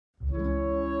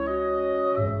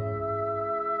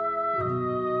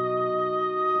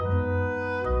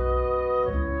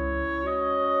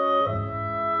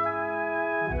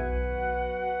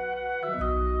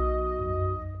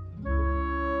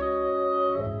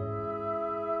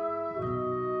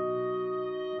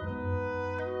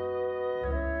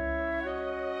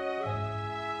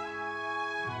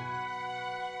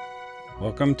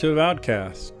Welcome to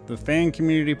Avowedcast, the fan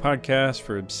community podcast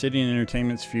for Obsidian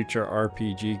Entertainment's future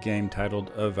RPG game titled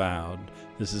Avowed.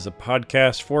 This is a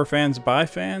podcast for fans by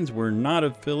fans. We're not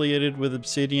affiliated with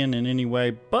Obsidian in any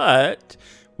way, but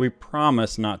we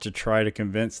promise not to try to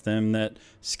convince them that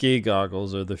ski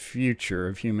goggles are the future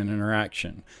of human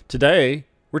interaction. Today,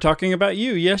 we're talking about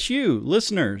you. Yes, you,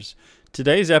 listeners.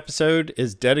 Today's episode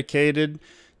is dedicated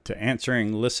to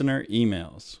answering listener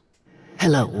emails.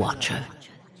 Hello, Watcher.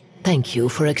 Thank you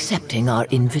for accepting our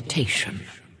invitation.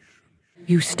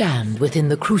 You stand within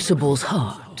the Crucible's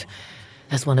heart.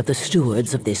 As one of the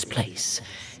stewards of this place,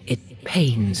 it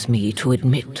pains me to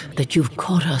admit that you've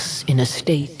caught us in a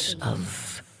state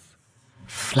of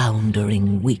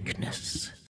floundering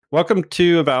weakness. Welcome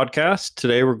to Avowedcast.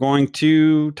 Today we're going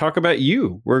to talk about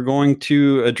you. We're going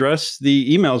to address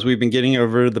the emails we've been getting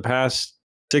over the past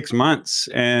 6 months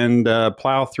and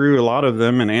plow through a lot of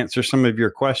them and answer some of your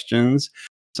questions.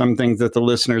 Some things that the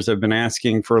listeners have been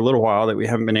asking for a little while that we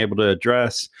haven't been able to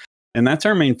address. And that's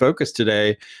our main focus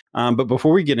today. But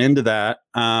before we get into that,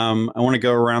 I want to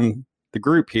go around the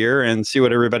group here and see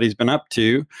what everybody's been up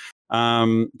to.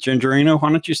 Gingerino, why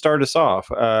don't you start us off?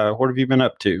 What have you been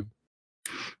up to?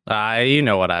 You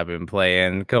know what I've been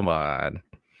playing. Come on.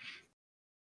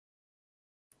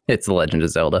 It's The Legend of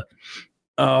Zelda.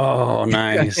 Oh,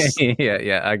 nice.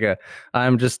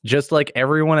 I'm just like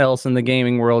everyone else in the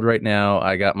gaming world right now.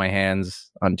 I got my hands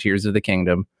on Tears of the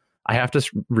Kingdom. I have to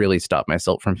really stop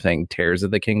myself from saying Tears of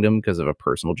the Kingdom because of a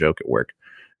personal joke at work.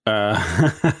 So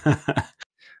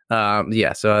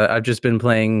I've just been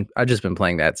playing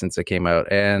that since it came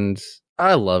out, and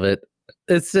I love it.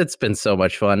 It's been so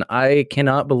much fun. I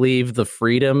cannot believe the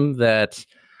freedom that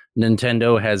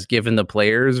Nintendo has given the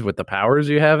players with the powers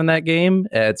you have in that game.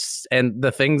 And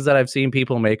the things that I've seen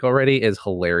people make already is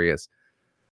hilarious.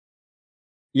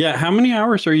 Yeah, how many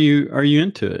hours are you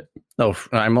into it? Oh,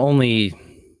 I'm only,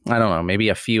 I don't know, maybe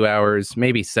a few hours,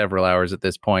 maybe several hours at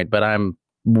this point, but I'm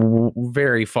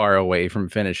very far away from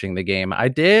finishing the game. I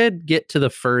did get to the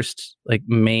first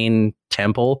main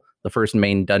temple, the first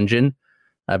main dungeon.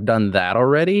 I've done that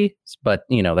already, but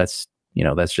that's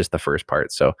just the first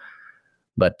part. So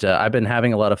but I've been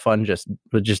having a lot of fun just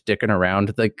dicking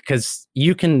around, because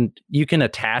you can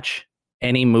attach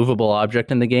any movable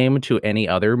object in the game to any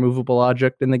other movable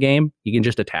object in the game. You can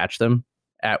just attach them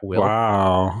at will.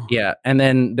 Wow. Yeah, and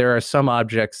then there are some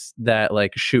objects that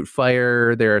shoot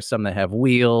fire. There are some that have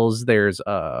wheels. There's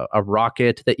a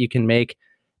rocket that you can make,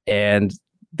 and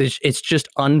it's just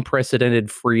unprecedented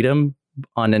freedom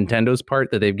on Nintendo's part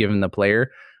that they've given the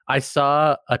player. I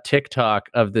saw a TikTok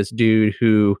of this dude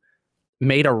who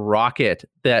made a rocket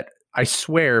that, I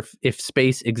swear, if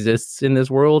space exists in this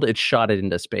world, it shot it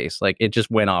into space. It just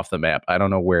went off the map. I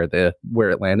don't know where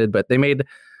it landed, but they made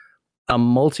a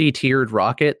multi-tiered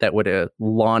rocket that would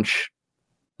launch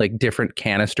different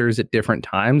canisters at different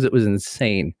times. It was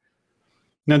insane.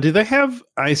 Now, do they have,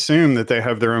 I assume that they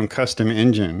have their own custom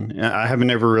engine. I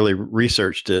haven't ever really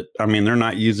researched it. I mean, they're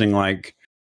not using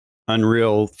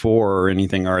Unreal 4 or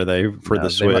anything, are they, for the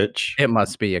Switch? It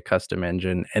must be a custom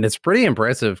engine, and it's pretty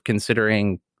impressive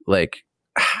considering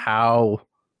how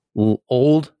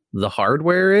old the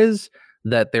hardware is,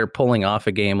 that they're pulling off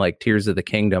a game like Tears of the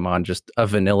Kingdom on just a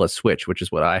vanilla Switch, which is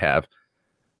what I have.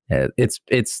 It's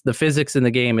the physics in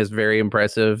the game is very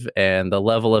impressive, and the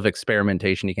level of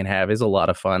experimentation you can have is a lot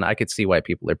of fun. I could see why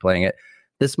people are playing it.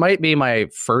 This might be my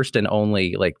first and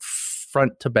only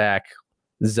front to back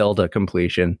Zelda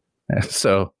completion.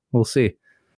 So we'll see.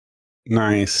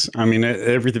 Nice. I mean,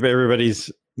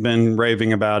 everybody's been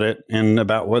raving about it and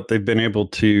about what they've been able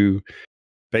to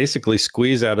basically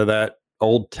squeeze out of that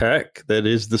old tech that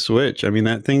is the Switch. I mean,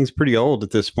 that thing's pretty old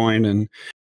at this point, and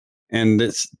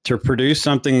it's to produce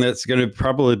something that's going to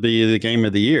probably be the game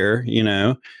of the year.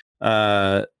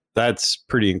 That's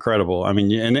pretty incredible. I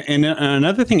mean, and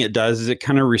another thing it does is it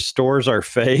kind of restores our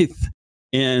faith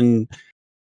in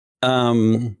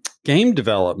game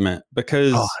development,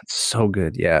 because it's so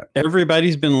good. Yeah,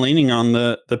 everybody's been leaning on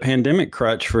the pandemic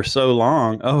crutch for so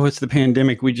long. Oh, it's the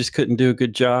pandemic, we just couldn't do a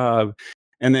good job.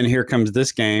 And then here comes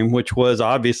this game, which was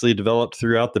obviously developed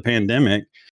throughout the pandemic,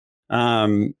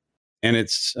 and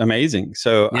it's amazing.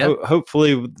 So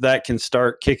hopefully that can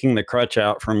start kicking the crutch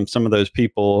out from some of those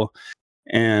people,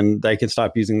 and they can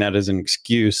stop using that as an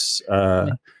excuse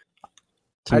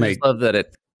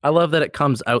I love that it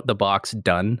comes out the box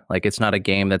done. It's not a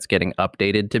game that's getting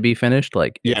updated to be finished.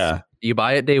 You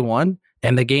buy it day one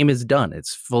and the game is done.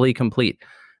 It's fully complete.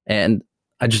 And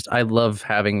I love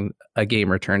having a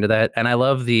game return to that. And I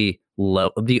love the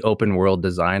open world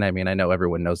design. I mean, I know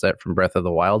everyone knows that from Breath of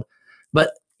the Wild,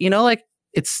 but I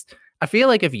feel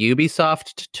like if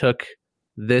Ubisoft took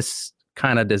this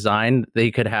kind of design,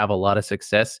 they could have a lot of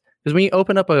success. Because when you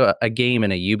open up a game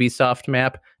in a Ubisoft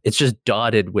map, it's just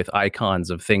dotted with icons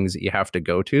of things that you have to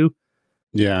go to.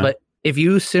 Yeah. But if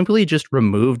you simply just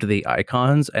removed the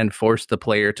icons and forced the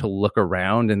player to look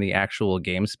around in the actual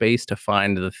game space to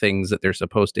find the things that they're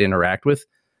supposed to interact with,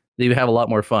 you have a lot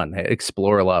more fun,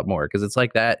 explore a lot more. Because it's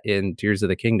like that in Tears of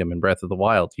the Kingdom and Breath of the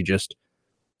Wild. You just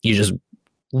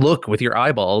look with your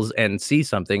eyeballs and see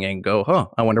something and go, huh,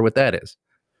 I wonder what that is.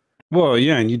 Well,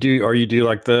 yeah, and you do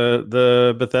like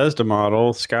the Bethesda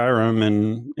model, Skyrim,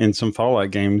 and in some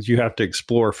Fallout games, you have to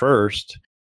explore first.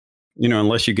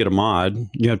 Unless you get a mod,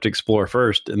 you have to explore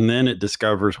first, and then it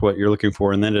discovers what you're looking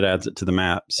for, and then it adds it to the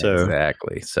map. So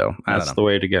exactly. So that's the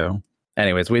way to go.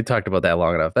 Anyways, we talked about that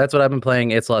long enough. That's what I've been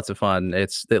playing. It's lots of fun.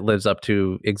 It lives up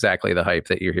to exactly the hype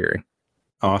that you're hearing.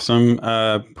 Awesome.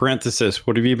 Parenthesis,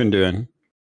 what have you been doing?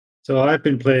 So I've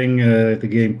been playing the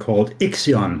game called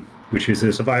Ixion, which is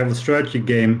a survival strategy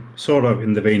game, sort of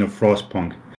in the vein of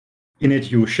Frostpunk. In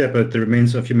it, you shepherd the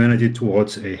remains of humanity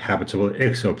towards a habitable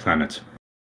exoplanet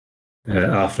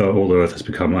after all Earth has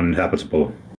become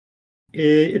uninhabitable.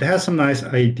 It has some nice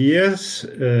ideas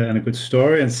and a good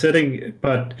story and setting,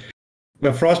 but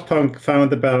where Frostpunk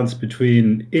found the balance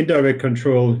between indirect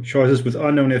control, choices with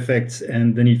unknown effects,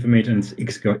 and the need for maintenance,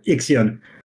 Ixion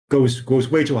goes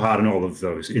way too hard on all of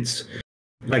those. It's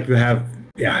like you have,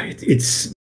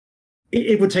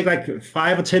 it would take like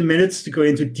 5 or 10 minutes to go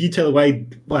into detail why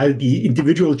the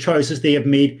individual choices they have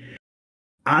made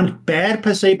aren't bad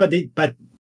per se, but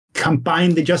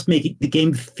combined they just make the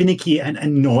game finicky and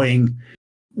annoying.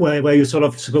 Where you sort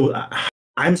of go,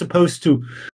 I'm supposed to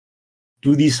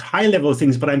do these high level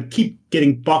things, but I keep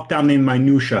getting bogged down in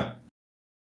minutia.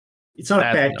 It's not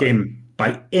a bad game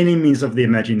by any means of the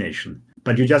imagination,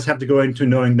 but you just have to go into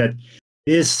knowing that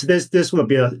this will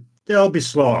be there'll be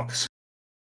slogs.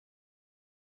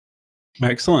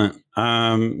 Excellent.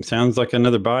 Sounds like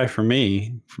another buy for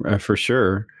me, for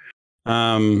sure.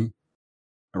 Ramran,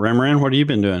 what have you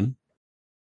been doing?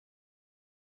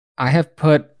 I have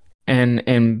put an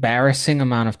embarrassing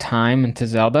amount of time into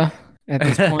Zelda at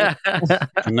this point.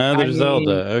 Another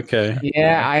Zelda. Okay.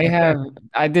 Yeah,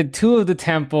 I did 2 of the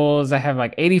temples. I have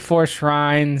like 84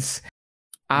 shrines.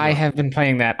 I have been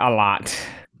playing that a lot.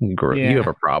 Great. You have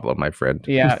a problem, my friend.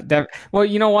 Yeah. Well,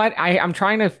 you know what? I'm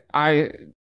trying to.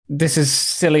 This is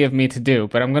silly of me to do,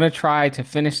 but I'm gonna try to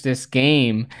finish this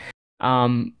game,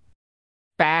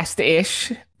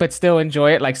 fast-ish, but still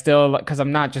enjoy it. Because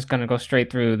I'm not just gonna go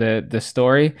straight through the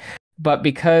story, but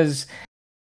because.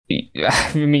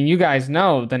 I mean, you guys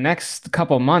know the next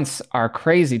couple months are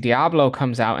crazy. Diablo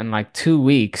comes out in like 2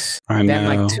 weeks. I know. Then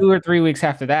like 2 or 3 weeks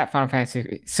after that, Final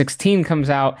Fantasy 16 comes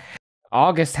out.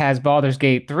 August has Baldur's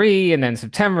Gate 3, and then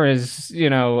September is,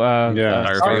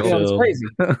 Starfield. It's crazy.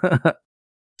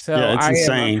 So yeah, it's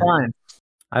insane.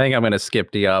 I think I'm going to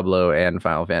skip Diablo and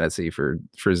Final Fantasy for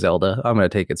Zelda. I'm going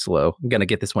to take it slow. I'm going to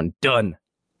get this one done.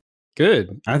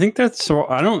 Good. I think that's so.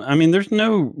 There's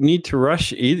no need to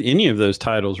rush any of those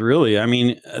titles, really. I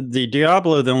mean, the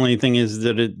Diablo, the only thing is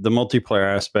that the multiplayer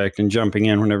aspect and jumping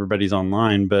in when everybody's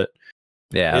online. But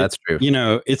yeah, that's true.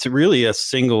 It's really a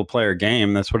single player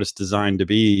game. That's what it's designed to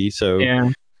be. So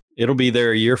it'll be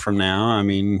there a year from now. I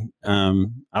mean,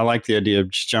 I like the idea of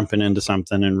just jumping into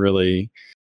something and really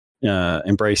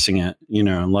embracing it,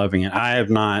 and loving it.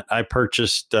 I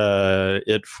purchased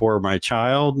it for my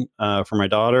child, for my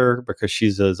daughter, because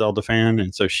she's a Zelda fan,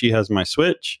 and so she has my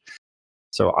Switch.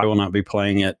 So I will not be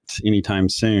playing it anytime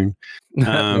soon.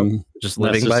 Just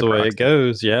living that's by the way proxy. it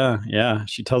goes. Yeah.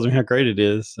 She tells me how great it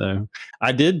is. So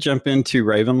I did jump into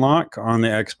Ravenlock on the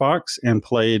Xbox and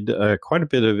played quite a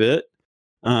bit of it.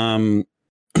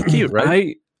 Cute,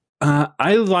 right?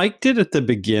 I liked it at the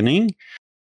beginning.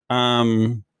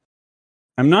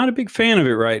 I'm not a big fan of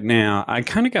it right now. I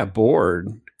kind of got bored.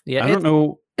 Yeah, I don't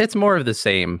know. It's more of the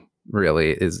same,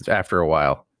 really, is after a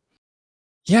while.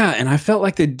 Yeah, and I felt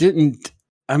like they didn't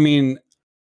do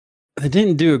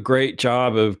a great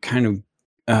job of kind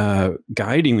of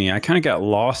guiding me. I kind of got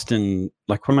lost in,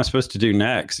 like, what am I supposed to do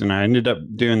next? And I ended up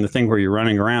doing the thing where you're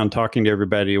running around talking to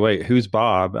everybody. Wait, who's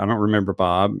Bob? I don't remember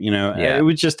Bob. Yeah. It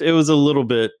was a little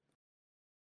bit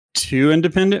too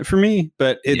independent for me,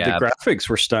 but the graphics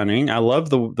were stunning. I love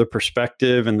the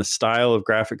perspective and the style of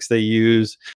graphics they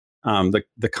use.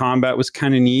 The combat was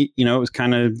kind of neat. It was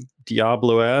kind of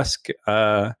Diablo-esque.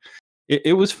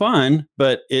 It was fun,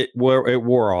 but it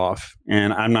wore off,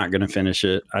 and I'm not going to finish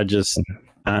it. I'm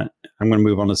going to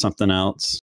move on to something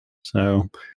else. So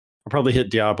I'll probably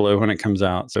hit Diablo when it comes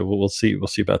out. So we'll see. We'll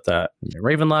see about that. Yeah,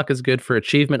 Ravenlock is good for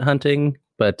achievement hunting,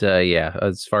 but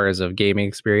as far as a gaming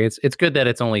experience, it's good that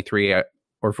it's only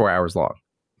or 4 hours long.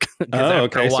 'Cause Oh,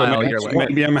 after okay. a So while, maybe, you're like,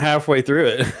 maybe I'm halfway through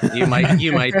it. you might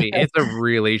be. It's a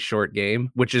really short game,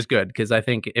 which is good because I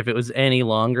think if it was any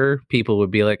longer, people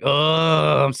would be like,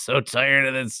 "Oh, I'm so tired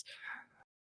of this."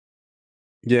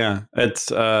 Yeah,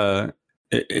 it's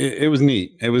it was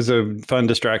neat. It was a fun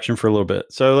distraction for a little bit.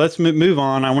 So let's move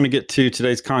on. I want to get to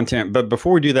today's content, but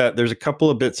before we do that, there's a couple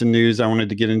of bits of news I wanted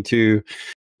to get into.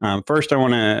 First, I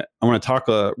want to talk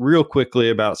real quickly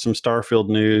about some Starfield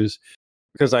news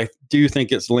because I do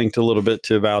think it's linked a little bit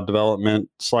to Avowed development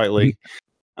slightly.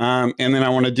 And then I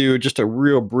want to do just a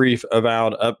real brief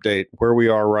Avowed update where we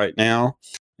are right now,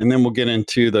 and then we'll get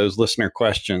into those listener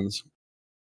questions.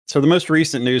 So the most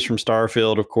recent news from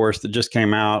Starfield, of course, that just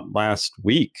came out last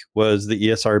week was the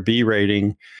ESRB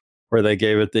rating, where they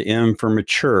gave it the M for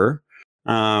mature.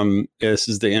 This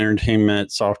is the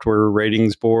Entertainment Software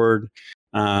Ratings Board.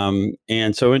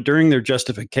 And so during their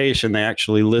justification, they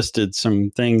actually listed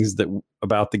some things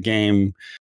about the game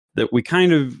that we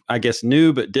kind of, I guess,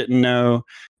 knew but didn't know.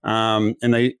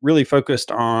 And they really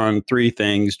focused on three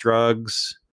things: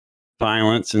 drugs,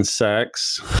 violence, and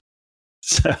sex.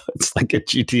 So it's like a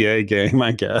GTA game,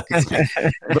 I guess.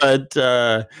 But,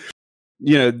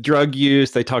 drug use,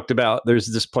 they talked about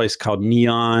there's this place called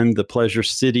Neon, the Pleasure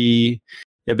City.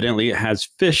 Evidently, it has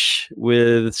fish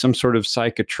with some sort of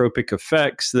psychotropic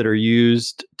effects that are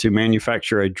used to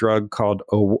manufacture a drug called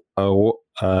Aura.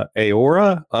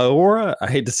 Aura? I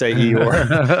hate to say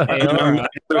Eora.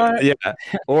 Yeah,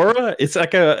 Aura. It's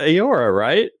like a Aura,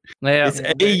 right? Yeah, it's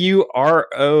AURORA.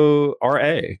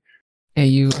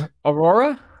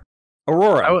 Aurora?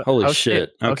 Aurora. Holy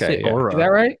shit. Okay. Aura. Is that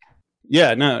right?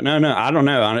 Yeah, no. I don't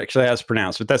know actually how it's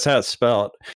pronounced, but that's how it's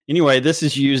spelled. Anyway, this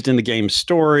is used in the game's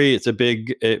story.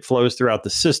 It flows throughout the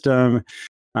system.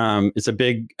 It's a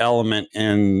big element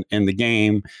in the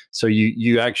game. So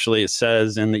you actually, it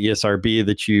says in the ESRB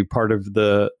that part of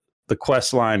the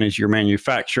quest line is you're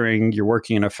manufacturing, you're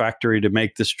working in a factory to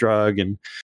make this drug, and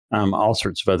all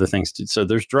sorts of other things. So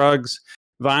there's drugs.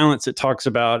 Violence, it talks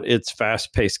about its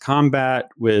fast-paced combat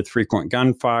with frequent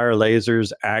gunfire,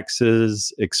 lasers,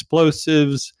 axes,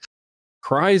 explosives,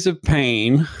 cries of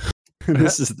pain.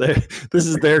 This is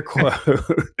their quote.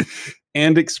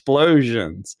 And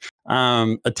explosions.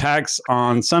 Attacks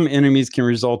on some enemies can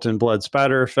result in blood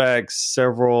spatter effects.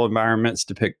 Several environments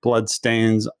depict blood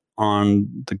stains on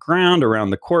the ground around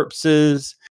the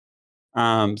corpses.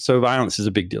 So violence is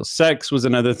a big deal. Sex was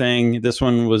another thing. This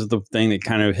one was the thing that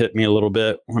kind of hit me a little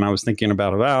bit when I was thinking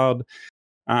about Avowed.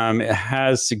 It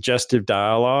has suggestive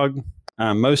dialogue,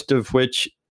 most of which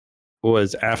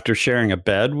was after sharing a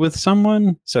bed with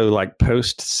someone. So like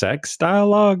post-sex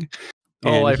dialogue.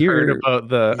 Oh, I've heard about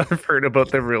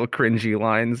the real cringy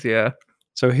lines. Yeah.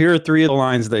 So here are three of the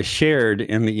lines they shared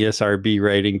in the ESRB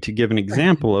rating to give an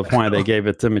example of why they gave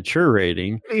it the mature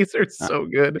rating. These are so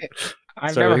good.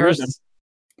 I've never heard them.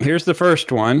 Here's the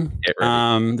first one.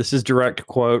 This is direct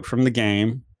quote from the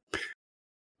game.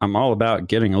 I'm all about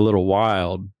getting a little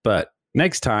wild, but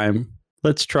next time,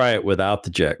 let's try it without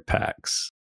the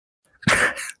jetpacks.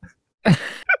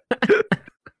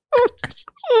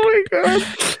 Oh my god.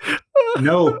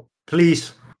 No,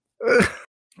 please.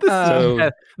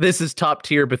 This is top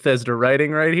tier Bethesda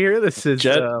writing right here. This is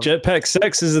jetpack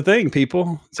sex is a thing,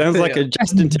 people. Sounds like a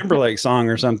Justin Timberlake song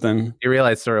or something. You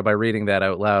realize, Sora, by reading that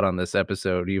out loud on this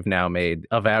episode, you've now made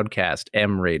Avowedcast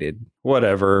M-rated.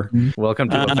 Whatever. Welcome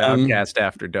to Avowedcast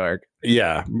After Dark.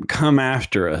 Yeah, come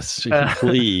after us,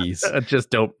 please.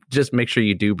 Just make sure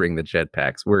you do bring the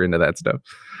jetpacks. We're into that stuff.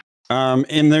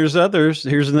 And there's others.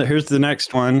 Here's the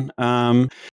next one.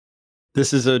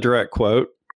 This is a direct quote.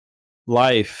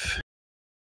 Life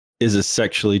is a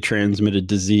sexually transmitted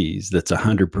disease that's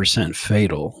 100%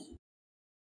 fatal.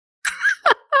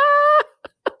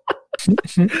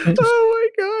 Oh my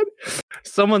god.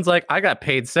 Someone's like, I got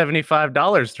paid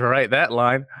 $75 to write that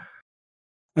line.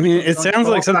 I mean, it sounds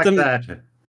like something like that.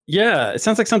 Yeah, it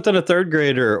sounds like something a third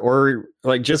grader or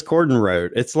like Just Gordon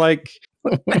wrote. It's like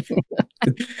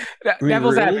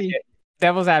Devil's advocate.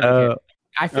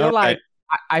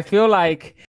 I feel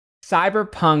like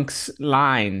Cyberpunk's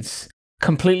lines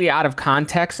completely out of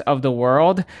context of the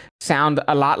world sound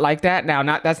a lot like that. Now,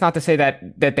 that's not to say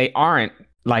that they aren't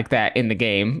like that in the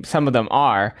game. Some of them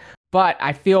are, but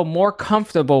I feel more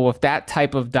comfortable with that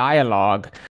type of dialogue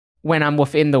when I'm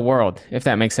within the world, if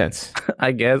that makes sense.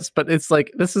 I guess, but it's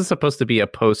like, this is supposed to be a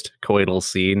post-coital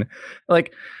scene.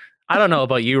 Like, I don't know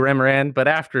about you, Remoran, but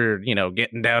after,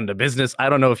 getting down to business, I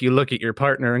don't know if you look at your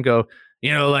partner and go,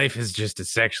 life is just a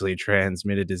sexually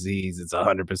transmitted disease. It's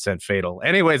 100% fatal.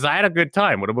 Anyways, I had a good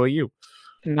time. What about you?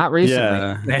 Not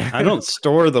recently. Yeah, I don't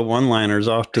store the one-liners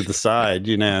off to the side,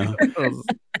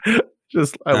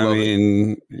 I love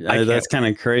it. That's kind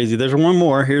of crazy. There's one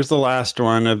more. Here's the last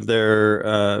one of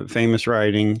their famous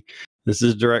writing. This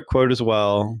is a direct quote as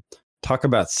well. Talk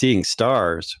about seeing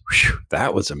stars. Whew,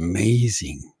 that was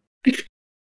amazing.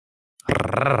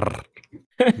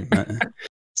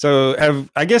 So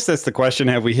I guess that's the question.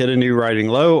 Have we hit a new writing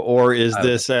low, or is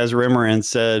this, as Remoran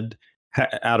said,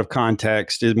 out of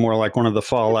context, is more like one of the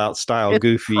Fallout style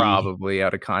goofy? Probably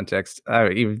out of context.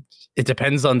 It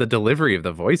depends on the delivery of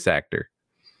the voice actor.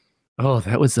 Oh,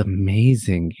 that was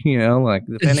amazing. You know, like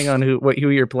depending on who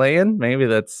you're playing, maybe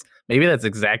that's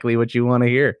exactly what you want to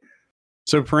hear.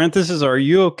 So, parenthesis, are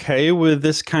you okay with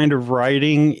this kind of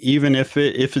writing, even if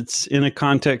it's in a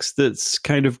context that's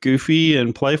kind of goofy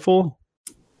and playful?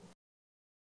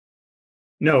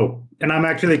 No, and I'm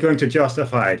actually going to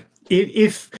justify it.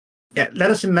 If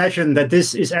let us imagine that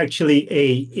this is actually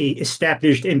a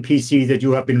established NPC that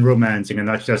you have been romancing, and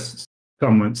not just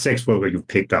some sex worker you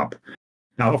picked up.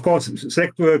 Now, of course,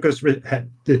 sex workers need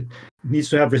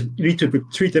to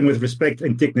treat them with respect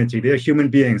and dignity. They're human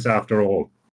beings, after all.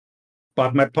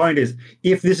 But my point is,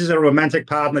 if this is a romantic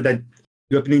partner that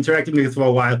you have been interacting with for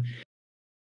a while,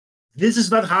 this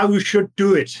is not how you should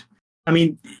do it. I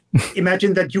mean,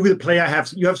 imagine that you, the player,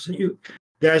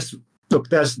 there's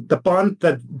the bond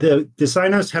that the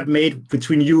designers have made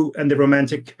between you and the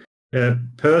romantic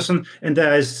person, and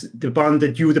there is the bond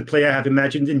that you, the player, have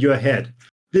imagined in your head.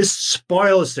 This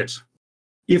spoils it.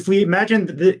 If we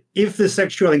imagine if the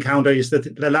sexual encounter is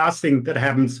the last thing that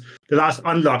happens, the last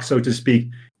unlock, so to speak,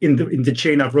 in the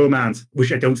chain of romance,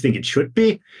 which I don't think it should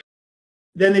be,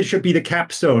 then it should be the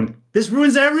capstone. This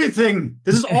ruins everything.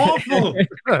 This is awful.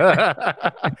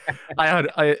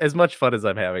 I as much fun as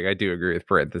I'm having, I do agree with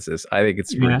parenthesis. I think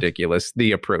it's ridiculous,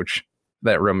 the approach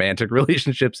that romantic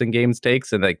relationships in games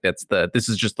takes, and like this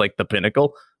is just like the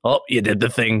pinnacle. Oh, you did the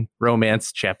thing.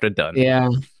 Romance chapter done.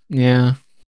 Yeah.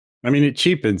 I mean, it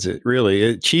cheapens it, really.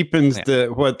 It cheapens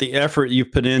the effort you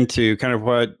put into, kind of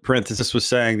what parenthesis was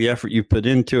saying, the effort you put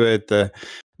into it,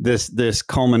 this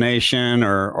culmination,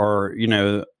 or you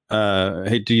know, I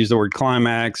hate to use the word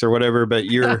climax or whatever, but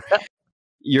you're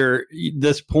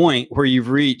this point where you've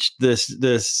reached this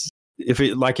if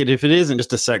it isn't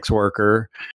just a sex worker,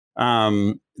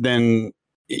 then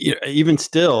even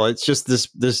still, it's just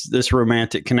this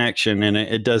romantic connection, and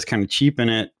it does kind of cheapen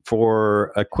it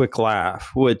for a quick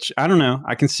laugh, which I don't know.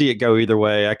 I can see it go either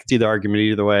way. I can see the argument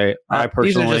either way. I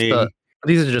personally.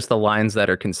 These are just the lines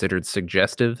that are considered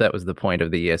suggestive. That was the point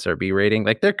of the ESRB rating.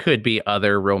 Like there could be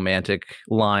other romantic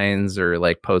lines or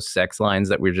like post-sex lines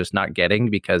that we're just not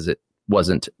getting because it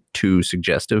wasn't too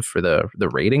suggestive for the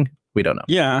rating. We don't know.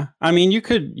 Yeah, I mean, you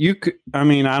could. I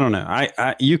mean, I don't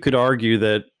know. You could argue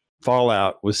that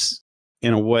Fallout was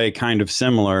in a way kind of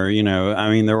similar. You know,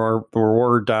 I mean, there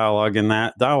were dialogue in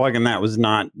that. Dialogue in that was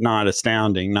not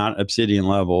astounding, not Obsidian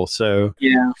level. So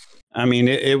yeah. I mean,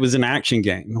 it was an action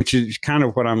game, which is kind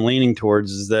of what I'm leaning towards,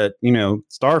 is that, you know,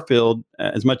 Starfield,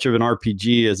 as much of an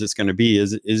RPG as it's going to be,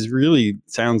 is really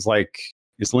sounds like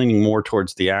it's leaning more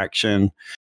towards the action.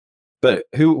 But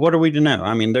what are we to know?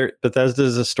 I mean, Bethesda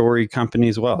is a story company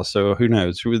as well. So who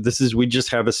knows? We just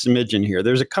have a smidgen here.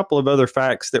 There's a couple of other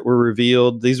facts that were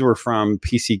revealed. These were from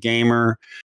PC Gamer.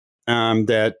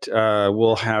 That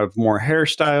will have more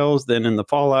hairstyles than in the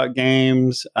Fallout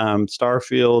games.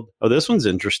 Starfield. Oh, this one's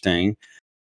interesting.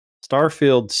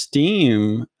 Starfield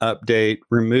Steam update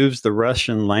removes the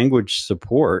Russian language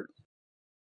support.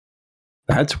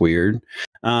 That's weird.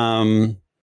 No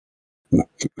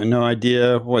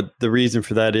idea what the reason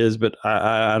for that is, but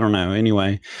I don't know.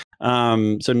 Anyway,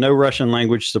 so no Russian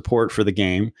language support for the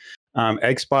game.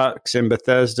 Xbox and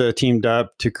Bethesda teamed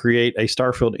up to create a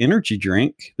Starfield energy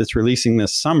drink that's releasing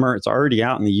this summer. It's already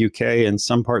out in the UK and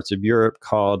some parts of Europe,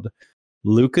 called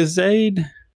Lucozade.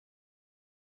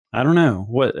 I don't know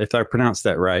if I pronounced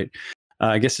that right.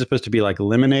 I guess it's supposed to be like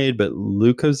lemonade, but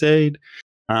Lucozade.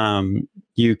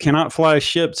 You cannot fly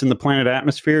ships in the planet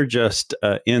atmosphere, just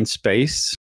in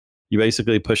space. You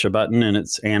basically push a button and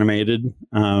it's animated.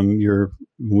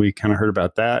 We kind of heard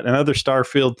about that. Another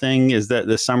Starfield thing is that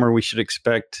this summer we should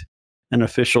expect an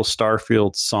official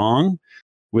Starfield song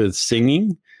with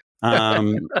singing. All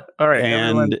right,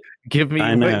 and give me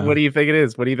what do you think it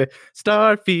is? What do you think?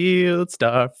 Starfield.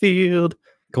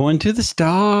 Going to the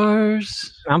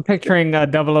stars. I'm picturing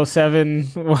 007,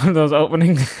 one of those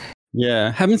openings.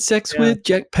 Yeah, having sex with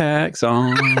jetpacks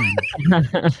on.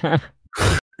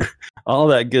 All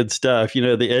that good stuff, you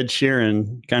know, the Ed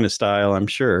Sheeran kind of style, I'm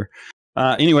sure.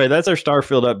 Anyway, that's our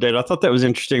Starfield update. I thought that was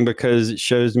interesting because it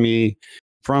shows me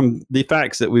from the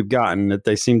facts that we've gotten that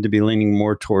they seem to be leaning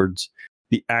more towards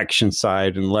the action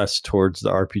side and less towards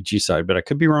the RPG side. But I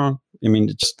could be wrong. I mean,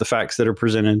 just the facts that are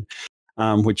presented,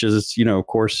 which is, of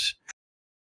course,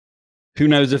 who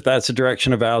knows if that's the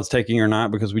direction Avowed's taking or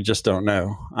not, because we just don't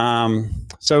know.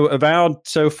 So Avowed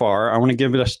so far, I want to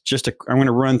give it I'm going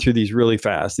to run through these really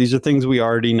fast. These are things we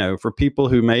already know for people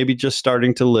who may be just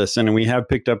starting to listen, and we have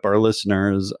picked up our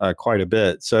listeners quite a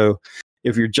bit. So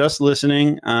if you're just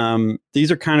listening,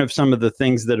 these are kind of some of the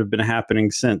things that have been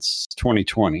happening since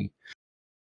 2020.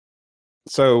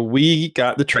 So we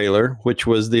got the trailer, which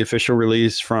was the official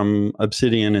release from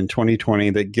Obsidian in 2020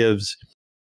 that gives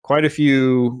quite a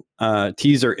few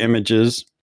teaser images,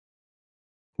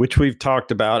 which we've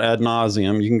talked about ad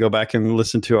nauseum. You can go back and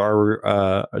listen to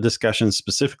our discussion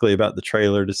specifically about the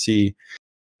trailer to see,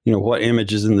 what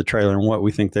images in the trailer and what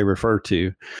we think they refer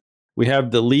to. We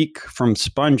have the leak from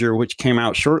Sponger, which came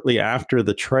out shortly after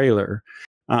the trailer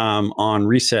on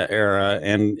Reset Era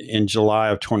and in July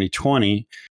of 2020.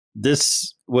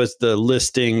 This was the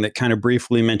listing that kind of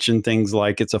briefly mentioned things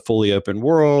like it's a fully open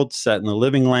world, set in the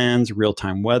living lands,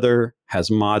 real-time weather,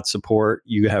 has mod support.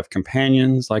 You have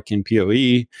companions like in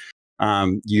PoE.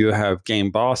 You have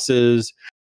game bosses,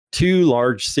 2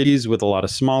 large cities with a lot of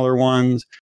smaller ones,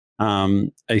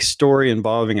 a story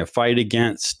involving a fight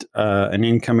against an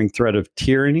incoming threat of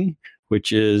tyranny,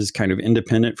 which is kind of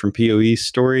independent from PoE's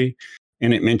story.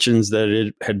 And it mentions that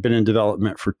it had been in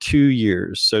development for 2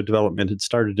 years. So development had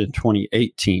started in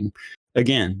 2018.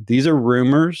 Again, these are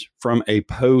rumors from a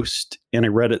post in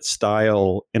a Reddit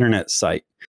style internet site.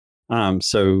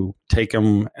 So take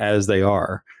them as they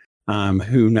are.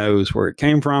 Who knows where it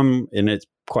came from? And it's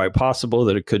quite possible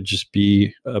that it could just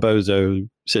be a bozo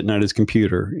sitting at his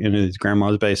computer in his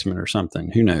grandma's basement or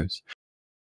something. Who knows?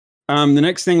 The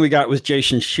next thing we got was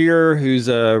Jason Scheer, who's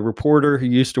a reporter who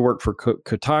used to work for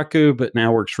Kotaku, but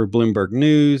now works for Bloomberg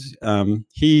News.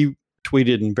 He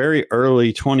tweeted in very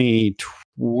early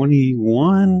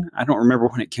 2021. I don't remember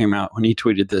when it came out when he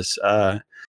tweeted this.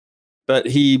 But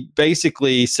he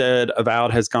basically said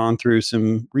Avowed has gone through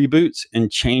some reboots and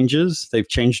changes. They've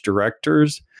changed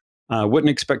directors. Wouldn't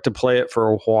expect to play it for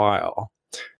a while.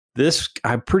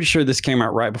 I'm pretty sure this came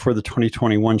out right before the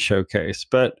 2021 showcase,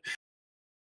 but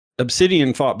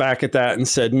Obsidian fought back at that and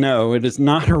said, no, it is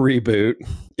not a reboot.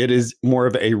 It is more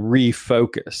of a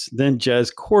refocus. Then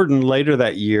Jez Corden later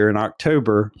that year in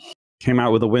October came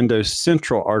out with a Windows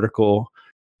Central article,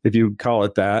 if you would call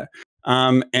it that,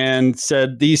 and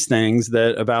said these things,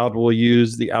 that Avowed will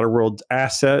use the Outer Worlds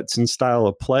assets and style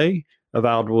of play.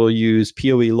 Avowed will use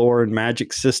PoE lore and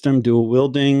magic system, dual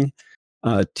wielding,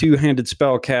 two-handed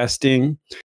spell casting.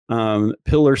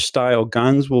 Pillar style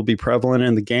guns will be prevalent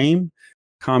in the game.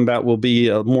 Combat will be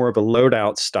more of a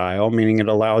loadout style, meaning it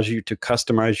allows you to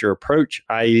customize your approach,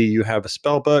 i.e. you have a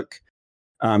spell book.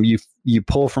 You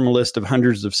pull from a list of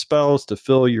hundreds of spells to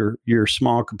fill your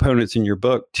small components in your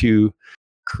book to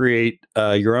create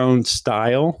your own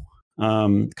style.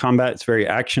 Combat's very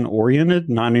action-oriented,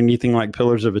 not anything like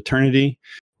Pillars of Eternity,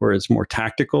 where it's more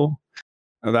tactical.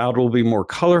 Avowed will be more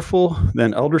colorful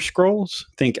than Elder Scrolls.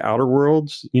 Think Outer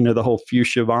Worlds, the whole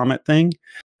fuchsia vomit thing.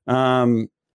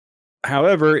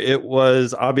 However, it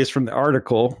was obvious from the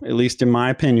article, at least in my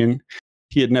opinion,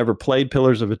 he had never played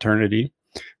Pillars of Eternity.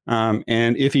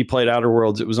 And if he played Outer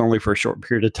Worlds, it was only for a short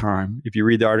period of time. If you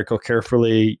read the article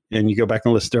carefully and you go back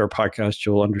and listen to our podcast,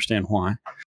 you'll understand why.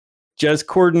 Jez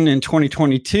Corden in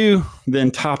 2022 then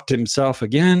topped himself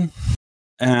again.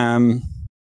 And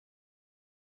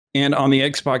on the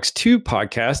Xbox 2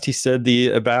 podcast, he said the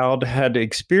Avowed had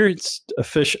experienced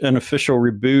an official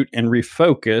reboot and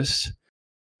refocus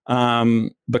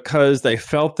because they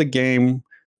felt the game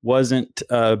wasn't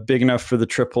big enough for the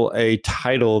AAA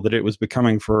title that it was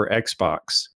becoming for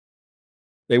Xbox.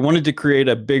 They wanted to create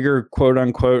a bigger, quote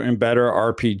unquote, and better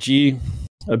RPG.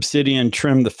 Obsidian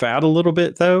trimmed the fat a little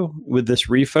bit, though, with this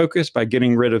refocus by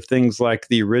getting rid of things like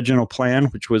the original plan,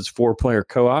 which was 4-player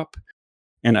co-op,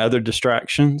 and other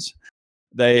distractions.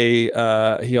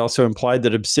 He also implied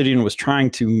that Obsidian was trying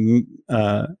to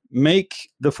make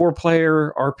the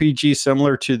 4-player RPG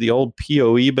similar to the old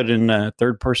PoE, but in a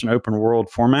third-person open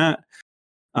world format.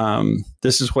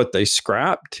 This is what they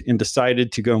scrapped and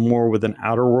decided to go more with an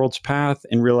Outer Worlds path,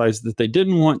 and realized that they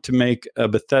didn't want to make a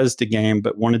Bethesda game,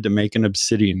 but wanted to make an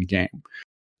Obsidian game.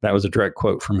 That was a direct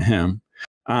quote from him.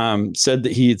 Said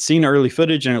that he had seen early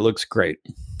footage and it looks great.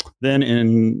 Then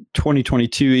in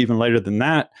 2022, even later than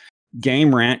that,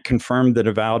 Game Rant confirmed that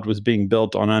Avowed was being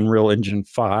built on Unreal Engine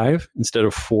 5 instead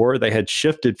of 4. They had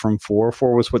shifted from 4.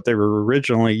 4 was what they were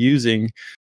originally using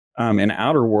in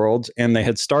Outer Worlds, and they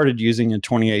had started using in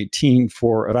 2018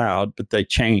 for Avowed, but they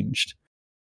changed.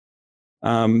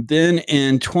 Then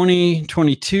in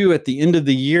 2022, at the end of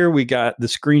the year, we got the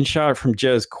screenshot from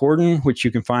Jez Corden, which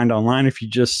you can find online if you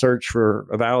just search for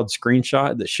a valid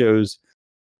screenshot that shows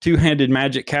two-handed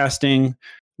magic casting,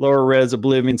 lower res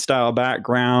Oblivion style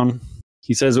background.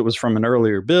 He says it was from an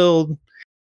earlier build.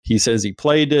 He says he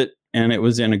played it and it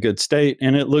was in a good state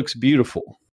and it looks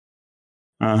beautiful.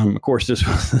 Of course, this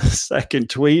was the second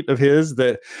tweet of his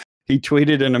that he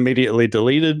tweeted and immediately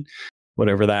deleted,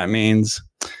 whatever that means.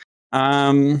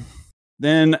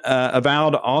 Then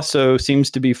Avowed also seems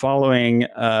to be following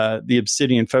the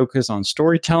Obsidian focus on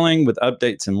storytelling with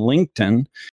updates in LinkedIn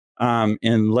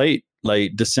in late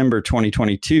December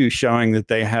 2022, showing that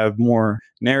they have more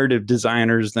narrative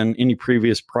designers than any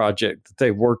previous project that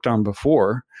they've worked on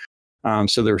before.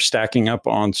 So they're stacking up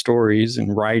on stories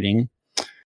and writing.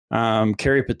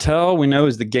 Carrie Patel, we know,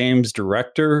 is the game's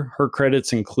director. Her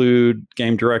credits include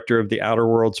game director of the Outer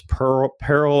Worlds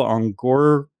Peril on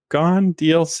Gorgon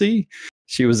DLC.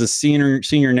 She was a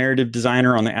senior narrative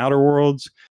designer on the Outer Worlds.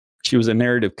 She was a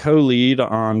narrative co-lead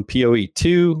on PoE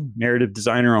 2, narrative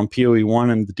designer on PoE 1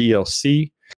 and the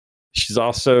DLC. She's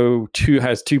also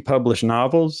has two published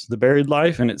novels, The Buried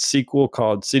Life and its sequel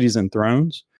called Cities and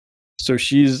Thrones. So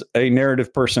she's a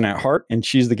narrative person at heart, and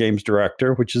she's the game's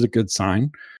director, which is a good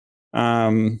sign.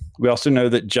 We also know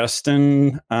that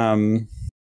Justin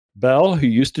Bell, who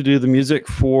used to do the music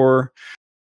for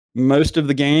most of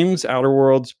the games, Outer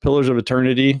Worlds, Pillars of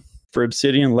Eternity, for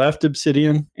Obsidian, left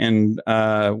Obsidian and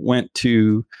went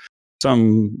to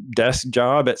some desk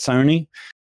job at Sony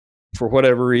for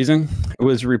whatever reason. It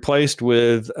was replaced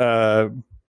with, I'm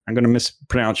going to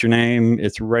mispronounce your name,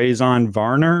 it's Razon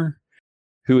Varner,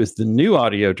 who is the new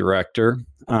audio director.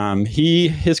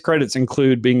 His credits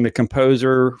include being the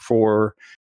composer for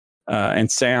and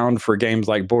sound for games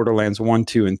like Borderlands 1,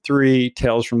 2, and 3,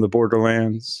 Tales from the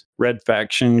Borderlands, Red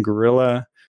Faction, Guerrilla,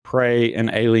 Prey, and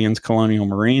Aliens Colonial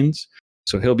Marines.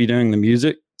 So he'll be doing the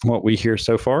music, what we hear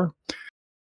so far.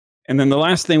 And then the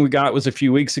last thing we got was a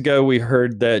few weeks ago, we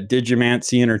heard that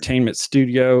Digimancy Entertainment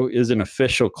Studio is an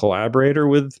official collaborator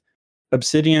with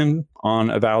Obsidian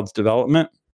on Avowed's development.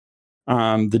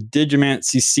 The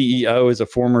Digimancy CEO is a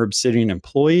former Obsidian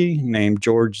employee named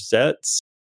George Zietz.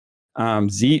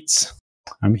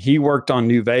 He worked on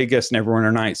New Vegas,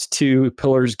 Neverwinter Nights 2,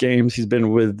 Pillars games.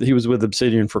 He was with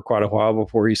Obsidian for quite a while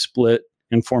before he split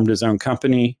and formed his own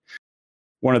company.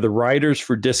 One of the writers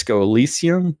for Disco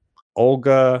Elysium,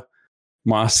 Olga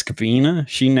Moskvina,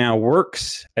 she now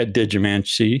works at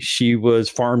Digimancy. She was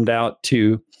farmed out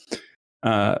to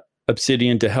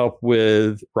Obsidian to help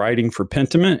with writing for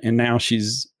Pentiment, and now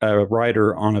she's a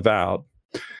writer on Avowed.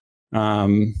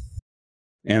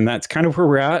 And that's kind of where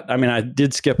we're at. I mean, I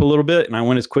did skip a little bit and I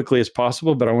went as quickly as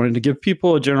possible, but I wanted to give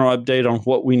people a general update on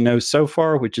what we know so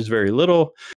far, which is very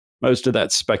little. Most of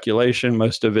that's speculation.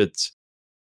 Most of it's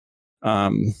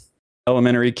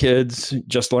elementary kids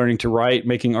just learning to write,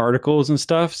 making articles and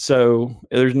stuff. So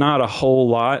there's not a whole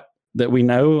lot that we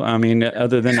know. I mean,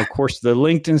 other than, of course, the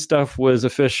LinkedIn stuff was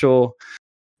official.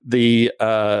 The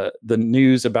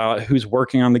news about who's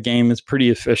working on the game is pretty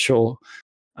official.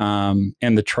 And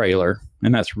the trailer.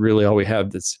 And that's really all we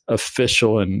have that's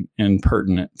official and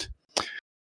pertinent.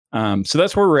 So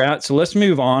that's where we're at. So let's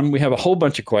move on. We have a whole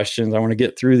bunch of questions. I want to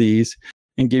get through these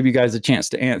and give you guys a chance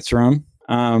to answer them.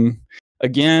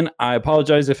 Again, I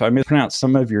apologize if I mispronounce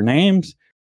some of your names.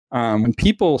 When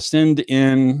people send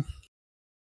in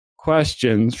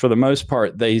questions, for the most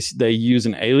part, they use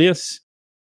an alias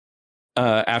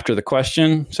after the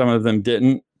question. Some of them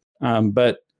didn't.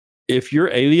 But if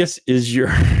your alias is your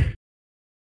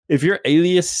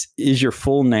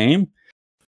full name,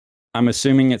 I'm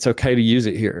assuming it's okay to use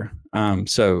it here.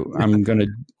 So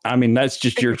that's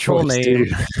just your choice, name,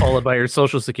 followed by your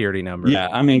social security number. Yeah,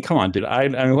 I mean, come on, dude. I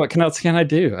mean, what else can I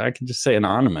do? I can just say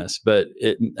anonymous, but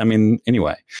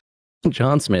anyway.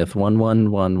 John Smith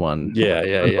 1111.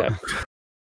 Yeah.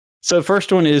 So the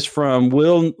first one is from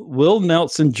Will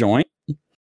Nelson Joint.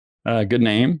 Good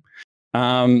name.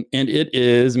 And it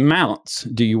is mounts.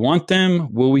 Do you want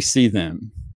them? Will we see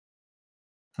them?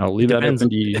 I'll leave that open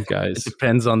to you guys. It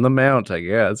depends on the mount, I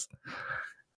guess.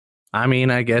 I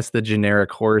mean, I guess the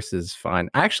generic horse is fine.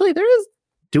 Actually,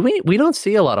 we don't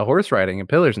see a lot of horse riding in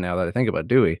Pillars now that I think about,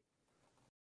 do we?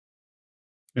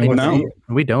 No,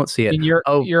 we don't see it. You're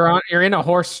in a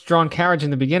horse-drawn carriage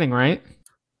in the beginning, right?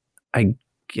 I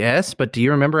guess, but do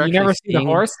you remember? You never see the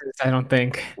horses, I don't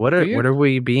think. What are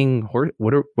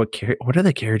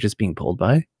the carriages being pulled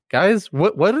by, guys?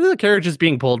 What are the carriages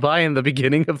being pulled by in the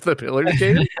beginning of the Pillars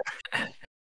game?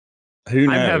 Who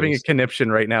knows? I'm having a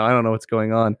conniption right now. I don't know what's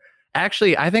going on.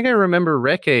 Actually, I think I remember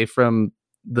Reke from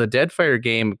the Deadfire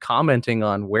game commenting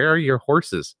on where are your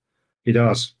horses. He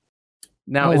does.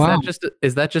 Now,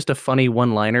 is that just a funny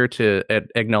one-liner to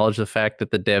acknowledge the fact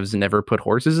that the devs never put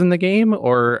horses in the game,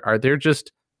 or are there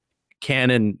just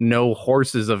canon no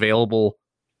horses available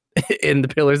in the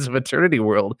Pillars of Eternity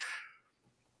world?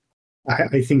 I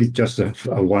think it's just a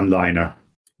one-liner.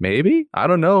 Maybe, I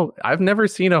don't know. I've never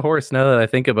seen a horse now that I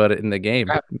think about it in the game.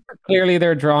 Clearly,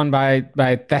 they're drawn by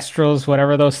Thestrals,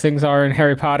 whatever those things are in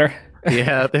Harry Potter.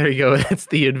 Yeah, there you go. It's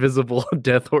the invisible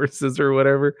death horses or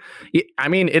whatever. I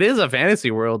mean, it is a fantasy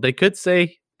world. They could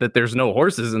say that there's no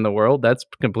horses in the world. That's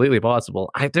completely possible.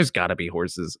 There's got to be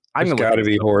horses. There's got to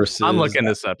be horses. I'm looking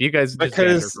this up. You guys just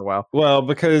banter for a while. Well,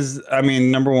 because I mean,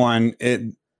 number one,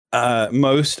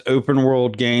 most open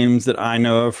world games that I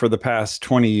know of for the past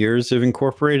 20 years have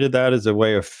incorporated that as a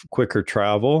way of quicker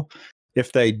travel.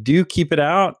 If they do keep it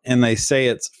out and they say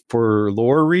it's for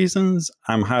lore reasons,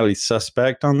 I'm highly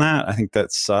suspect on that. I think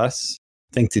that's sus.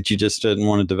 I think that you just didn't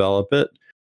want to develop it.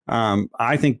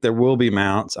 I think there will be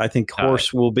mounts. I think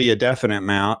horse will be a definite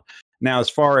mount. Now, as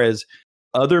far as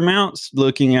other mounts,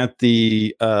 looking at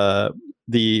the Eora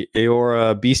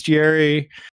bestiary,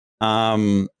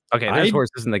 okay, there's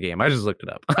horses in the game. I just looked it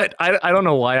up. I don't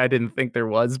know why I didn't think there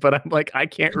was, but I'm like, I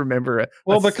can't remember.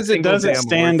 Because it doesn't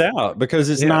stand out because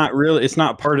it's not really, it's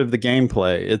not part of the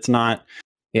gameplay. It's not.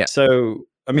 Yeah. So,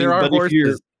 I mean, there are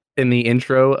horses in the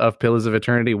intro of Pillars of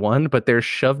Eternity 1, but they're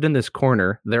shoved in this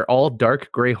corner. They're all dark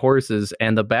gray horses,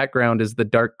 and the background is the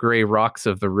dark gray rocks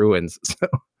of the ruins. So,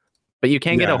 but you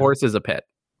can get a horse as a pet.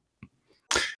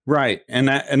 Right. And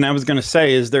I was going to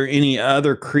say, is there any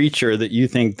other creature that you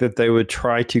think that they would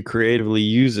try to creatively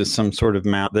use as some sort of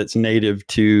mount that's native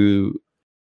to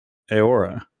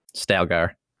Eora?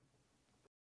 Stalgar.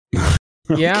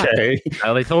 Yeah. Okay.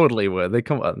 Oh, they totally would. They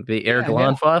come on. The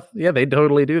Air-Glanfoth. Yeah, they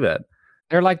totally do that.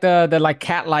 They're like the like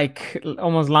cat-like,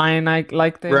 almost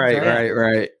lion-like things.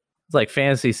 Right. It's like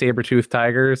fantasy saber-toothed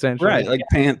tiger, essentially. Right, like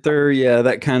panther. Yeah,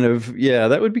 that kind of. Yeah,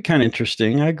 that would be kind of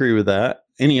interesting. I agree with that.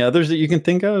 Any others that you can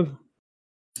think of?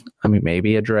 I mean,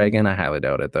 maybe a dragon. I highly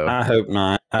doubt it, though. I hope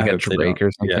not. Like a drake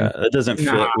or something. Yeah, it doesn't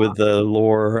fit with the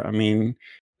lore. I mean,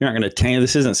 you're not going to tame.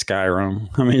 This isn't Skyrim.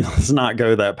 I mean, let's not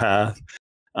go that path.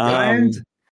 And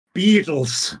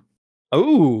beetles.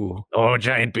 Oh,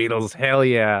 giant beetles. Hell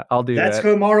yeah. I'll do that. That's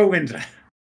from Morrowind.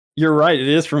 You're right. It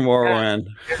is from Morrowind.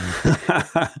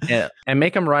 Yeah. And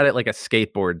make them ride it like a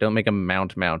skateboard. Don't make them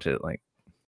mount it like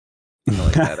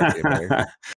that.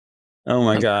 Oh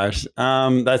my gosh.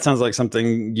 That sounds like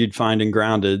something you'd find in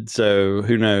Grounded. So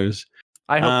who knows?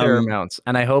 I hope there are mounts,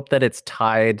 and I hope that it's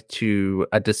tied to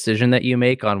a decision that you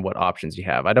make on what options you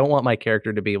have. I don't want my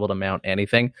character to be able to mount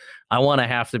anything. I want to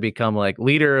have to become like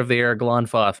leader of the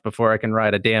Air-Glanfoth before I can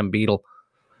ride a damn beetle.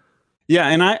 Yeah,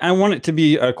 and I want it to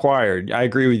be acquired. I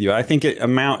agree with you. I think a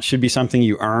mount should be something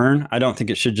you earn. I don't think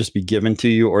it should just be given to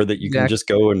you or that you can just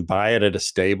go and buy it at a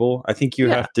stable. I think you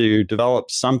have to develop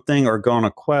something or go on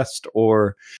a quest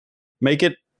or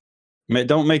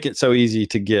don't make it so easy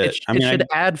to get. It should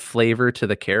add flavor to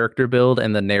the character build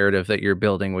and the narrative that you're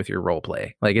building with your role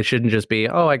play. Like, it shouldn't just be,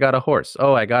 oh, I got a horse.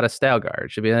 Oh, I got a Stalgar.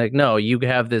 It should be like, no, you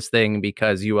have this thing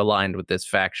because you aligned with this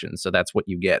faction. So that's what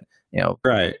you get. You know,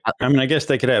 right. I mean, I guess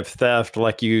they could have theft,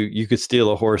 like you could steal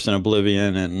a horse in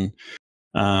Oblivion, and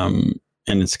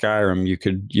in Skyrim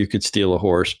you could steal a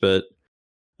horse, but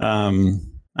I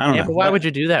don't know. But why would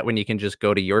you do that when you can just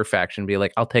go to your faction and be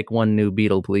like, I'll take one new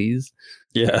beetle, please?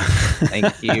 Yeah.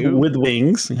 Thank you. With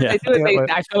wings. Yeah. I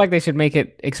feel like they should make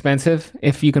it expensive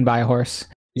if you can buy a horse.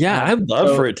 Yeah, I'd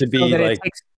love for it to be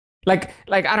like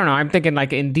I don't know. I'm thinking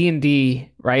like in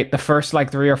D&D, right? The first like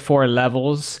 3 or 4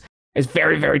 levels is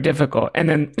very, very difficult. And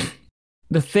then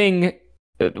the thing,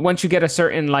 once you get a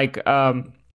certain like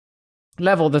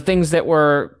level, the things that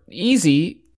were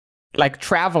easy, like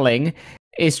traveling,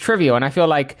 is trivial. And I feel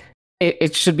like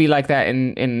it should be like that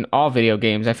in all video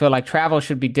games. I feel like travel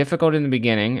should be difficult in the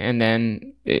beginning, and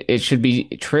then it should be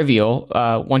trivial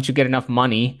once you get enough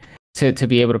money to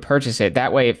be able to purchase it.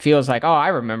 That way it feels like, oh, I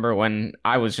remember when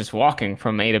I was just walking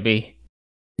from A to B.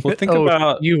 Well, think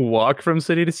about you walk from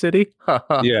city to city.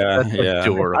 Yeah.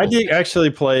 Adorable. I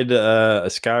actually played a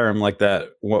Skyrim like that.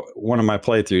 One of my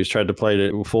playthroughs tried to play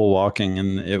it full walking,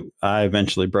 and I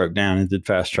eventually broke down and did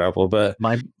fast travel. But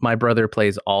my brother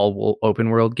plays all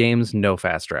open world games, no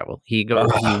fast travel. He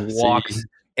goes, he walks.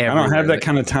 I don't have that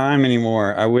kind of time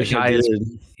anymore. I wish I did.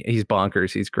 He's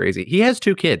bonkers. He's crazy. He has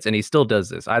 2 kids and he still does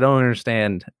this. I don't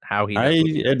understand how he. I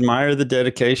admire the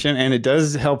dedication, and it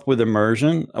does help with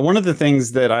immersion. One of the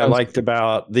things that I liked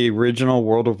about the original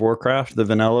World of Warcraft, the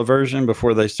vanilla version,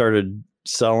 before they started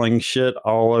selling shit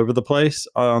all over the place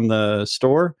on the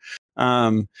store,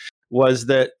 was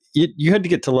that you had to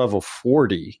get to level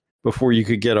 40 before you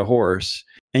could get a horse.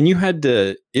 And you had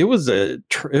to, it was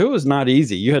not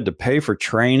easy. You had to pay for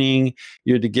training.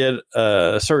 You had to get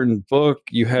a certain book.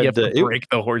 You had to break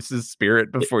the horse's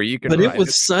spirit before you could But ride it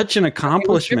was such an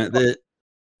accomplishment that,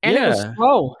 and it was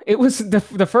slow. It was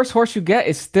the first horse you get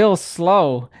is still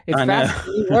slow. It's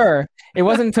faster than you were. It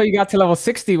wasn't until you got to level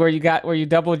 60 where you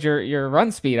doubled your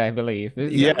run speed, I believe.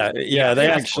 They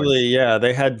actually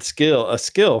they had a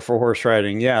skill for horse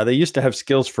riding. Yeah, they used to have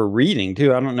skills for reading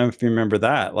too. I don't know if you remember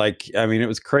that. Like, I mean, it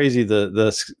was crazy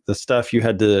the stuff you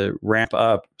had to ramp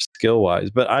up skill wise.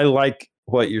 But I like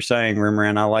what you're saying,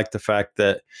 Rimran. I like the fact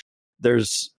that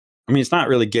it's not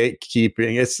really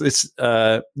gatekeeping. It's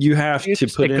you have to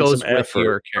put in some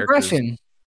effort. Progression.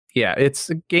 Yeah, it's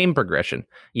a game progression.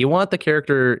 You want the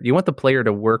player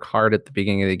to work hard at the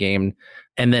beginning of the game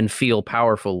and then feel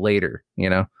powerful later, you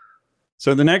know?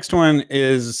 So the next one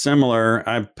is similar.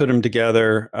 I put them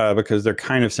together because they're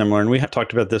kind of similar. And we have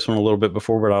talked about this one a little bit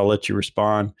before, but I'll let you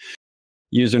respond.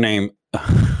 Username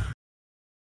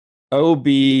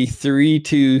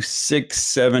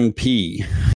OB3267P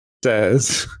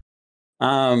says...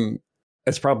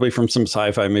 it's probably from some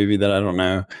sci-fi movie that I don't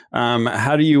know.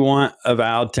 How do you want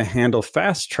Avowed to handle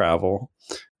fast travel?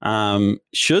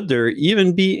 Should there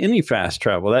even be any fast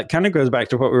travel? That kind of goes back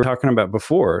to what we were talking about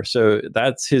before. So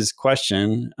that's his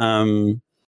question.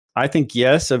 I think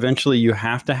yes, eventually you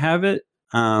have to have it.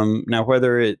 Now,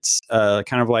 whether it's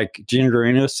kind of like Gina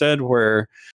Guarino said, where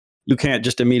you can't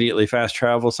just immediately fast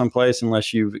travel someplace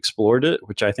unless you've explored it,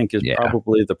 which I think is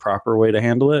probably the proper way to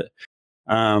handle it.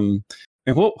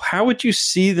 And how would you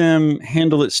see them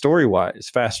handle it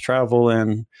story-wise? Fast travel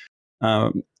and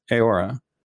Eora,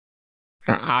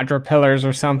 Adra pillars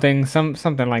or something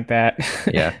like that.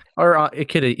 Yeah, or it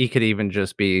could even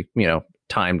just be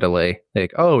time delay.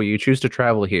 Like, oh, you choose to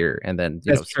travel here, and then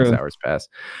 6 hours pass.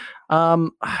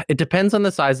 It depends on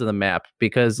the size of the map,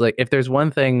 because like if there's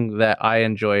one thing that I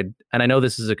enjoyed, and I know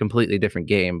this is a completely different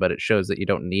game, but it shows that you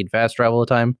don't need fast travel all the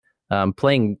time.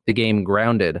 Playing the game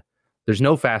Grounded. There's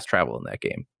no fast travel in that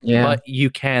game, but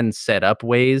you can set up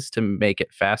ways to make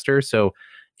it faster. So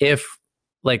if,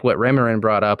 like what Remeron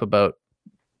brought up about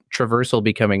traversal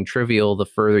becoming trivial the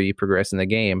further you progress in the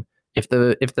game, if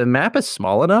the map is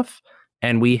small enough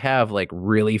and we have like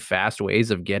really fast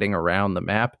ways of getting around the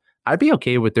map, I'd be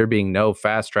okay with there being no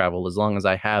fast travel as long as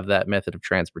I have that method of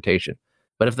transportation.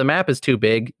 But if the map is too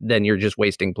big, then you're just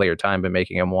wasting player time by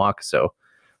making them walk. So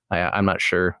I'm not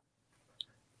sure.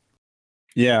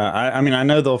 Yeah, I mean, I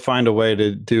know they'll find a way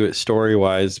to do it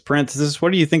story-wise. Parenthesis,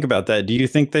 what do you think about that? Do you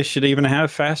think they should even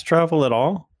have fast travel at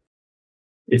all?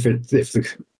 If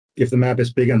the map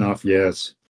is big enough,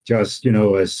 yes. Just,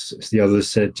 as the others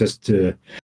said, just to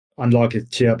unlock it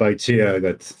tier by tier,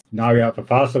 that now you have a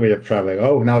faster way of traveling.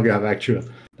 Oh, now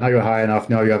you're high enough,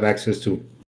 now you have access to,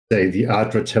 say, the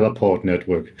Adra teleport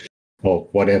network or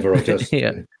whatever, or just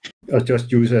or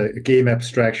just use a game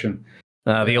abstraction.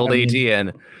 The old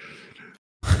ATN.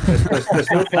 There's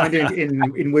no point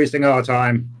in wasting our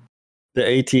time. The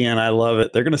ATN, I love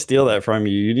it. They're going to steal that from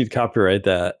you. You need to copyright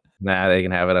that. Nah, they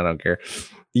can have it. I don't care.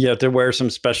 You have to wear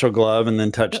some special glove and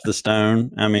then touch the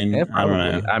stone. I mean, I don't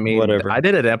know. I mean, whatever. I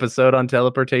did an episode on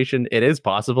teleportation. It is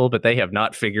possible, but they have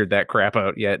not figured that crap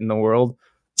out yet in the world.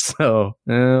 So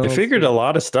they figured a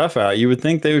lot of stuff out. You would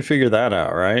think they would figure that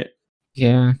out, right?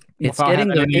 Yeah. It's getting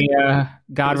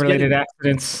God-related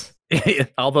accidents.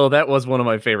 Although that was one of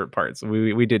my favorite parts.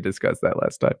 We did discuss that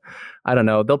last time. I don't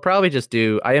know. They'll probably just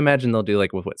do. I imagine they'll do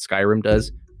like with what Skyrim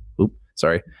does. Oop,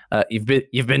 sorry.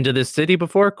 You've been to this city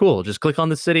before? Cool. Just click on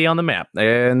the city on the map,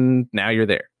 and now you're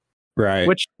there. Right.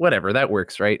 Which whatever that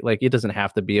works, right? Like it doesn't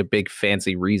have to be a big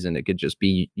fancy reason. It could just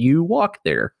be you walk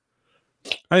there.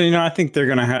 I think they're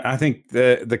gonna. I think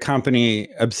the company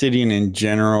Obsidian in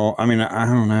general. I mean, I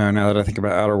don't know now that I think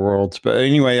about Outer Worlds, but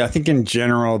anyway, I think in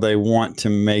general they want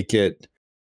to make it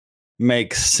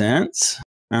make sense.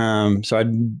 So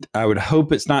I would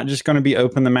hope it's not just going to be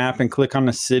open the map and click on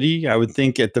the city. I would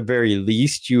think at the very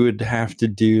least you would have to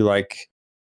do like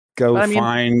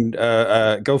find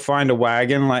a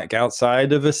wagon like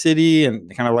outside of a city,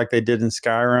 and kind of like they did in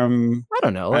Skyrim. I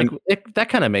don't know, like that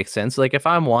kind of makes sense. Like if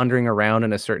I'm wandering around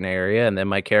in a certain area and then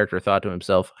my character thought to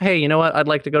himself, hey, you know what, I'd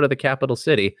like to go to the capital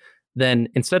city, then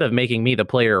instead of making me the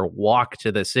player walk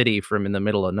to the city from in the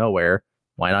middle of nowhere,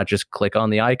 why not just click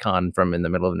on the icon from in the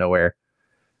middle of nowhere?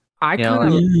 I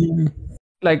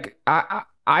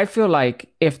feel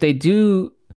like if they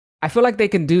do, I feel like they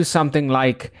can do something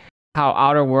like how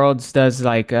Outer Worlds does,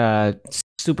 like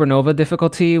supernova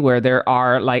difficulty, where there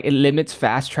are like it limits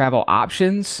fast travel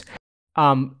options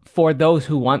for those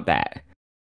who want that.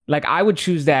 Like I would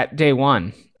choose that day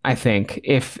one. I think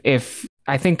if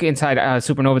I think inside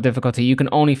Supernova difficulty, you can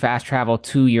only fast travel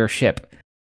to your ship.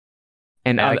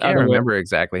 And I can't remember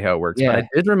exactly how it works, but I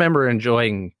did remember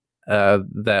enjoying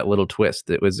that little twist.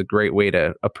 It was a great way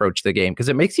to approach the game because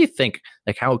it makes you think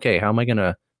like, how am I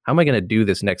gonna do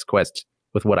this next quest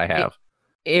with what I have?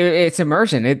 It's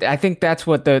immersion. I think that's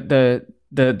what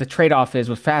the trade-off is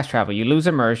with fast travel. You lose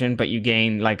immersion, but you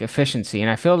gain like efficiency. And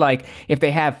I feel like if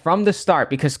they have from the start,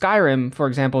 because Skyrim, for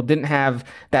example, didn't have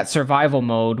that survival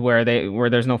mode where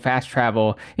there's no fast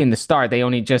travel in the start. They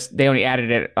only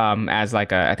added it as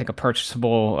like I think a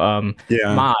purchasable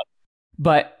mod.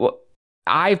 But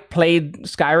I've played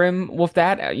Skyrim with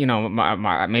that,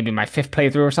 maybe my 5th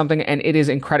playthrough or something, and it is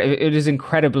incredible. It is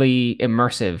incredibly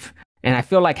immersive. And I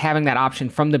feel like having that option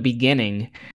from the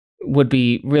beginning would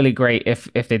be really great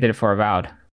if they did it for Avowed.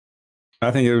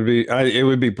 I think it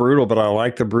would be brutal, but I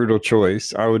like the brutal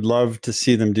choice. I would love to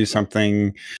see them do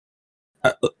something.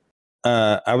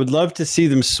 I would love to see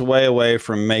them sway away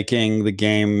from making the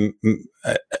game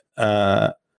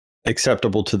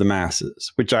acceptable to the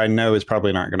masses, which I know is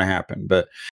probably not going to happen. But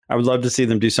I would love to see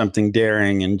them do something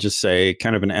daring and just say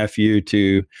kind of an FU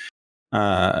to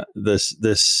this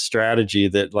strategy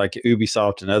that like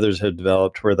Ubisoft and others have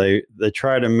developed, where they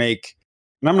try to make,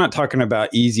 and I'm not talking about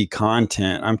easy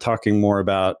content, I'm talking more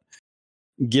about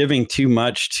giving too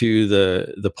much to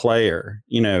the player,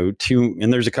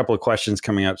 and there's a couple of questions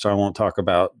coming up, so I won't talk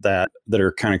about that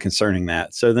are kind of concerning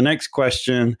that. So the next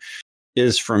question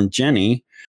is from Jenny.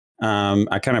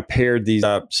 I kind of paired these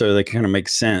up so they kind of make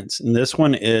sense, and this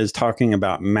one is talking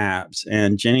about maps,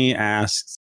 and Jenny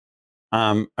asks,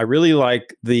 I really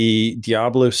like the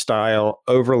Diablo style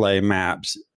overlay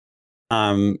maps,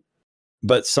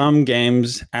 but some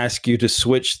games ask you to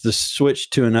switch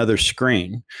to another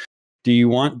screen. Do you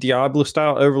want Diablo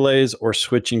style overlays or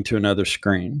switching to another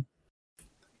screen?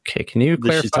 Okay, can you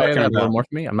clarify that a little more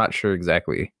for me? I'm not sure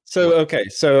exactly. So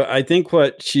I think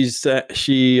what I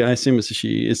assume it's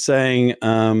she is saying.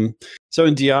 So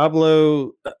in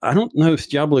Diablo, I don't know if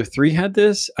Diablo 3 had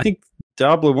this. I think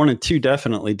Diablo 1 and 2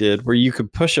 definitely did, where you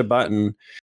could push a button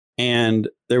and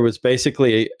there was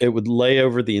basically it would lay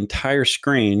over the entire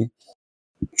screen.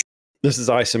 This is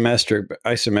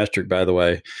isometric, by the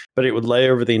way, but it would lay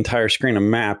over the entire screen a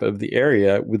map of the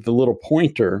area with the little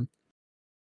pointer,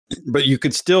 but you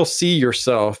could still see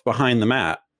yourself behind the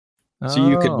map. So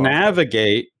you could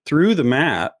navigate through the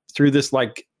map through this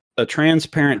like a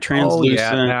transparent,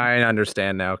 translucent. Oh, yeah, I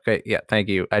understand now. Okay, yeah, thank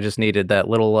you. I just needed that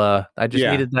little.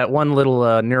 Needed that one little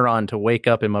neuron to wake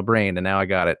up in my brain, and now I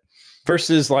got it.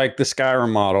 Versus like the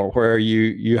Skyrim model, where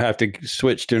you have to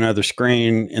switch to another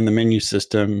screen in the menu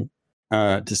system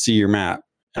to see your map.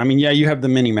 I mean, yeah, you have the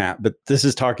mini map, but this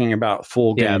is talking about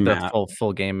full game map.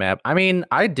 Full game map. I mean,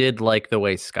 I did like the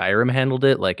way Skyrim handled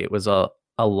it. Like it was a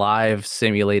live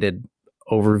simulated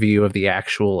overview of the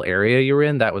actual area you were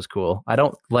in. That was cool. I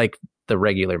don't like the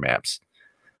regular maps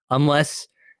unless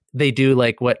they do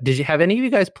like what did you have any of you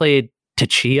guys played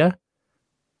Tchia?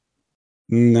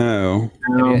 No.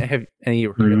 Have any of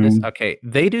you heard of this? Okay,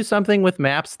 they do something with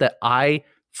maps that I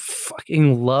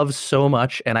fucking love so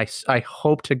much, and I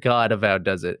hope to God Avowed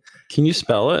does it. Can you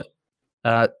spell it?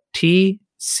 Tchia.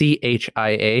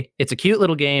 It's a cute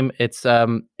little game. It's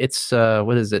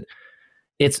what is it?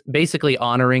 It's basically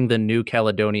honoring the New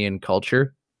Caledonian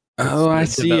culture. I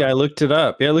see. I looked it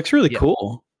up. Yeah, it looks really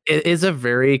cool. It is a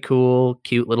very cool,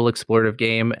 cute little explorative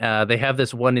game. They have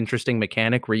this one interesting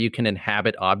mechanic where you can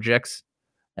inhabit objects.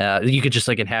 You could just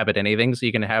like inhabit anything. So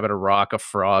you can inhabit a rock, a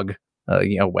frog,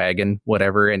 a wagon,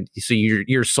 whatever. And so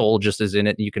your soul just is in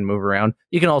it and you can move around.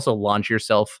 You can also launch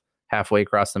yourself halfway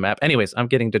across the map. Anyways, I'm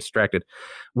getting distracted.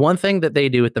 One thing that they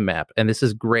do with the map, and this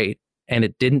is great, and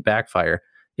it didn't backfire,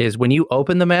 is when you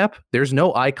open the map, there's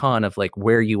no icon of like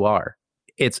where you are.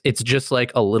 It's just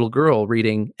like a little girl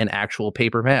reading an actual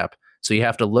paper map. So you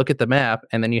have to look at the map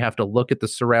and then you have to look at the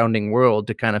surrounding world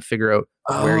to kind of figure out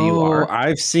where you are.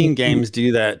 I've seen games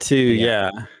do that too.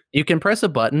 Yeah. You can press a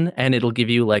button and it'll give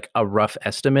you like a rough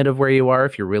estimate of where you are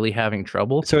if you're really having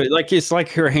trouble. So it's like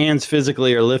her hands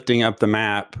physically are lifting up the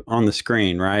map on the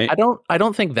screen, right? I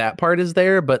don't think that part is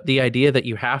there, but the idea that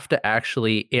you have to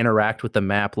actually interact with the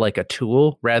map like a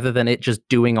tool rather than it just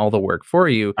doing all the work for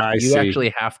you. You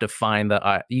actually have to find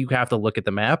you have to look at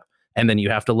the map and then you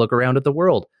have to look around at the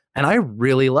world. And I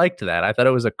really liked that. I thought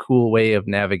it was a cool way of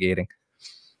navigating.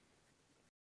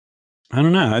 I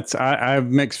don't know. I have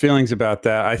mixed feelings about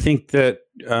that. I think that,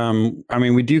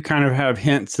 we do kind of have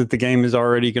hints that the game is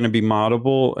already going to be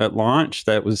moddable at launch.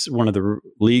 That was one of the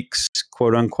leaks,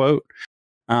 quote unquote.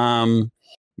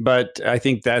 But I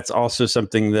think that's also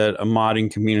something that a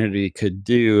modding community could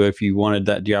do if you wanted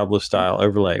that Diablo style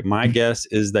overlay. My guess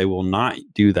is they will not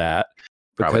do that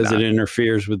Probably because not. it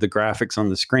interferes with the graphics on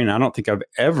the screen. I don't think I've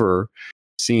ever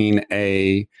seen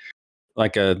that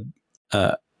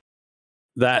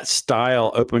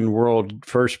style open world,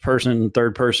 first person,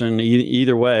 third person,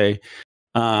 either way.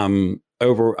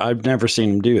 I've never seen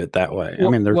them do it that way. I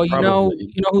mean, there's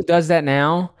probably you know who does that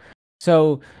now?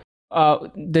 So,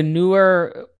 the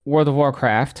newer World of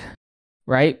Warcraft,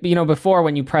 right? You know, before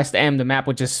when you pressed M, the map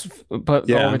would just go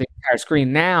over the entire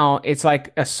screen. Now it's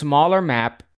like a smaller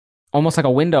map, almost like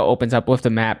a window opens up with the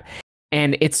map,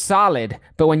 and it's solid.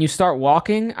 But when you start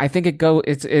walking, I think it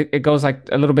goes like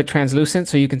a little bit translucent,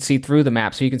 so you can see through the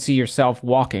map, so you can see yourself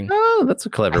walking. Oh, that's a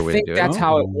clever way to do it. I think that's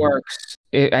how it works.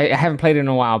 I haven't played it in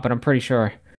a while, but I'm pretty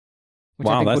sure.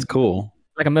 Wow, that's cool.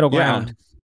 Like a middle ground.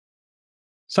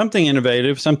 Something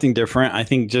innovative, something different. I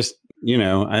think just,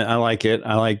 I like it.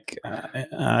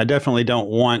 I definitely don't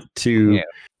want them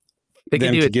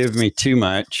to give me too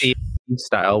much.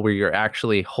 Style where you're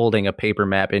actually holding a paper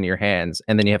map in your hands,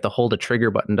 and then you have to hold a trigger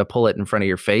button to pull it in front of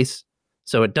your face.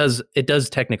 So it does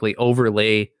technically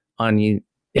overlay on you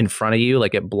in front of you,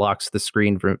 like it blocks the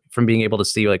screen from being able to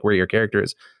see like where your character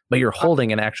is. But you're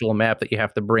holding an actual map that you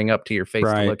have to bring up to your face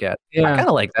to look at. Yeah. I kind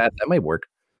of like that. That might work.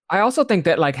 I also think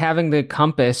that like having the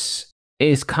compass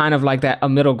is kind of like that a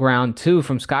middle ground too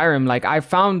from Skyrim. Like I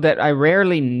found that I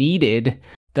rarely needed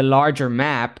the larger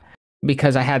map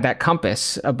because I had that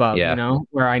compass above,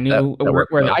 where I knew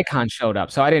where the icon showed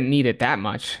up. So I didn't need it that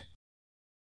much.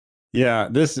 Yeah,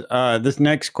 this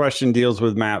next question deals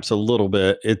with maps a little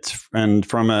bit. And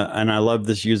I love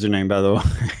this username, by the way.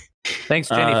 Thanks,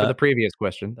 Jenny, for the previous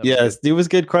question. Yes, it was a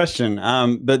good question.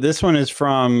 But this one is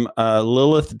from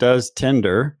Lilith Does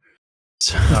Tinder.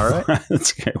 So, all right.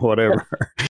 That's okay, whatever.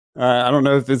 I don't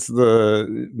know if it's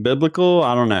the biblical.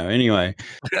 I don't know. Anyway,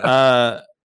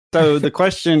 so the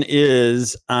question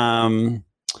is,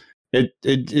 it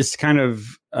is kind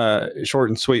of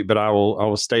short and sweet, but I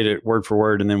will state it word for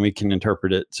word, and then we can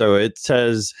interpret it. So it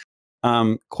says,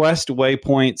 quest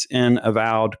waypoints in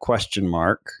Avowed ?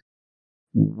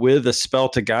 With a spell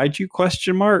to guide you ?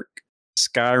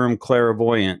 Skyrim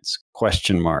clairvoyance ?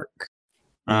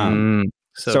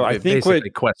 So I think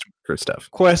quest for stuff.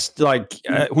 Quest, like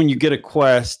when you get a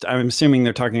quest, I'm assuming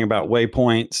they're talking about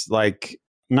waypoints, like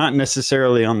not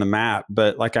necessarily on the map,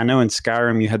 but like I know in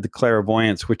Skyrim you had the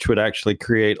clairvoyance, which would actually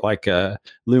create like a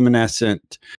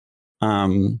luminescent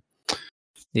blue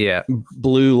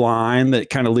line that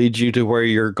kind of leads you to where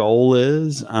your goal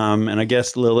is. And I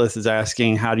guess Lilith is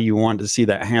asking, how do you want to see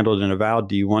that handled in Avowed?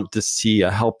 Do you want to see a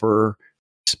helper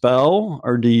spell,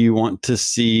 or do you want to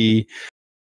see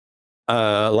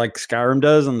like Skyrim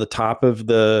does on the top of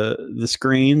the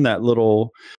screen, that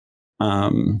little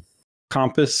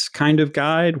compass kind of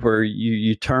guide where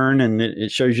you turn and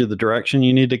it shows you the direction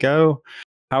you need to go?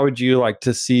 How would you like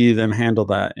to see them handle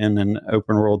that in an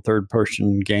open world third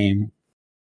person game?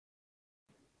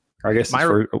 I guess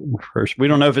it's first. We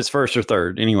don't know if it's first or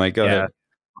third. Anyway, go ahead.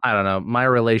 I don't know. My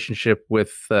relationship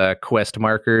with quest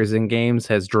markers in games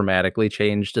has dramatically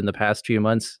changed in the past few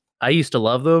months. I used to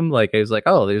love them. Like I was like,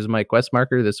 oh, there's my quest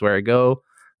marker. This is where I go.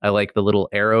 I like the little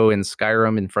arrow in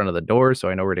Skyrim in front of the door, so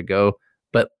I know where to go.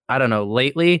 But I don't know.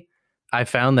 Lately, I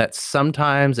found that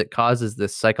sometimes it causes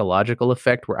this psychological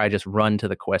effect where I just run to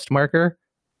the quest marker.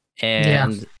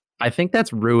 And I think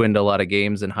that's ruined a lot of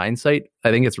games in hindsight. I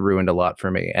think it's ruined a lot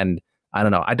for me. And I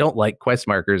don't know. I don't like quest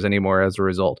markers anymore as a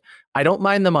result. I don't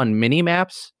mind them on mini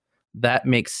maps. That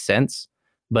makes sense.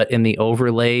 But in the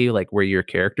overlay, like where your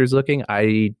character's looking,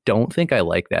 I don't think I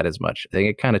like that as much. I think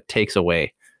it kind of takes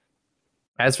away.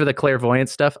 As for the clairvoyant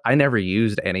stuff, I never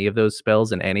used any of those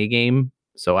spells in any game.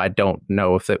 So I don't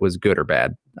know if it was good or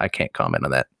bad. I can't comment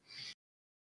on that.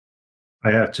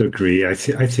 I have to agree. I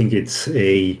think it's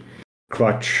a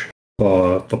crutch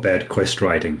for bad quest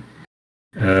writing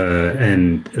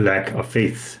and lack of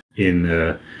faith in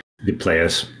the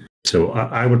players. So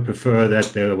I would prefer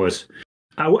that there was...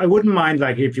 I wouldn't mind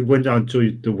like if you went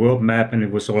onto the world map and it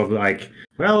was sort of like,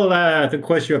 well, the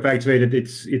quest you have activated,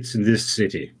 it's in this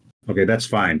city. Okay, that's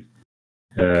fine.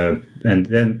 And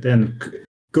then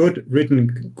good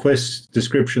written quest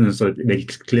descriptions that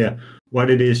make it clear what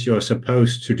it is you're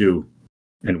supposed to do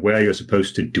and where you're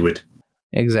supposed to do it.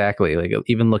 Exactly. Like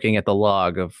even looking at the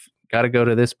log of got to go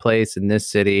to this place in this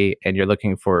city, and you're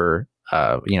looking for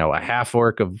a half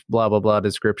orc of blah blah blah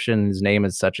description. His name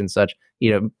is such and such.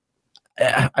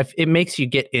 It makes you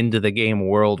get into the game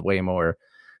world way more.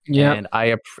 Yeah, and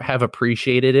I have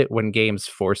appreciated it when games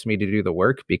force me to do the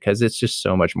work because it's just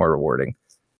so much more rewarding.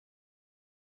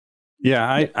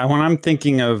 Yeah, I when I'm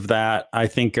thinking of that, I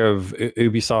think of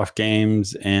Ubisoft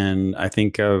games and I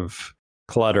think of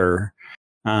Clutter.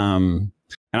 And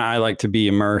I like to be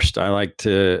immersed. I like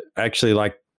to actually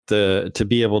to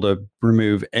be able to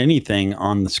remove anything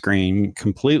on the screen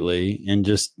completely and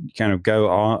just kind of go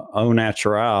au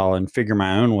natural and figure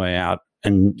my own way out.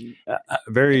 And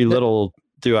very little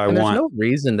do I and there's want. no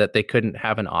reason that they couldn't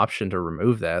have an option to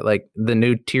remove that. Like the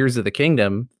new Tears of the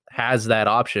Kingdom has that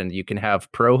option. You can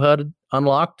have Pro HUD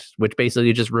unlocked, which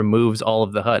basically just removes all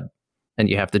of the HUD, and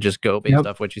you have to just go based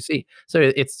off what you see.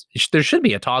 So there should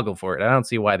be a toggle for it. I don't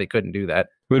see why they couldn't do that.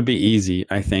 It would be easy,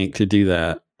 I think, to do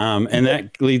that. And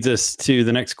that leads us to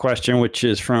the next question, which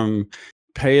is from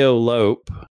Peo Lope,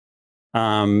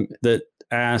 that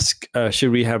asks,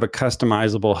 should we have a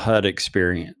customizable HUD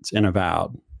experience in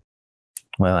Avowed?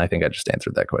 Well, I think I just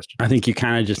answered that question. I think you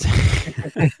kind of just...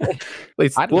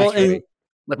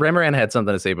 Ramaran had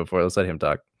something to say before. Let's let him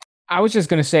talk. I was just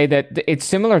going to say that it's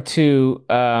similar to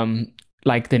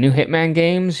like the new Hitman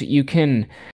games. You can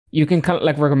kind of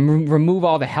like remove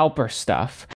all the helper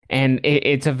stuff, and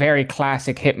it's a very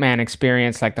classic Hitman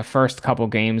experience, like the first couple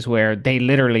games where they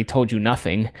literally told you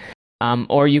nothing.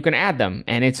 Or you can add them,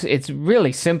 and it's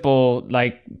really simple.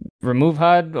 Like remove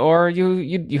HUD, or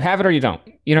you have it or you don't.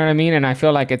 You know what I mean? And I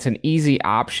feel like it's an easy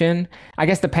option. I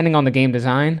guess depending on the game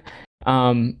design.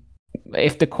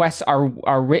 If the quests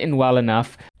are written well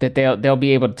enough that they'll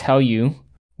be able to tell you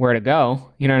where to go.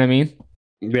 You know what I mean?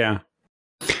 Yeah.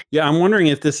 Yeah, I'm wondering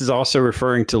if this is also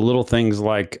referring to little things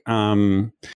like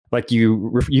you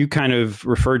kind of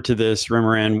referred to this,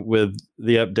 Ramaran, with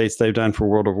the updates they've done for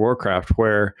World of Warcraft,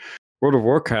 where World of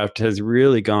Warcraft has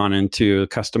really gone into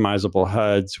customizable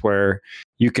HUDs where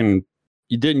it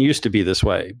didn't used to be this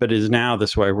way, but it is now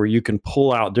this way, where you can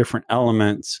pull out different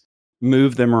elements,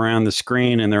 move them around the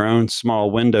screen in their own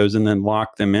small windows, and then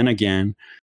lock them in again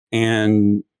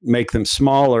and make them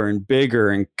smaller and bigger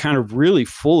and kind of really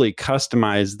fully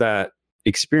customize that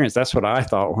experience. That's what I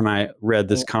thought when I read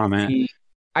this comment.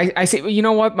 I say, you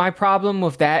know what? My problem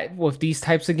with these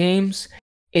types of games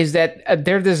is that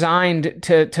they're designed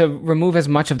to remove as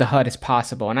much of the HUD as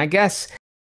possible. And I guess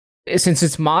since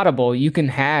it's moddable, you can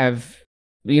have,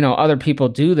 other people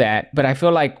do that. But I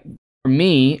feel like for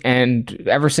me, and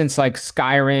ever since like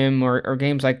Skyrim or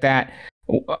games like that,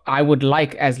 I would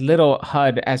like as little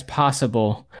HUD as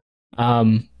possible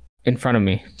in front of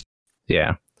me.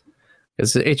 Yeah,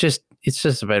 because it's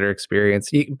just a better experience.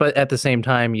 But at the same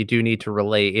time, you do need to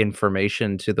relay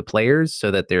information to the players so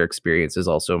that their experience is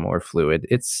also more fluid.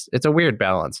 It's a weird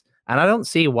balance, and I don't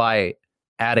see why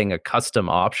adding a custom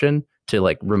option to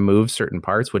like remove certain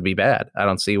parts would be bad. I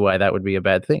don't see why that would be a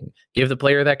bad thing. Give the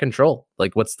player that control.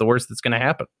 Like, what's the worst that's going to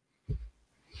happen?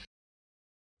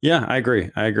 Yeah, I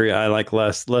agree. I like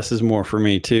less. Less is more for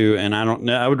me too. And I don't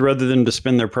know. I would rather them to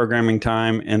spend their programming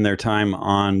time and their time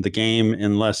on the game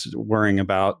and less worrying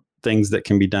about things that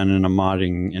can be done in a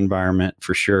modding environment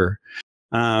for sure.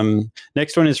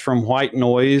 Next one is from White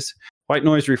Noise. White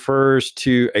Noise refers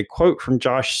to a quote from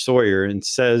Josh Sawyer and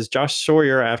says, Josh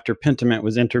Sawyer, after Pentiment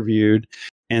was interviewed,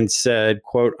 and said,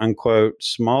 quote unquote,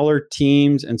 smaller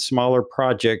teams and smaller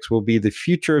projects will be the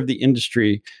future of the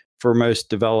industry for most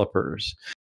developers.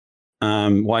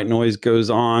 White Noise goes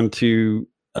on to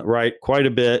write quite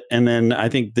a bit. And then I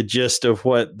think the gist of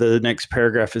what the next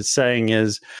paragraph is saying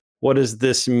is, what does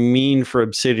this mean for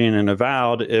Obsidian and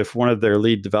Avowed if one of their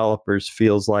lead developers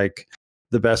feels like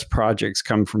the best projects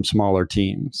come from smaller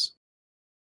teams?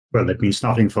 Well, that means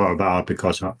nothing for Avowed,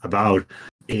 because Avowed,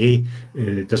 A,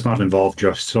 does not involve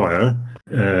Josh Sawyer,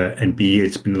 and B,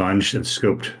 it's been launched and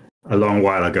scoped a long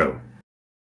while ago.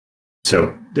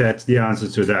 So that's the answer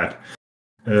to that.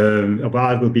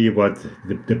 Avowed will be what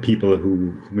the people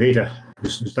who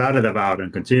started Avowed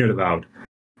and continued Avowed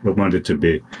will want it to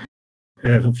be.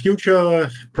 For future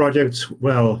projects,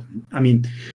 well,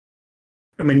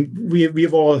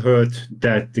 we've all heard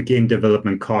that the game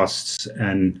development costs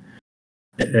and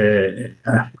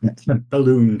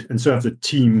ballooned, and so have the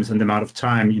teams and the amount of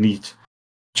time you need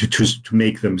to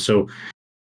make them. So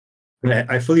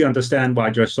I fully understand why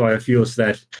Josh Sawyer feels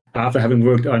that after having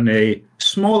worked on a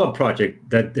smaller project,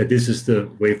 that this is the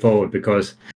way forward,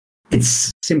 because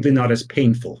it's simply not as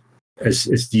painful as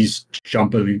these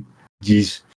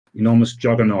enormous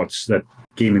juggernauts that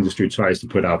game industry tries to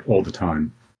put out all the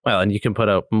time. Well, and you can put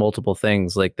out multiple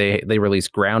things. Like they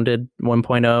released Grounded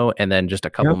 1.0, and then just a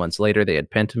couple months later they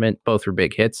had Pentiment. Both were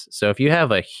big hits. So if you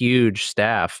have a huge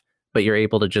staff, but you're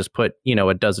able to just put,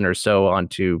 a dozen or so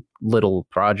onto little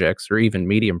projects or even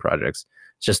medium projects,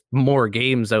 just more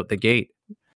games out the gate.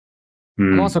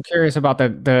 I'm also curious about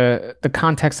the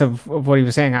context of what he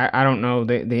was saying. I don't know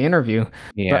the interview.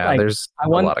 Yeah, like, there's a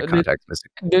lot of context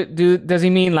missing. Does he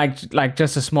mean like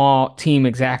just a small team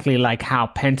exactly like how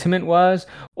Pentiment was,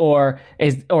 or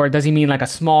does he mean like a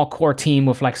small core team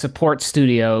with like support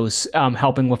studios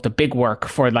helping with the big work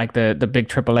for like the big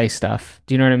AAA stuff?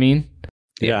 Do you know what I mean?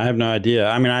 Yeah, I have no idea.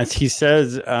 I mean, he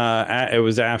says it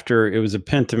was a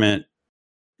Pentiment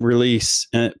release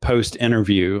post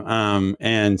interview,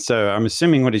 and so I'm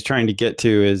assuming what he's trying to get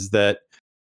to is that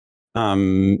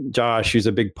Josh, who's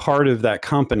a big part of that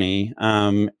company,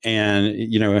 and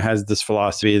has this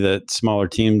philosophy that smaller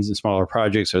teams and smaller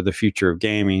projects are the future of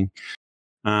gaming.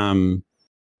 And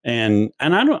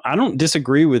I don't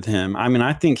disagree with him. I mean,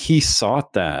 I think he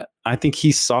sought that. I think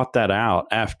he sought that out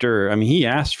after. I mean, he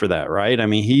asked for that, right? I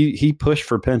mean, he pushed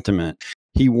for Pentiment.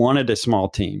 He wanted a small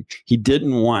team. He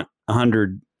didn't want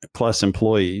 100 plus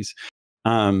employees.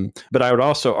 But I would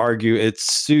also argue it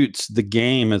suits the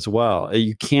game as well.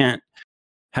 You can't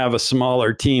have a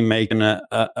smaller team making an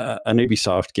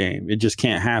Ubisoft game. It just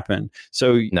can't happen.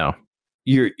 So no,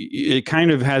 it kind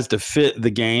of has to fit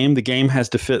the game. The game has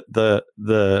to fit the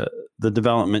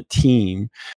development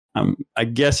team. I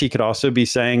guess he could also be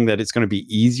saying that it's going to be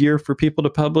easier for people to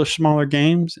publish smaller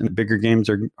games, and bigger games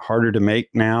are harder to make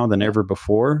now than ever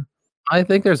before. I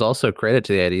think there's also credit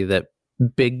to the idea that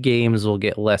big games will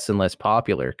get less and less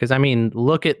popular. Because, I mean,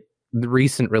 look at the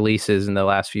recent releases in the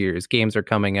last few years. Games are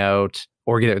coming out,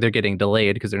 or they're getting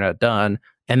delayed because they're not done,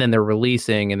 and then they're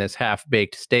releasing in this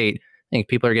half-baked state. I think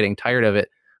people are getting tired of it.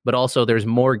 But also, there's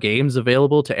more games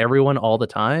available to everyone all the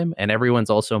time, and everyone's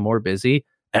also more busy.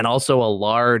 And also, a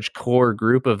large core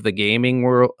group of the gaming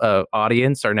world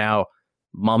audience are now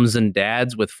mums and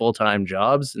dads with full-time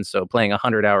jobs, and so playing a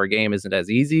 100-hour game isn't as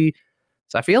easy.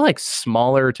 So I feel like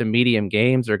smaller to medium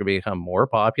games are going to become more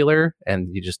popular,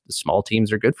 and the small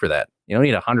teams are good for that. You don't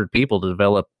need 100 people to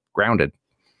develop Grounded.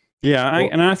 Yeah,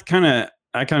 I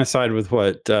kind of side with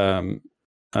what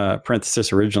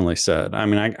Parenthesis originally said. I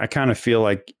mean, I kind of feel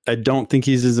like I don't think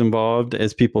he's as involved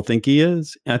as people think he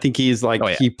is. I think he's like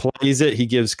he plays it, he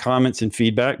gives comments and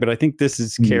feedback, but I think this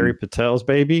is Kerry Patel's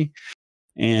baby,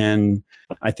 and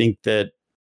I think that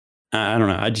I don't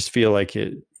know. I just feel like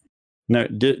it. No,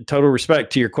 total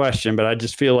respect to your question, but I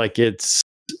just feel like it's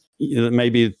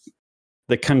maybe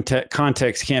the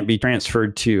context can't be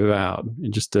transferred to Avowed.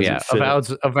 It just doesn't fit.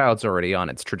 Avowed's already on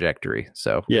its trajectory.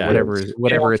 So yeah,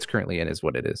 whatever it's currently in is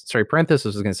what it is. Sorry, Parenthesis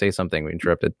was going to say something. We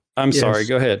interrupted. I'm sorry.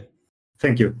 Go ahead.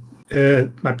 Thank you.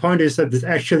 My point is that there's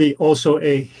actually also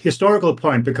a historical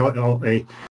point because a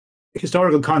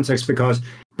historical context, because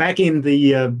back in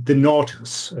the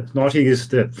noughties,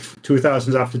 the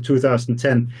 2000s after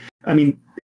 2010, I mean,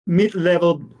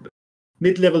 mid-level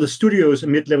studios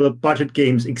and mid-level budget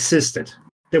games existed.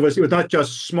 It was not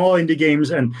just small indie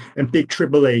games and big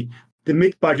AAA. The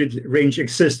mid-budget range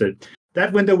existed.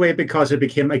 That went away because it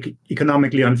became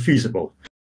economically unfeasible.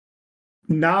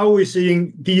 Now we're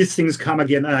seeing these things come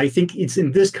again, and I think it's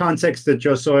in this context that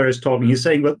Josh Sawyer is talking. He's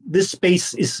saying, well, this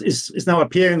space is now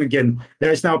appearing again.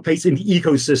 There is now a place in the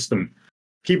ecosystem.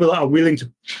 People are willing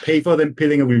to pay for them,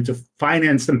 people are willing to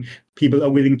finance them, people are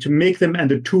willing to make them, and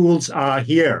the tools are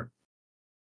here.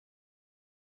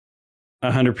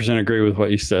 100% agree with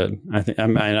what you said. I think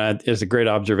it's a great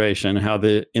observation how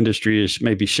the industry is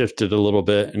maybe shifted a little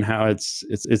bit, and how it's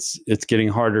getting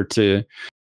harder to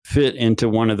fit into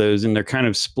one of those, and they're kind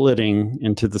of splitting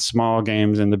into the small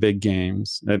games and the big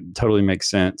games. That totally makes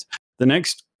sense. The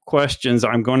next questions,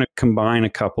 I'm going to combine a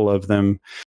couple of them.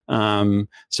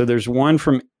 So there's one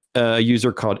from a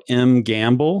user called M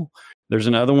Gamble. There's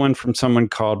another one from someone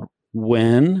called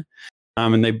Wen.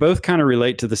 And they both kind of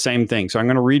relate to the same thing. So I'm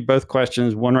going to read both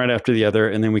questions, one right after the other,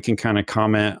 and then we can kind of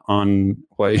comment on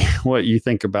what you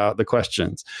think about the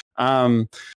questions.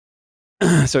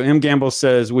 So M Gamble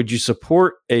says, would you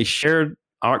support a shared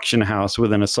auction house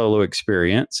within a solo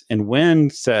experience? And Wen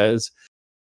says,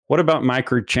 what about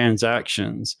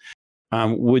microtransactions?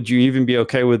 Would you even be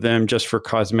okay with them just for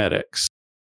cosmetics?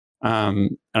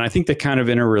 And I think they kind of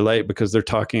interrelate because they're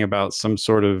talking about some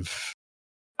sort of,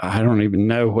 I don't even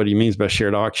know what he means by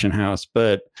shared auction house,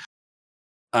 but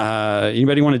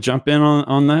anybody want to jump in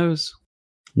on those?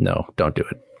 No, don't do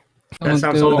it. That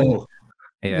sounds awful.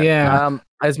 Yeah.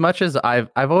 As much as I've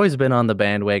always been on the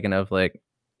bandwagon of like,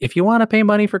 if you want to pay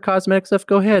money for cosmetic stuff,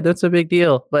 go ahead. That's a big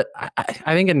deal. But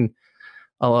I think in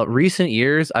recent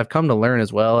years, I've come to learn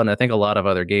as well, and I think a lot of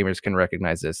other gamers can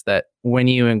recognize this, that when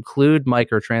you include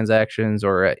microtransactions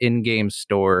or an in-game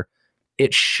store,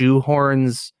 it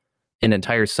shoehorns an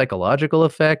entire psychological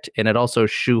effect, and it also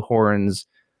shoehorns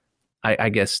I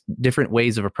guess different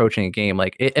ways of approaching a game.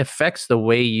 Like it affects the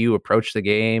way you approach the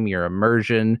game, your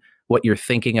immersion, what you're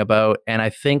thinking about. And I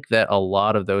think that a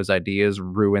lot of those ideas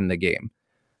ruin the game.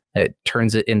 It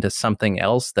turns it into something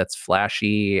else that's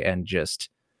flashy and just,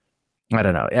 I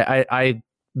don't know. I'm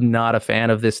not a fan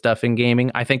of this stuff in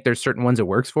gaming. I think there's certain ones it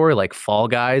works for, like Fall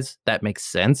Guys, that makes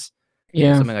sense.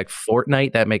 Yeah. Something like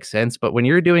Fortnite, that makes sense. But when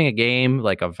you're doing a game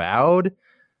like Avowed,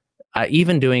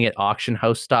 even doing it auction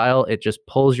house style, it just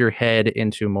pulls your head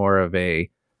into more of a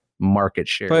market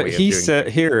share. But way he of doing said,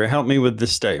 here, help me with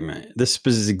this statement. This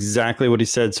is exactly what he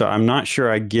said. So I'm not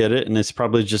sure I get it. And it's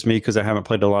probably just me because I haven't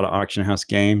played a lot of auction house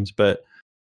games. But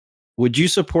would you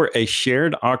support a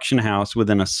shared auction house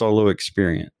within a solo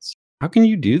experience? How can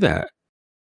you do that?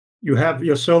 You have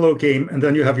your solo game, and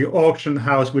then you have your auction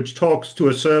house, which talks to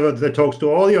a server that talks to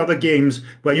all the other games,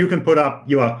 where you can put up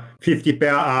your 50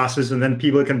 bear asses, and then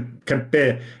people can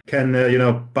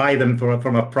buy them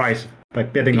from a price by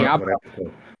betting on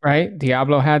whatever. Right?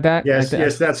 Diablo had that. Yes,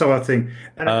 that sort of thing.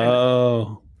 And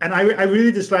I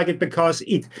really dislike it because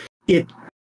it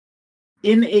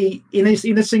in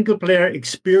a single player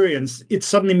experience, it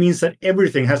suddenly means that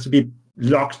everything has to be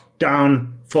locked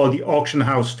down for the auction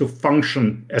house to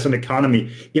function as an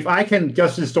economy. If I can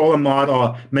just install a mod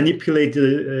or manipulate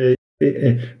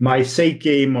my save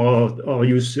game or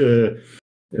use a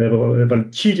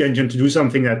cheat engine to do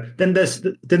something, then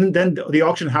the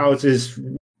auction house is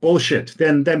bullshit.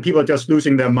 Then people are just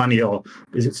losing their money or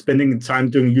is spending time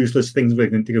doing useless things where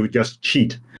they would just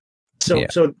cheat. So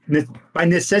by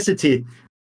necessity,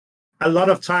 a lot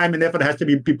of time and effort has to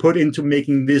be put into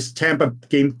making this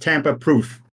game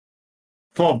tamper-proof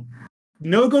for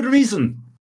no good reason.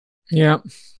 Yeah.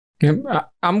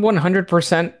 I'm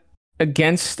 100%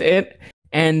 against it.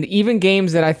 And even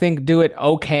games that I think do it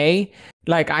okay,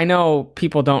 like I know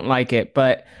people don't like it,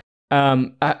 but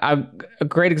a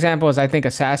great example is I think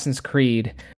Assassin's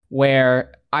Creed,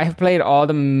 where I have played all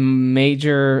the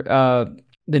major,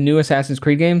 the new Assassin's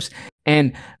Creed games,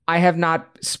 and I have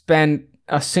not spent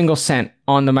a single cent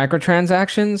on the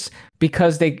microtransactions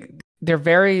because they're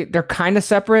kind of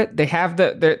separate. They have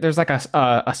there's like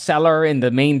a seller in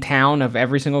the main town of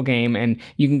every single game, and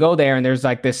you can go there and there's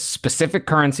like this specific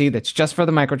currency that's just for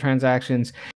the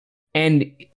microtransactions,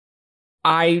 and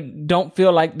I don't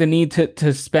feel like the need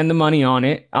to spend the money on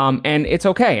it. And it's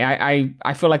okay.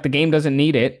 I feel like the game doesn't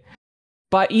need it.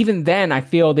 But even then, I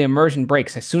feel the immersion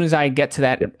breaks as soon as I get to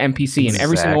that NPC in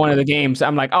every single one of the games.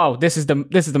 I'm like, oh, this is the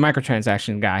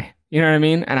microtransaction guy. You know what I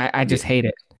mean? And I just hate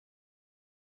it.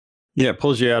 Yeah, it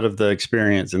pulls you out of the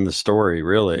experience and the story,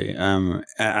 really.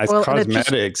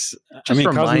 Cosmetics.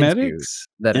 Cosmetics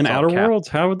in Outer Worlds.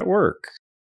 How would that work?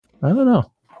 I don't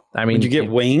know. I mean, would you get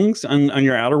wings on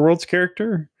your Outer Worlds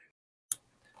character?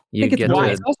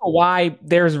 It's also why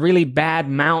there's really bad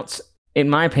mounts. In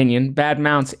my opinion, bad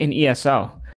mounts in ESO.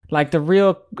 Like the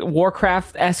real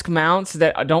Warcraft-esque mounts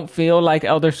that don't feel like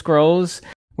Elder Scrolls,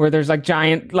 where there's like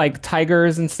giant like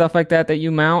tigers and stuff like that you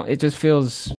mount. It just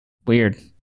feels weird.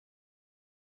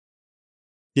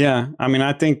 Yeah, I mean,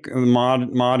 I think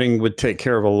modding would take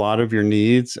care of a lot of your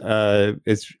needs. I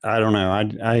don't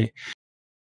know.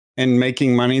 And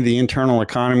making money, the internal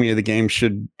economy of the game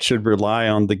should rely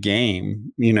on the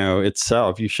game,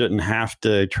 itself. You shouldn't have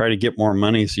to try to get more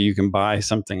money so you can buy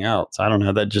something else. I don't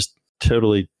know. That just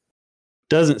totally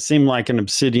doesn't seem like an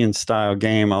Obsidian style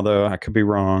game, although I could be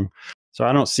wrong. So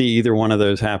I don't see either one of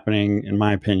those happening, in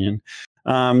my opinion.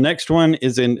 Next one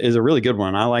is a really good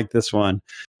one. I like this one.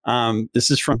 This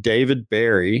is from David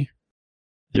Barry.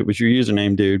 It was your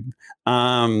username, dude.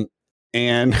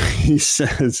 And he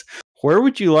says, where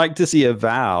would you like to see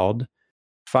Avowed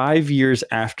 5 years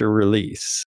after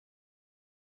release?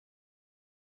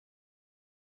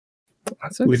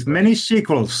 With many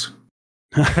sequels.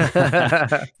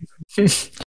 I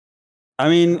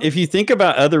mean, if you think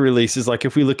about other releases, like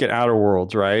if we look at Outer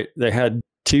Worlds, right? They had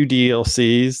 2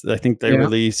 DLCs. I think they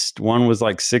released, one was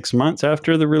like 6 months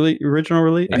after the original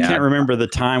release. Yeah. I can't remember the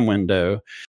time window,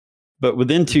 but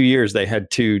within 2 years, they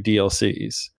had 2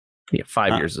 DLCs. Yeah,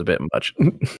 5 years is a bit much.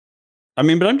 I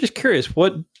mean, but I'm just curious.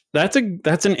 That's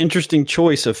an interesting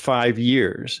choice of 5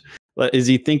 years. Is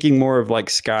he thinking more of like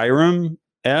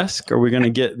Skyrim-esque? Are we going to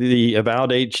get the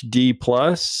Avowed HD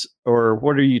Plus, or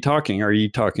what are you talking? Are you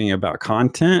talking about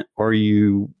content, or are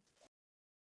you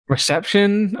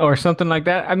reception, or something like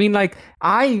that? I mean, like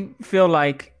I feel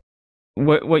like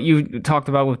what you talked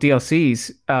about with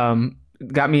DLCs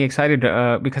got me excited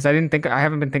because I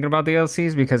haven't been thinking about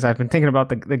DLCs because I've been thinking about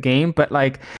the game, but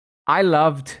like I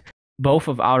loved both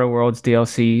of Outer Worlds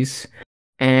DLCs,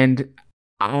 and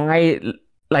I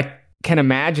like can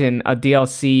imagine a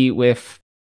DLC with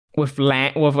with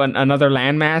another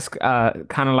landmask,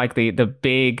 kind of like the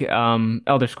big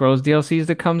Elder Scrolls DLCs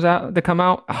that come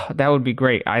out. Oh, that would be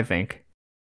great, I think.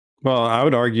 Well, I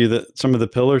would argue that some of the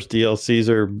Pillars DLCs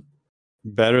are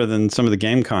better than some of the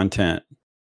game content.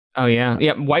 Oh yeah,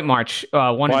 yeah. White March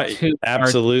 1 and 2.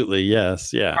 Absolutely,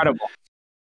 yes, yeah. Incredible.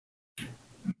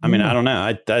 I mean, I don't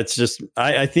know.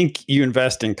 I think you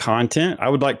invest in content. I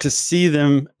would like to see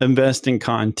them invest in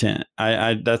content.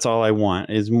 That's all I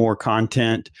want is more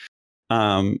content.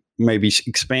 Maybe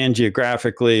expand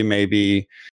geographically, maybe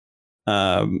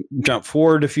jump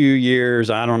forward a few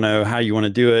years. I don't know how you want to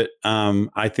do it.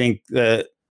 I think that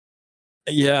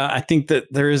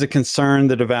there is a concern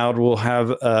that Avowed will have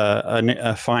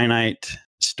a finite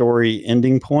story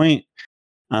ending point.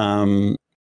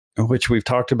 Which we've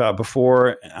talked about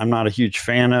before. I'm not a huge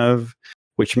fan of,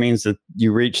 which means that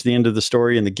you reach the end of the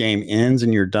story and the game ends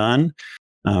and you're done.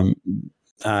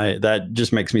 That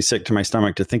just makes me sick to my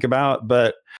stomach to think about,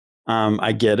 but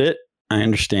I get it. I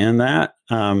understand that.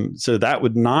 So that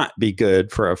would not be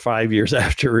good for a 5 years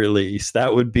after release.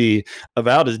 That would be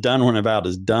Avowed is done when Avowed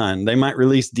is done. They might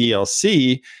release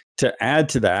DLC to add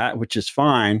to that, which is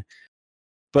fine.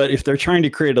 But if they're trying to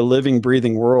create a living,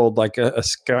 breathing world like a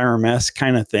Skyrim-esque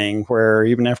kind of thing, where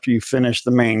even after you finish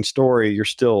the main story, you're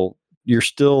still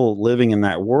living in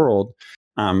that world,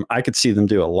 I could see them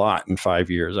do a lot in 5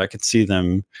 years. I could see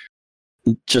them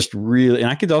just really,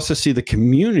 and I could also see the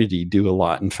community do a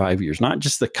lot in 5 years, not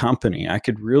just the company. I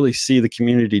could really see the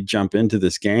community jump into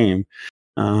this game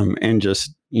and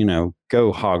just,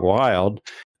 go hog wild.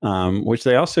 Which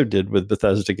they also did with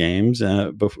Bethesda games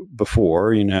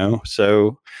before,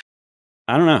 So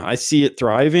I don't know. I see it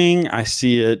thriving. I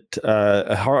see it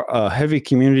a heavy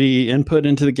community input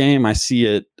into the game. I see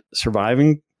it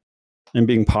surviving and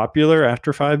being popular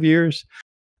after 5 years.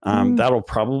 That'll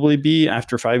probably be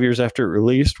after 5 years after it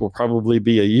released. We'll probably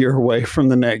be a year away from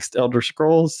the next Elder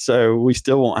Scrolls, so we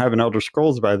still won't have an Elder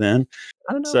Scrolls by then.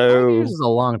 I don't know. So 5 years is a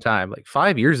long time. Like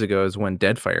 5 years ago is when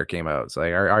Deadfire came out. It's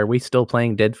like, are we still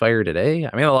playing Deadfire today?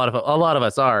 I mean, a lot of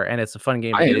us are, and it's a fun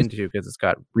game to get into because it's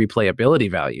got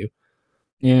replayability value.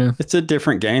 Yeah, it's a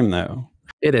different game though.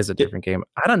 It is a different game.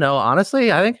 I don't know.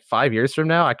 Honestly, I think 5 years from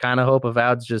now, I kind of hope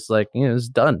Avowed's just like, it's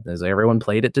done. As everyone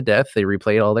played it to death, they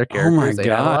replayed all their characters. Oh my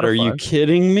God. Are you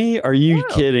kidding me? Are you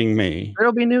kidding me?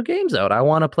 There'll be new games out. I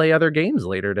want to play other games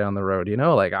later down the road.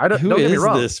 Like, don't get me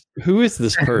wrong. Who is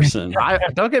this person?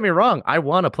 Don't get me wrong. I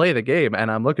want to play the game and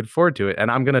I'm looking forward to it.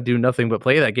 And I'm going to do nothing but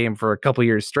play that game for a couple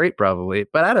years straight, probably.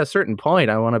 But at a certain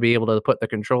point, I want to be able to put the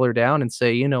controller down and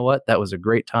say, you know what? That was a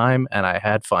great time and I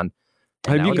had fun.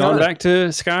 Have you gone back to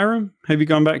Skyrim? Have you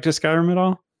gone back to Skyrim at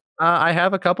all? I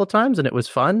have a couple times and it was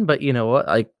fun, but you know what?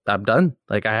 I'm done.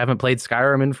 Like I haven't played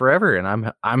Skyrim in forever,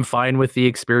 and I'm fine with the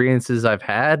experiences I've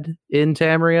had in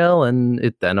Tamriel,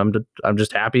 and I'm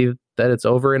just happy that it's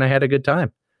over and I had a good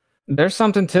time. There's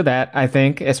something to that, I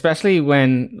think, especially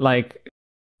when like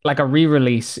a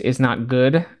re-release is not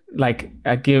good. Like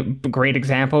a great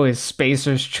example is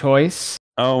Spacer's Choice.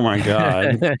 Oh my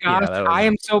God!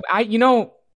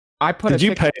 Did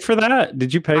you pay for that?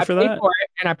 Did you pay for that?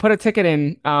 And I put a ticket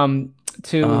in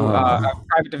to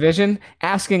Private Division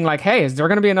asking like, hey, is there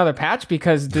going to be another patch?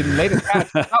 Because the latest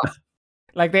patch,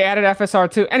 like they added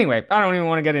FSR2. Anyway, I don't even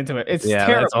want to get into it. It's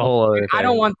terrible. That's a whole other thing. I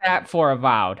don't want that for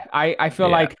Avowed. I feel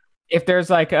like if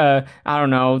there's like I don't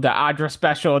know, the Adra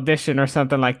Special Edition or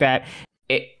something like that,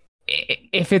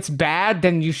 if it's bad,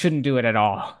 then you shouldn't do it at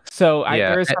all. So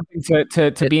there is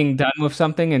something to being done with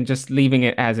something and just leaving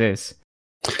it as is.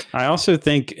 I also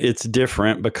think it's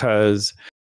different because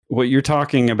what you're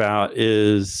talking about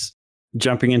is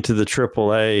jumping into the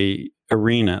AAA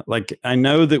arena. Like, I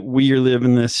know that we live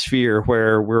in this sphere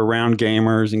where we're around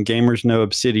gamers and gamers know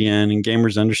Obsidian and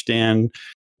gamers understand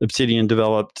Obsidian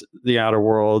developed the Outer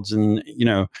Worlds and,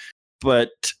 but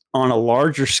on a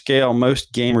larger scale,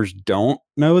 most gamers don't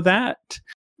know that.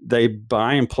 They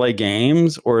buy and play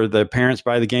games, or the parents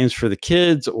buy the games for the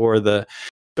kids,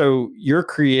 so you're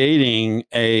creating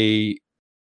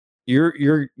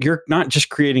you're not just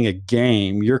creating a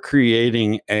game, you're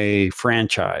creating a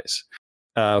franchise.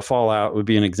 Fallout would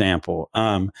be an example.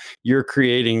 You're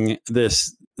creating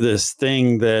this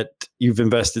thing that you've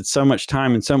invested so much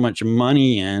time and so much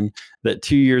money in that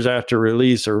 2 years after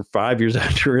release or 5 years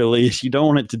after release, you don't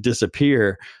want it to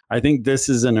disappear. I think this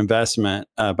is an investment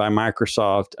by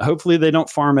Microsoft. Hopefully they don't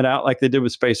farm it out like they did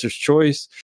with Spacer's Choice.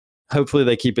 Hopefully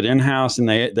they keep it in-house and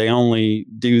they only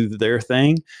do their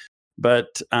thing.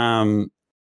 But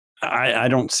I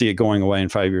don't see it going away in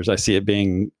 5 years. I see it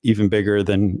being even bigger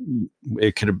than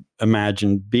it could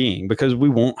imagine being, because we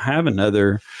won't have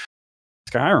another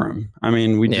Skyrim. I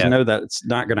mean, we just know that it's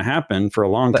not going to happen for a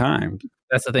long time.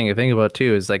 That's the thing to think about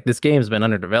too, is like this game's been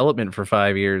under development for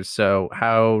 5 years. So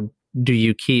how do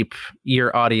you keep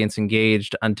your audience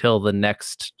engaged until the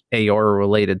next Aora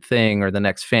related thing or the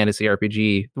next fantasy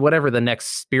RPG, whatever the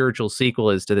next spiritual sequel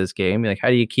is to this game? Like, how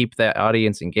do you keep that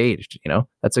audience engaged? You know,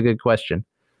 that's a good question.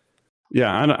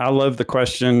 Yeah, I love the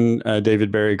question,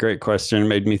 David Berry. Great question.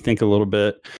 Made me think a little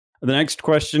bit. The next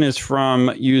question is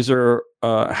from user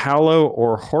Hallow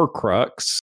or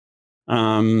Horcrux.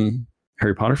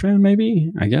 Harry Potter fan,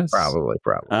 maybe, I guess. Probably.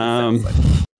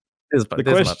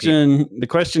 The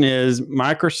question is,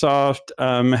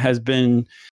 Microsoft has been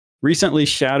recently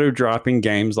shadow dropping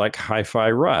games like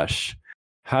Hi-Fi Rush.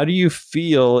 How do you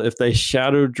feel if they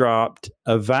shadow dropped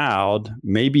Avowed,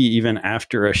 maybe even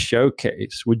after a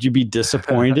showcase? Would you be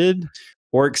disappointed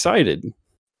or excited?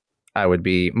 I would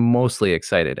be mostly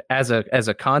excited. As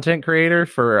a content creator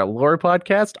for a lore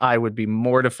podcast, I would be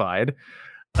mortified.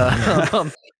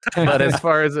 But as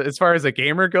far as a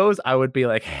gamer goes, I would be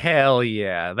like, hell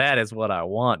yeah, that is what I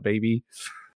want, baby.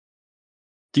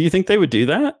 Do you think they would do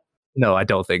that? No, I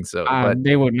don't think so. But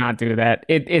they would not do that.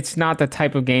 It's not the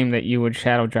type of game that you would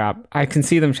shadow drop. I can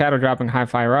see them shadow dropping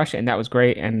Hi-Fi Rush, and that was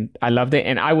great, and I loved it.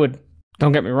 And I would,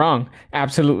 don't get me wrong,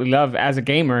 absolutely love as a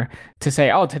gamer to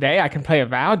say, oh, today I can play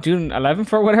Avowed, June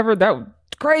 11th or whatever. That's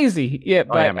crazy. Yeah,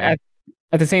 but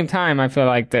at the same time, I feel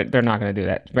like that they're not going to do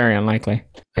that. Very unlikely.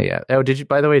 Yeah. Oh,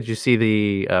 by the way, did you see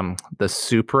the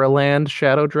Supraland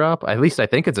shadow drop? At least I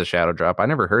think it's a shadow drop. I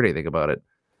never heard anything about it.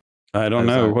 I don't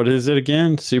know. What is it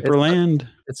again? Superland?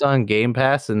 It's on Game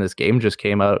Pass, and this game just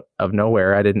came out of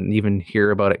nowhere. I didn't even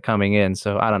hear about it coming in,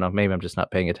 so I don't know. Maybe I'm just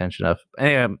not paying attention enough.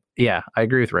 Yeah, I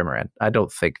agree with Rimmerand. I don't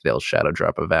think they'll shadow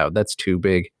drop Avowed. That's too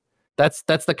big. That's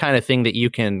the kind of thing that you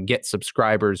can get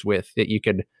subscribers with, that you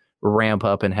could ramp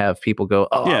up and have people go,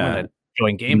 oh, yeah, I'm going to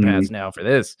join Game Pass now for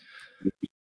this.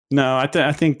 No,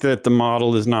 I think that the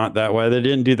model is not that way. They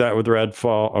didn't do that with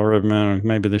Redfall, or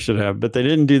maybe they should have, but they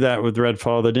didn't do that with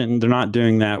Redfall. They're not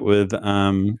doing that with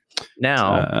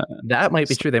now that might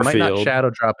be true. They might not shadow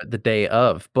drop it the day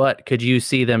of, but could you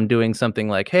see them doing something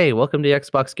like, hey, welcome to the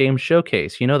Xbox Game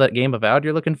Showcase. You know that game Avowed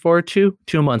you're looking forward to?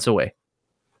 2 months away.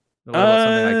 Something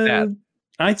like that.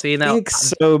 I think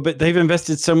so, but they've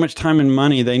invested so much time and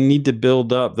money. They need to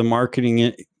build up. The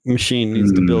marketing machine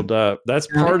needs to build up. That's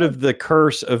part of the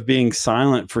curse of being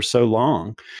silent for so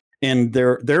long. And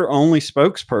their only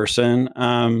spokesperson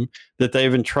that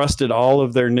they've entrusted all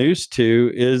of their news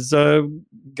to is a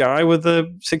guy with a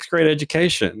 6th grade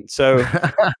education. So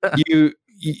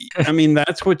I mean,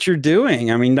 that's what you're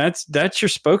doing. I mean, that's your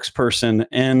spokesperson.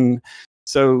 And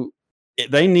so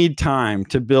they need time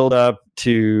to build up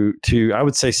to I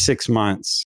would say 6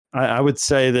 months. I would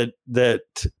say that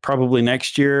probably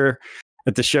next year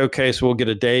at the showcase we'll get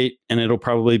a date, and it'll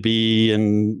probably be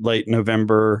in late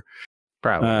November,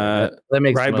 probably that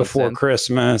makes right before sense.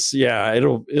 Christmas. Yeah,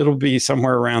 it'll be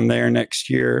somewhere around there next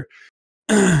year.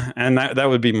 And that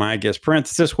would be my guess.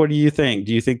 Parenthesis, what do you think?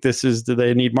 Do you think do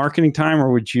they need marketing time,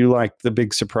 or would you like the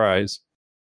big surprise?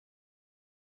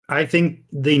 I think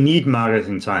they need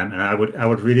marketing time, and I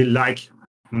would really like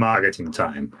marketing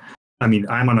time. I mean,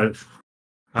 I'm on a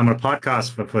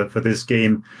podcast for this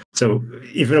game, so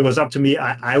if it was up to me,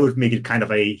 I would make it kind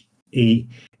of a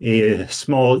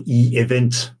small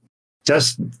event.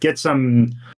 Just get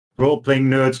some role-playing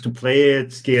nerds to play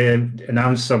it,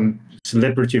 announce some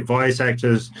celebrity voice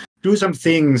actors, do some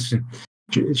things,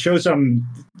 show some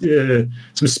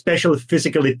special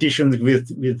physical editions with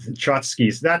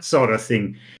tchotchkes, that sort of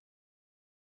thing.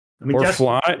 I mean,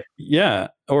 fly out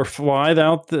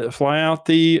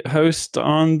the host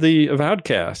on the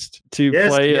Avowedcast to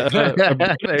play a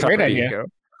great idea.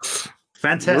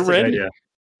 Fantastic idea.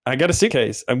 I got a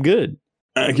suitcase. I'm good.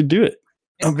 I can do it.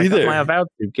 I'll be there. My Avowed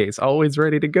suitcase, always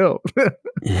ready to go.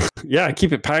 Yeah, I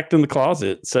keep it packed in the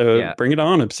closet. So bring it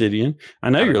on, Obsidian. I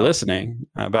know you're listening.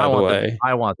 By the way,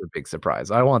 I want the big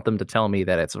surprise. I want them to tell me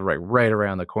that it's right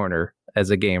around the corner as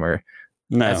a gamer.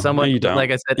 No, you don't. Like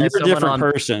I said, you're a different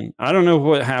person. I don't know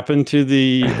what happened to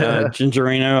the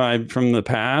Gingerino from the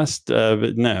past,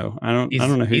 but no, I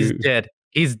don't know who. He's dead.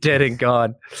 He's dead and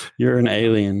gone. You're an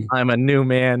alien. I'm a new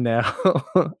man now.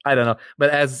 I don't know. But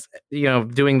as you know,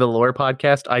 doing the lore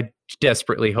podcast, I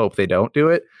desperately hope they don't do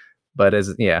it. But it's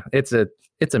a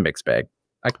mixed bag.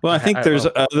 I think there's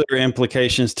other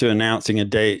implications to announcing a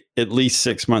date at least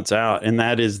 6 months out, and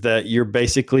that is that you're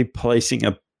basically placing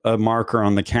a marker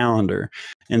on the calendar,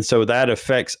 and so that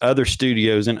affects other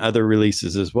studios and other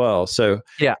releases as well. So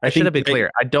I should have been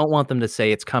clear. I don't want them to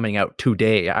say it's coming out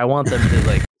today. I want them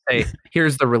to say,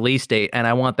 here's the release date, and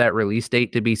I want that release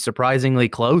date to be surprisingly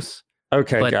close.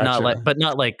 Okay, but gotcha.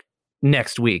 not like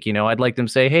next week. I'd like them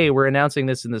to say, hey, we're announcing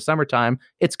this in the summertime.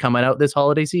 It's coming out this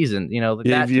holiday season.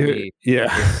 That to me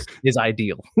is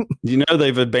ideal.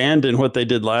 They've abandoned what they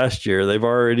did last year. They've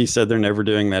already said they're never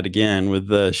doing that again with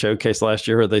the showcase last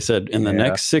year where they said in the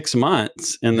next 6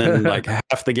 months, and then like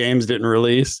half the games didn't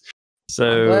release.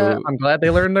 So I'm glad they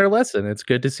learned their lesson. It's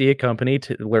good to see a company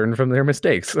to learn from their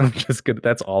mistakes. I'm just good.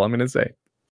 That's all I'm going to say.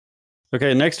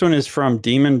 Okay, next one is from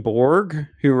Demon Borg,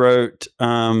 who wrote,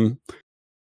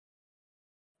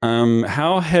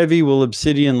 how heavy will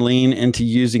Obsidian lean into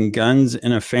using guns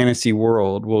in a fantasy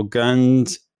world? Will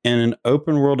guns in an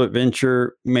open world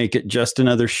adventure make it just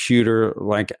another shooter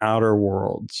like Outer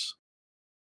Worlds?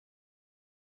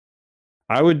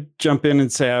 I would jump in and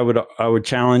say I would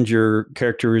challenge your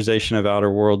characterization of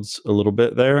Outer Worlds a little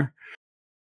bit there.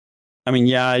 I mean,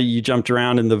 yeah, you jumped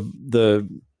around in the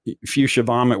fuchsia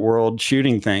vomit world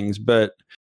shooting things, but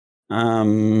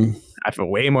I have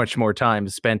way much more time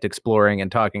spent exploring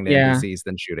and talking to NPCs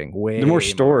than shooting. Way more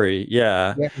story,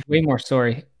 yeah, way more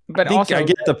story. But I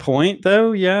get the point,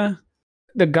 though. Yeah,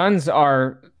 the guns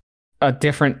are a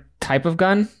different type of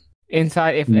gun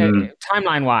inside. If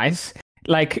timeline wise,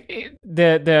 like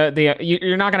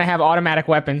you're not gonna have automatic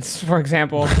weapons, for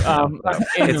example.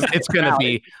 It's gonna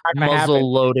be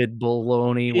muzzle loaded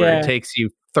baloney where it takes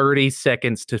you 30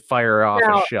 seconds to fire off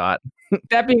a shot.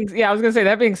 I was gonna say,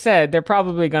 that being said, they're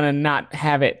probably gonna not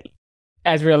have it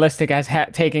as realistic as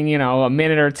taking a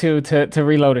minute or two to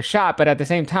reload a shot, but at the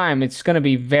same time, it's gonna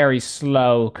be very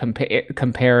slow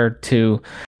compared to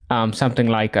something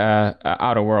like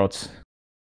Outer Worlds.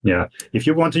 Yeah, if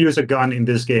you want to use a gun in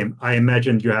this game, I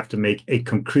imagine you have to make a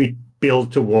concrete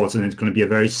build towards, and it's going to be a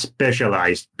very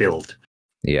specialized build.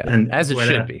 Yeah, and as it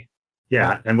should be.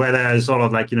 Yeah, and where there's sort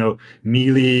of like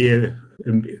melee,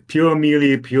 pure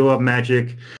melee, pure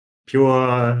magic,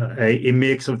 pure a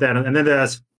mix of that, and then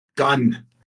there's gun.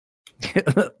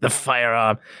 The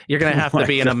firearm. You're gonna have to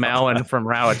be an Amalan from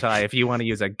Rauatai if you want to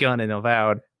use a gun in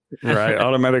Avowed. Right,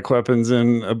 automatic weapons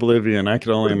in Oblivion. I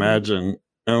could only imagine.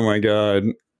 Oh my god.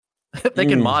 They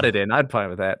can mod it in. I'd fine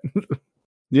with that.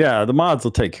 Yeah, the mods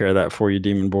will take care of that for you,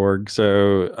 Demon Borg.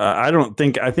 So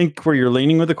I think where you're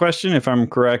leaning with the question, if I'm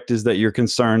correct, is that you're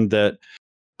concerned that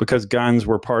because guns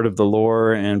were part of the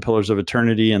lore and Pillars of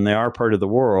Eternity, and they are part of the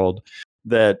world,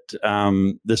 that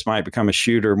this might become a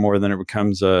shooter more than it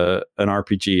becomes an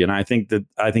RPG. And I think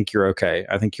you're okay.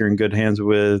 I think you're in good hands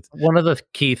with one of the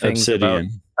key things Obsidian. About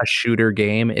a shooter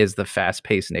game is the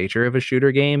fast-paced nature of a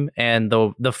shooter game, and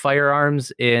the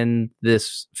firearms in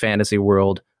this fantasy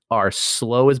world are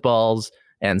slow as balls,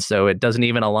 and so it doesn't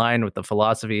even align with the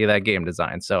philosophy of that game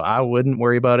design. So I wouldn't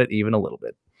worry about it even a little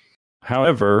bit.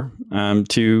 However,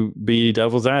 to be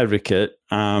devil's advocate,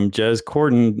 Jez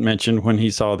Corden mentioned when he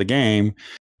saw the game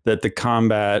that the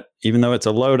combat, even though it's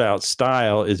a loadout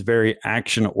style, is very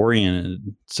action oriented.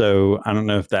 So I don't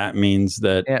know if that means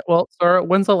that. Yeah, well, Sora,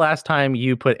 when's the last time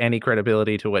you put any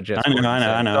credibility to what Jez Corden said?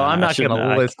 I know. So I'm not going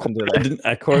to listen to that.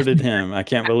 I quoted him. I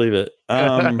can't believe it.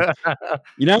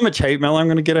 You know how much hate mail I'm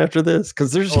going to get after this?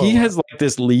 Because he has like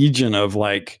this legion of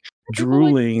like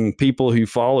drooling people who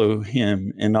follow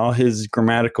him and all his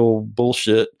grammatical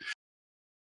bullshit.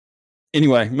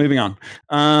 Anyway, moving on.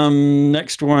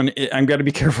 Next one. I'm got to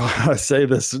be careful how I say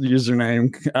this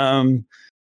username.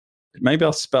 Maybe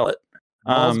I'll spell it.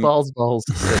 Balls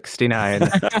 69.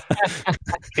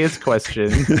 His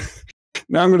question.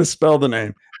 Now I'm going to spell the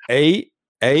name. ASHCLOTH.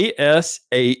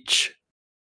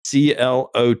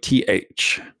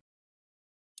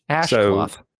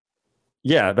 Ashcloth.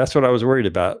 Yeah, that's what I was worried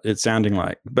about. It's sounding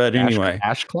like. But anyway.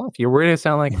 Ashcloth? You're worried it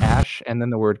sound like ash and then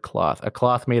the word cloth. A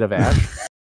cloth made of ash?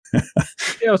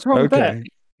 Yeah, what's wrong with that?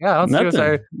 Yeah,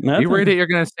 nothing. You worried that you're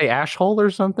going to say ash hole or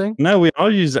something? No, we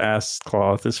all use ass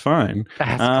cloth. It's fine.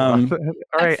 All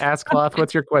right, ass cloth.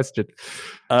 What's your question?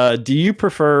 Do you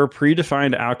prefer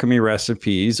predefined alchemy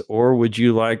recipes, or would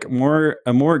you like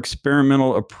a more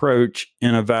experimental approach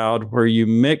in Avowed where you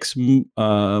mix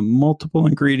multiple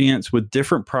ingredients with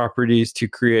different properties to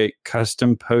create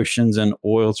custom potions and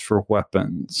oils for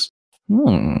weapons?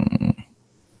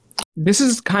 This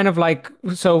is kind of like,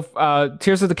 so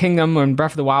Tears of the Kingdom and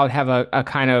Breath of the Wild have a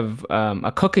kind of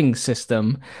a cooking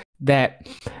system that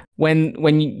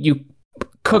when you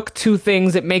cook two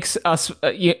things, it makes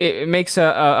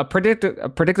a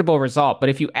predictable result. But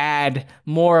if you add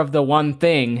more of the one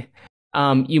thing,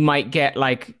 you might get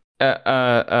like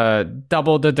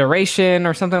double the duration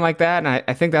or something like that. And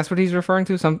I think that's what he's referring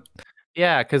to.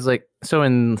 Yeah, because so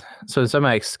in something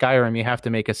like Skyrim, you have to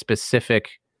make a specific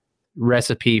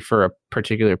recipe for a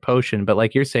particular potion, but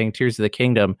like you're saying, Tears of the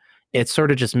Kingdom, it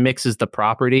sort of just mixes the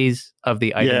properties of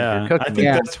the item you're cooking. I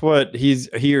think that's what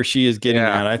he or she is getting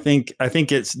at. I think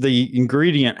it's the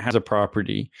ingredient has a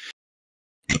property.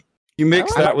 You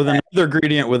mix that with another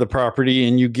ingredient with a property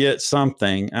and you get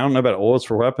something. I don't know about oils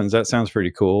for weapons. That sounds pretty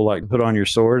cool. Like put on your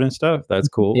sword and stuff. That's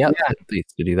cool. Yeah,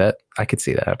 to do that. I could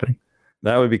see that happening.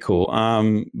 That would be cool.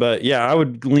 But yeah, I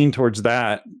would lean towards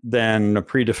that than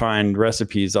predefined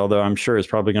recipes, although I'm sure it's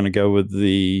probably going to go with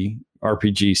the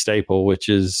RPG staple, which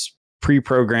is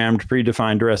pre-programmed,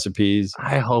 predefined recipes.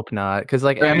 I hope not. Because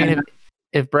I mean,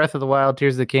 if Breath of the Wild,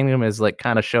 Tears of the Kingdom has like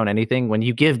kind of shown anything, when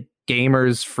you give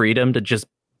gamers freedom to just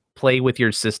play with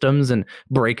your systems and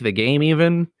break the game,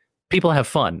 even people have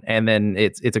fun, and then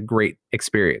it's a great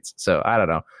experience. So I don't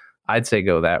know. I'd say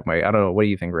go that way. I don't know. What do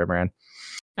you think, Rimran?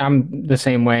 I'm the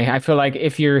same way. I feel like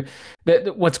if you're,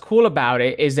 what's cool about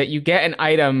it is that you get an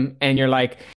item and you're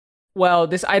like, well,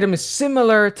 this item is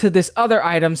similar to this other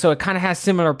item, so it kind of has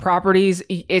similar properties.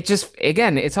 It just,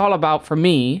 again, it's all about, for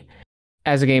me,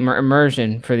 as a gamer,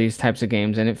 immersion for these types of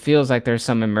games, and it feels like there's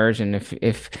some immersion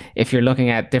if you're looking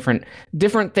at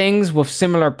different things with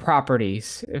similar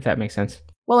properties, if that makes sense.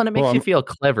 Well, and it makes you feel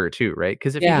clever too, right?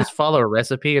 Because if you just follow a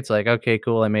recipe, it's like, okay,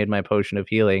 cool, I made my potion of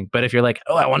healing. But if you're like,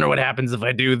 oh, I wonder what happens if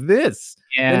I do this,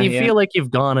 then you feel like you've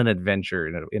gone on an adventure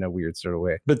in a weird sort of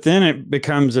way. But then it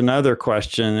becomes another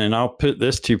question, and I'll put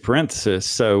this to parenthesis.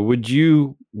 So would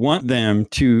you want them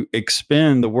to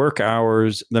expend the work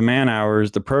hours, the man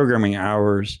hours, the programming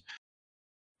hours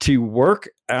to work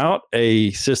out a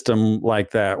system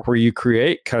like that where you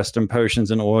create custom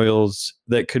potions and oils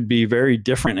that could be very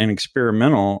different and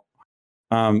experimental?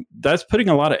 That's putting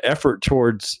a lot of effort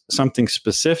towards something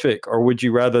specific. Or would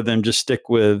you rather them just stick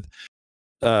with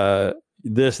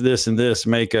this, and this,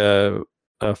 make a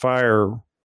fire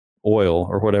oil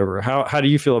or whatever? How do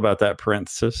you feel about that,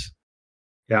 parenthesis?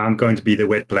 Yeah, I'm going to be the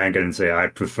wet blanket and say I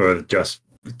prefer just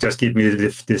give me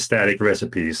the static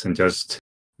recipes and just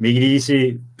make it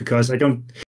easy, because I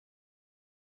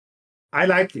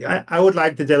would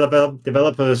like the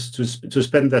developers to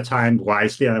spend their time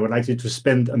wisely, and I would like it to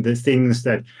spend on the things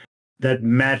that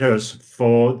matters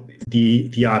for the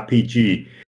RPG.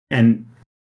 And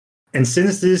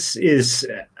since this is,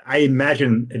 I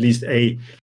imagine, at least a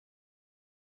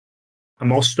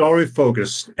more story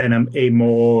focused and a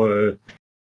more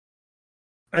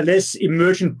a less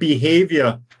emergent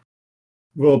behavior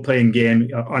role-playing game,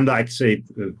 unlike, say,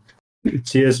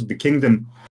 Tears of the Kingdom,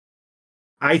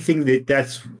 I think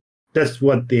that's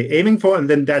what they're aiming for, and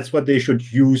then that's what they should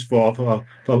use for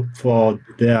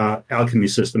their alchemy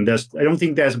system. I don't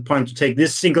think there's a point to take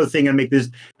this single thing and make this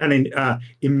an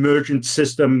emergent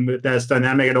system that's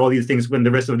dynamic and all these things, when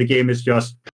the rest of the game is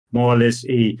just more or less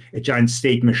a giant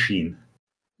state machine.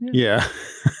 Yeah.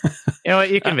 You know what?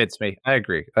 You convinced me. I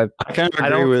agree. I kind of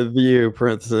agree with you,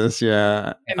 Princess.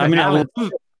 Yeah. I mean, I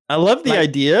love the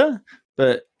idea,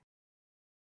 but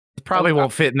it probably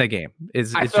won't fit in the game.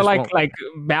 I feel like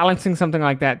balancing something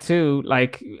like that too.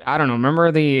 Like, I don't know.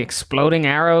 Remember the exploding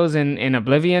arrows in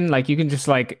Oblivion? Like, you can just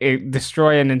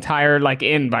destroy an entire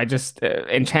inn by just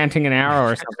enchanting an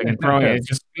arrow or something and throwing it. It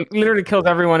just literally kills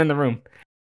everyone in the room.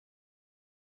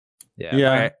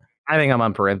 Yeah. I think I'm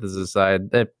on parenthesis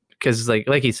side. Because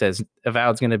like he says,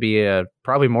 Avowed's going to be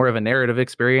probably more of a narrative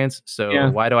experience. So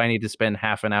why do I need to spend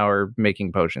half an hour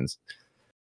making potions?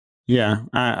 Yeah,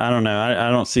 I don't know. I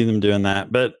don't see them doing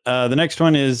that. But the next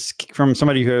one is from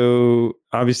somebody who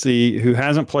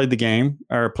hasn't played the game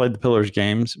or played the Pillars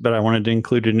games, but I wanted to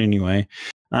include it anyway.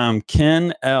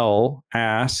 Ken L.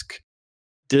 asked,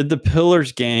 did the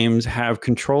Pillars games have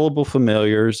controllable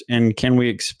familiars, and can we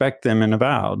expect them in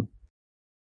Avowed?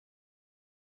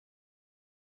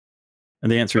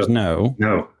 And the answer is no.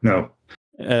 No.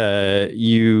 I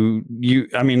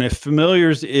mean,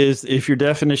 if your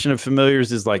definition of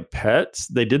familiars is like pets,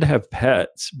 they did have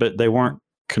pets, but they weren't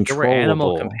controllable. There were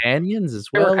animal companions as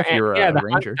well. If you're a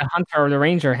ranger, the hunter or the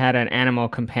ranger had an animal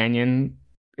companion.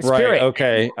 Spirit. Right.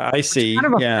 Okay. I see. Kind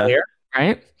of familiar,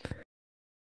 right?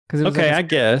 Okay, I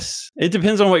guess it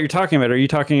depends on what you're talking about. Are you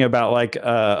talking about like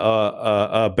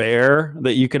a bear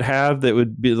that you could have that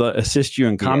would assist you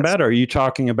in combat? Yes. Or are you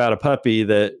talking about a puppy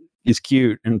that is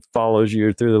cute and follows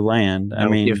you through the land? I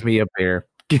mean, give me a bear.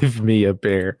 Give me a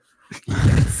bear.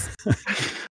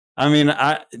 I mean,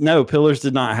 no, Pillars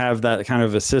did not have that kind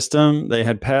of a system. They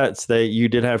had pets. You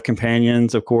did have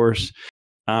companions, of course.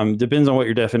 Depends on what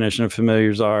your definition of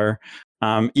familiars are.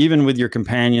 Even with your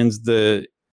companions,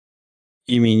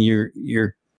 you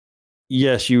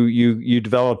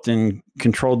developed and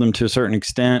controlled them to a certain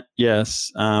extent,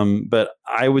 yes. But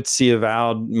I would see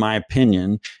Avowed, my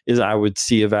opinion is I would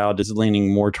see Avowed as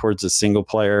leaning more towards a single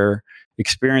player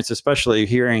experience, especially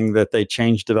hearing that they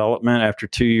changed development after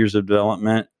 2 years of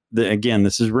development. Again,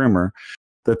 this is rumor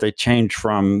that they changed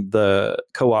from the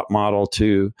co-op model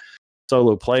to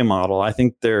solo play model. I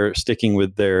think they're sticking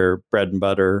with their bread and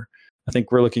butter. I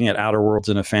think we're looking at Outer Worlds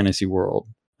in a fantasy world,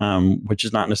 which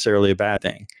is not necessarily a bad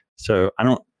thing. So I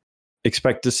don't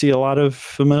expect to see a lot of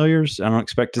familiars. I don't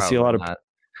expect to see a lot of Not.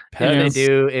 pets. If they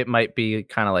do, it might be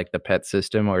kind of like the pet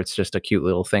system, where it's just a cute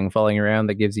little thing falling around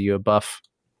that gives you a buff.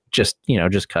 Just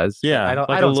cause. Yeah, I don't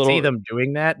like I don't a little- see them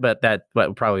doing that, but that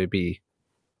would probably be,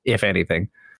 if anything.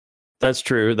 That's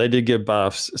true. They did give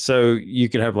buffs. So you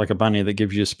could have like a bunny that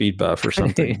gives you a speed buff or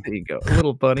something. There you go. A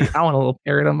little bunny. I want a little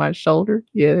parrot on my shoulder.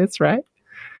 Yeah, that's right.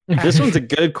 This one's a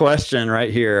good question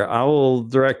right here. I will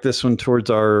direct this one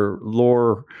towards our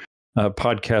lore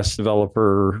podcast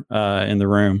developer in the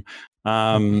room.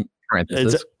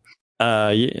 Parenthesis.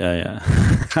 Yeah.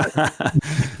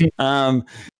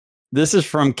 This is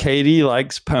from Katie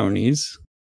Likes Ponies.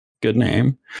 Good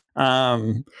name.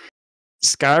 Skyrim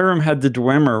had the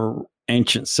Dwemer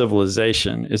ancient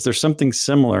civilization. Is there something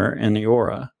similar in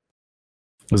Eora?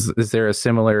 Is there a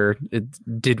similar?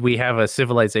 Did we have a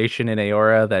civilization in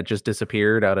Eora that just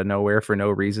disappeared out of nowhere for no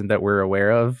reason that we're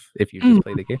aware of? If you just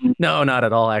play the game, no, not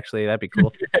at all. Actually, that'd be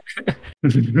cool.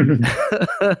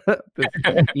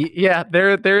 Yeah,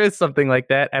 there is something like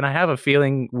that, and I have a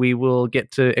feeling we will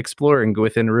get to exploring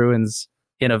within ruins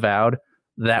in Avowed.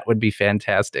 That would be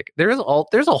fantastic. There's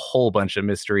a whole bunch of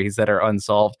mysteries that are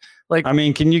unsolved. Like, I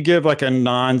mean, can you give like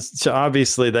so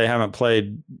obviously they haven't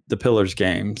played the Pillars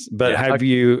games, but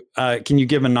can you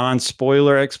give a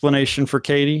non-spoiler explanation for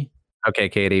Katie? Okay,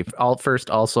 Katie.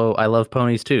 Also, I love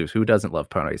ponies too. Who doesn't love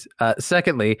ponies?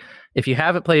 Secondly, if you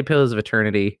haven't played Pillars of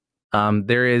Eternity,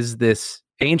 there is this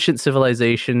ancient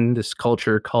civilization, this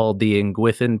culture called the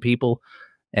Ingwithan people.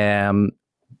 Long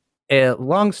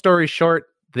story short,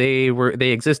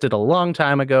 they existed a long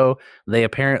time ago. They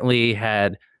apparently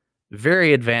had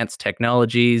very advanced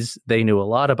technologies. They knew a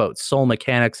lot about soul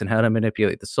mechanics and how to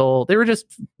manipulate the soul. They were just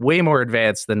way more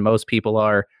advanced than most people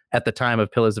are at the time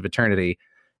of Pillars of Eternity.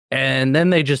 And then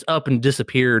they just up and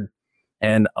disappeared.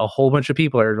 And a whole bunch of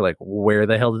people are like, where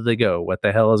the hell did they go? What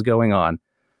the hell is going on?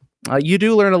 You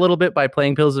do learn a little bit by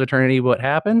playing Pillars of Eternity what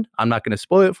happened. I'm not going to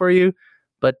spoil it for you,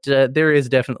 but there is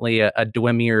definitely a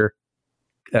Dwemer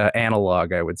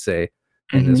analog, I would say,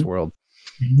 in this world.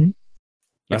 Mm-hmm.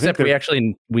 Except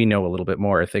we know a little bit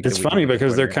more. I think it's funny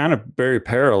because they're kind of very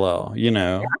parallel, you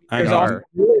know. There's also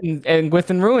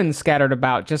Gwithan ruins scattered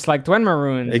about, just like Dwemer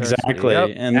ruins. Exactly,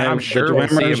 Yep. and I'm sure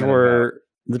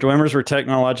the Dwemers were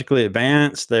technologically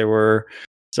advanced. They were.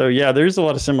 So yeah, there's a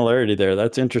lot of similarity there.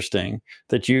 That's interesting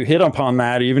that you hit upon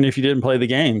that, even if you didn't play the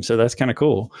game. So that's kind of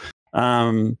cool.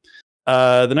 The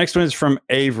next one is from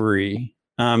Avery.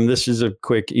 This is a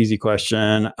quick, easy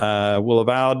question. Will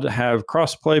Avowed have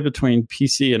crossplay between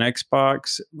PC and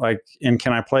Xbox? And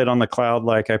can I play it on the cloud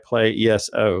like I play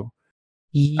ESO?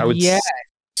 Yes,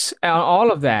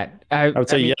 all of that. I would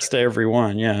say yes to every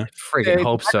one. Yeah, freaking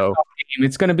hope so.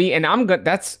 It's gonna be, and I'm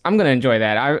gonna enjoy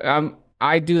that.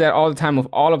 I do that all the time with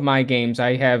all of my games.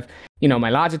 I have,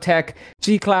 my Logitech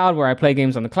G Cloud where I play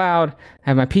games on the cloud. I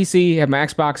have my PC, have my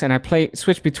Xbox, and I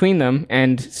switch between them,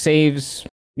 and saves,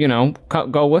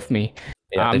 go with me.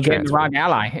 Yeah, I'm getting the ROG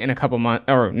Ally in a couple months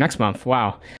or next month.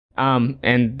 Wow.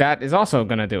 And that is also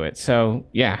gonna do it. So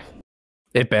yeah.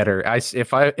 It better.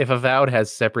 If Avowed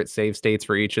has separate save states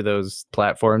for each of those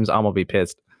platforms, I'm gonna be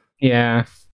pissed. Yeah.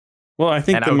 Well, I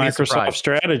think the Microsoft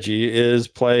strategy is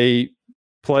play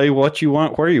what you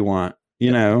want, where you want.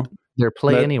 Their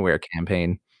Play Anywhere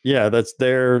campaign. Yeah, that's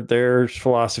their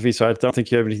philosophy. So I don't think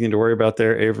you have anything to worry about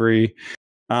there, Avery.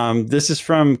 This is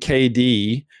from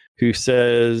KD, who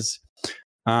says,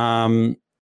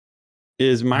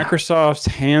 is Microsoft's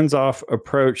hands-off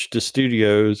approach to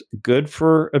studios good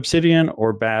for Obsidian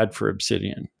or bad for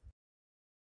Obsidian?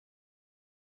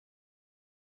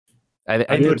 I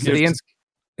think Obsidian's...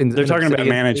 They're talking about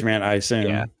management, I assume.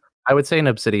 Yeah. I would say in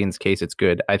Obsidian's case, it's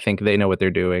good. I think they know what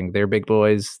they're doing. They're big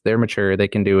boys. They're mature. They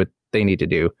can do what they need to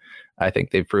do. I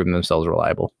think they've proven themselves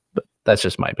reliable. But that's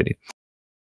just my opinion.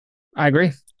 I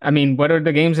agree. I mean, what are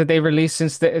the games that they've released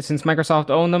since Microsoft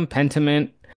owned them?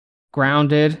 Pentiment,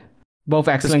 Grounded, both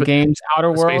excellent games.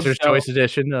 Outer Worlds, Spacer's Choice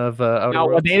Edition of Outer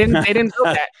Worlds. Well, they didn't do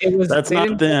that. That's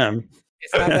not them.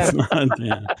 It's not That's them. not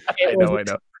them. I know.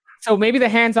 So maybe the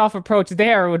hands-off approach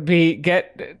there would be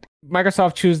get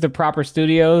Microsoft choose the proper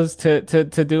studios to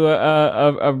do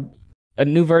a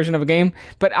new version of a game.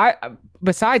 But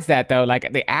besides that though,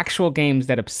 like the actual games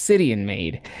that Obsidian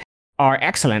made are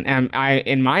excellent, and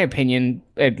in my opinion,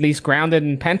 at least Grounded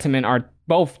and Pentiment are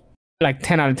both like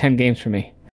 10 out of 10 games for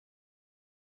me.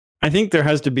 I think there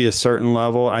has to be a certain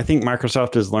level. I think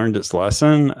Microsoft has learned its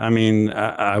lesson. I mean,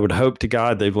 I would hope to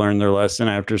God they've learned their lesson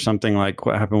after something like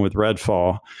what happened with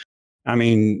Redfall. I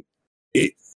mean,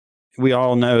 we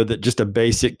all know that just a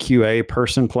basic QA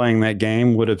person playing that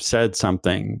game would have said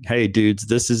something. Hey, dudes,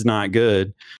 this is not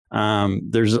good.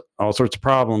 There's all sorts of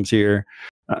problems here.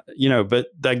 But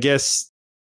I guess,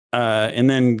 and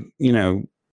then,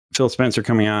 Phil Spencer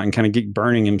coming out and kind of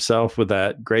burning himself with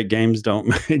that great games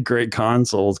don't make great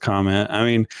consoles comment. I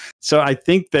mean, so I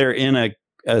think they're in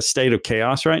a state of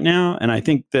chaos right now. And I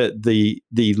think that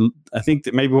I think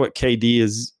that maybe what KD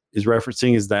is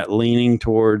referencing is that leaning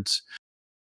towards,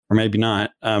 or maybe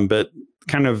not, but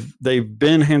kind of they've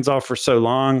been hands off for so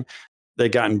long. They've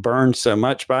gotten burned so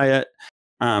much by it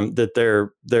that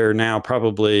they're now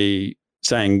probably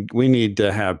saying we need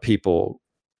to have people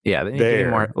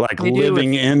there, like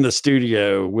living in the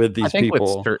studio with these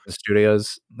people. With certain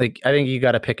studios, like I think you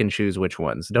got to pick and choose which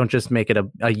ones. Don't just make it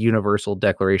a universal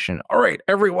declaration. All right,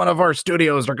 every one of our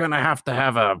studios are going to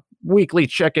have a weekly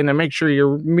check-in and make sure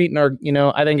you're meeting our.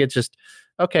 I think it's just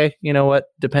okay. You know what?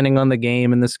 Depending on the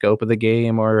game and the scope of the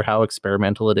game or how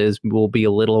experimental it is, we'll be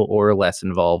a little or less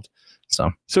involved.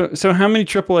 So how many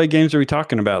AAA games are we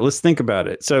talking about? Let's think about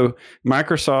it. So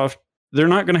Microsoft, they're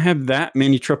not going to have that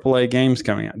many AAA games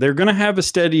coming out. They're going to have a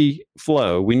steady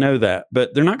flow. We know that,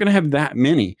 but they're not going to have that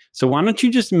many. So why don't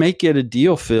you just make it a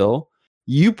deal, Phil?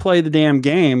 You play the damn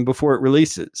game before it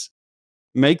releases.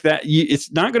 Make that.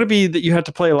 It's not going to be that you have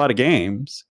to play a lot of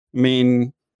games. I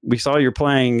mean, we saw you're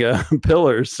playing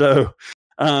Pillars. So,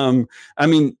 I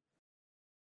mean,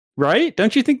 right?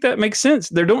 Don't you think that makes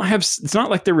sense? It's not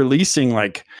like they're releasing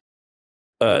like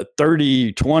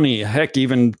 30, 20, heck,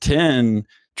 even 10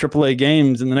 AAA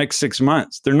games in the next 6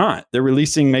 months. They're not. They're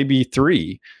releasing maybe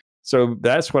 3. So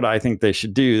that's what I think they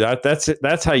should do.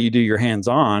 That's how you do your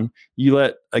hands-on. You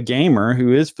let a gamer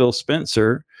who is Phil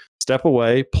Spencer step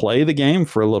away, play the game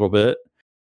for a little bit,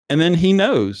 and then he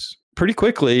knows pretty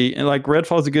quickly. And like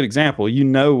Redfall is a good example.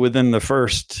 Within the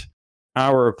first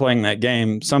hour of playing that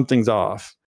game, something's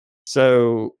off.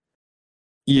 So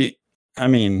I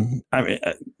mean,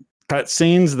 cut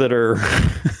scenes that are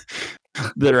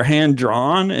that are hand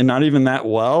drawn and not even that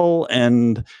well,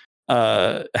 and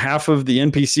half of the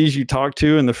NPCs you talk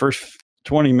to in the first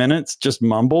 20 minutes just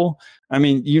mumble. I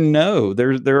mean,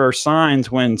 there are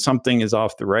signs when something is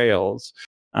off the rails.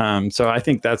 So I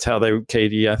think that's how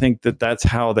KD. I think that's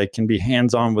how they can be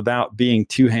hands on without being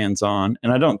too hands on.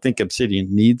 And I don't think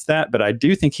Obsidian needs that, but I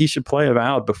do think he should play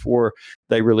Avowed before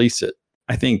they release it.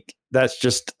 I think that's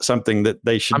just something that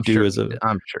they should do.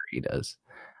 I'm sure he does.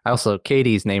 Also,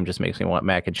 KD's name just makes me want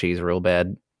mac and cheese real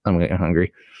bad. I'm getting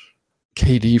hungry.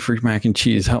 KD for mac and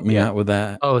cheese. Help me out with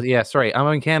that. Oh, yeah. Sorry. I'm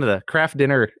in Canada. Kraft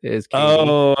dinner is KD.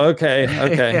 Oh,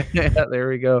 okay. Yeah, there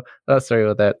we go. Oh, sorry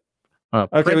about that.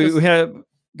 Okay, we have...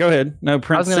 Go ahead. No,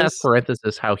 Princess. I was going to ask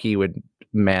Parenthesis how he would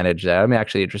manage that. I'm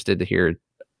actually interested to hear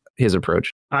his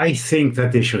approach. I think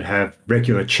that they should have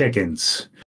regular check-ins.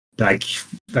 I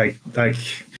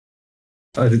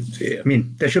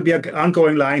mean, there should be an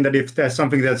ongoing line that if there's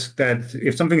something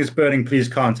if something is burning, please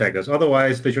contact us.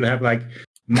 Otherwise, they should have like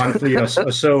monthly or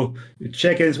so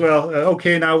check-ins. Well,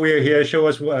 okay, now we're here. Show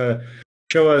us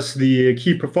the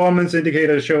key performance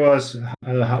indicators. Show us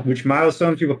which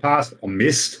milestones you have passed or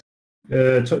missed.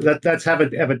 Let's have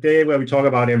a day where we talk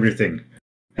about everything.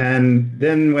 And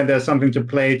then when there's something to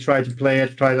play, try to play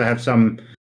it. Try to have some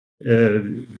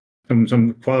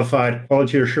qualified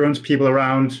quality assurance people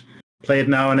around. Play it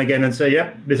now and again and say,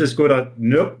 yep, this is good. Or,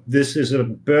 nope, this is a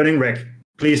burning wreck.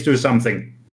 Please do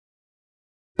something.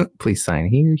 Please sign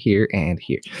here, and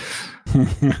here.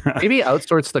 Maybe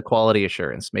outsource the quality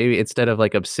assurance. Maybe instead of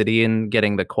like Obsidian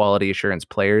getting the quality assurance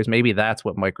players, maybe that's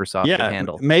what Microsoft can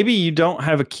handle. Maybe you don't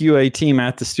have a QA team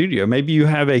at the studio. Maybe you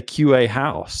have a QA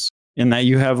house in that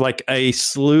you have like a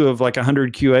slew of like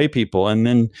 100 QA people, and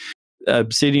then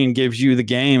Obsidian gives you the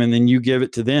game and then you give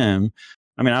it to them.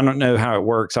 I mean, I don't know how it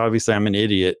works. Obviously, I'm an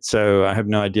idiot, so I have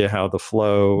no idea how the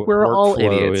We're all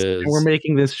idiots. And we're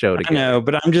making this show together. I know,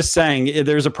 but I'm just saying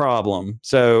there's a problem.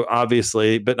 So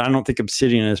obviously, but I don't think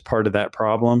Obsidian is part of that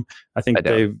problem. I think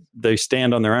they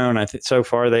stand on their own. I think so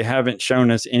far they haven't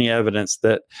shown us any evidence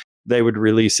that they would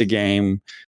release a game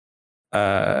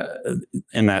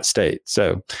in that state.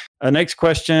 So next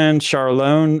question,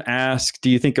 Charlone asks, do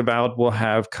you think Avowed will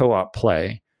have co-op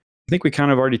play? I think we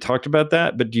kind of already talked about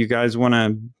that, but do you guys want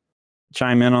to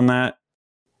chime in on that?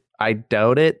 I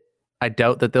doubt it. I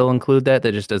doubt that they'll include that.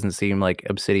 That just doesn't seem like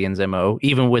Obsidian's MO,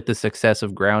 even with the success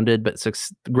of Grounded, but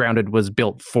Grounded was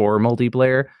built for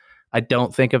multiplayer. I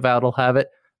don't think Avowed will have it.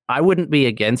 I wouldn't be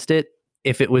against it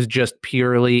if it was just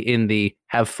purely in the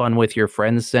have fun with your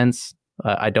friends sense,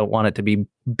 I don't want it to be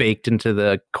baked into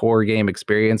the core game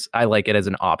experience. I like it as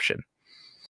an option.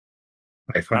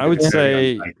 I would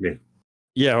say,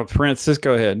 yeah, Francis,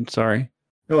 go ahead. Sorry.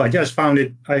 No, I find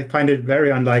it very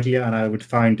unlikely, and I would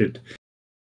find it.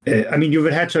 I mean, you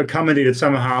would have to accommodate it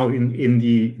somehow in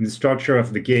the structure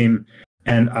of the game,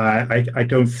 and I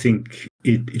don't think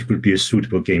it would be a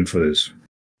suitable game for this.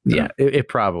 No. Yeah, it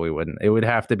probably wouldn't. It would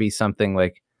have to be something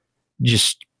like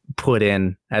just put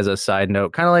in as a side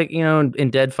note, kind of like, you know,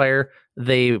 in Deadfire,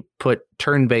 they put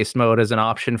turn-based mode as an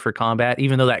option for combat,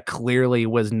 even though that clearly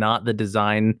was not the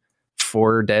design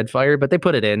for Deadfire, but they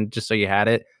put it in just so you had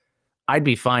it. I'd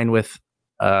be fine with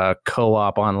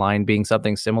co-op online being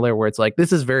something similar, where it's like,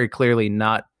 this is very clearly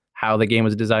not how the game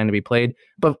was designed to be played,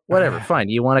 but whatever, fine.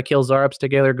 You want to kill Zarops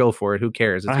together, go for it. Who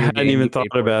cares? I hadn't even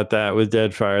thought about that with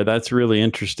Deadfire. That's really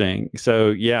interesting. So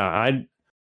yeah,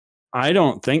 I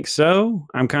don't think so.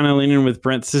 I'm kind of leaning with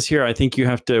Princess here. I think you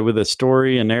have to, with a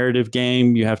story, a narrative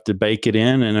game, you have to bake it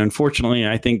in. And unfortunately,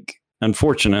 I think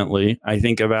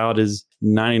Avowed is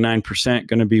 99%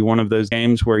 going to be one of those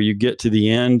games where you get to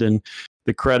the end and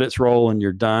the credits roll and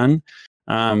you're done.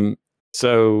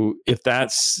 So if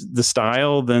that's the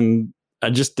style, then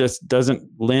this doesn't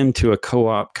lend to a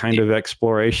co-op kind of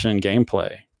exploration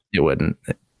gameplay. It wouldn't.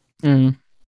 Mm.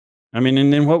 I mean,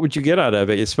 and then what would you get out of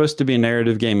it? It's supposed to be a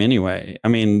narrative game anyway. I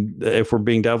mean, if we're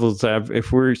being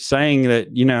if we're saying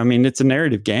that, you know, I mean, it's a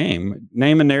narrative game.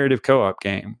 Name a narrative co-op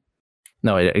game.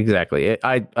 No, exactly.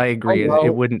 I agree. Oh, well,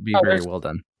 it wouldn't be very well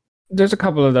done. There's a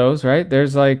couple of those, right?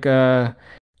 There's like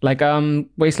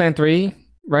Wasteland 3,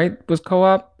 right? Was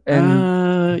co-op.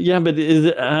 And yeah, but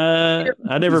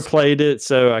I never played it,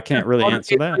 so I can't really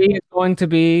answer that. It's going to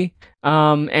be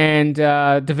and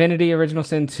Divinity Original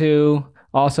Sin 2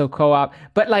 also co-op,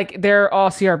 but like they're all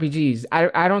CRPGs.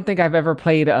 I don't think I've ever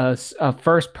played a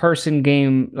first person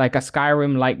game like a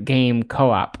Skyrim like game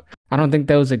co-op. I don't think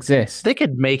those exist. They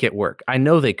could make it work. I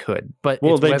know they could, but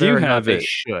they do have it. They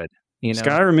should. You know?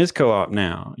 Skyrim is co-op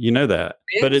now. You know that,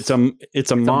 but it's a mod.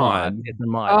 It's a mod, and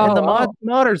the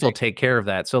modders will take care of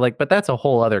that. So but that's a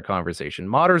whole other conversation.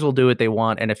 Modders will do what they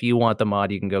want, and if you want the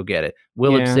mod, you can go get it.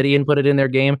 Will Obsidian put it in their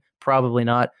game? Probably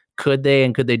not. Could they,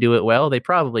 and could they do it well? They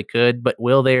probably could, but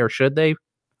will they or should they?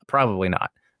 Probably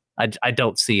not. I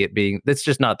don't see it being. That's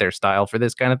just not their style for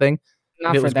this kind of thing.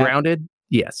 If it was grounded,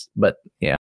 yes, but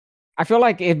yeah. I feel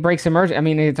like it breaks immersion. I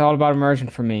mean, it's all about immersion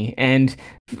for me. And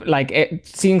like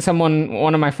seeing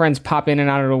one of my friends pop in and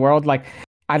out of the world, like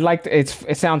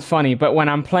it sounds funny, but when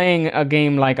I'm playing a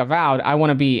game like Avowed, I want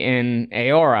to be in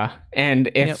Aora. And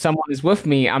if someone is with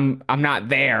me, I'm not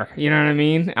there. You know what I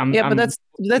mean? But that's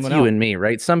you and me,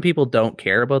 right? Some people don't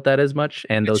care about that as much,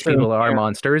 and those people are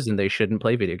monsters, and they shouldn't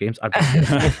play video games. I'm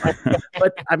just kidding.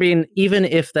 But I mean, even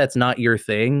if that's not your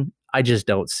thing, I just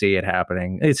don't see it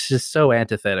happening. It's just so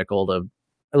antithetical to,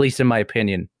 at least in my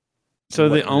opinion. So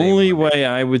the only way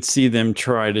I would see them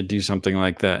try to do something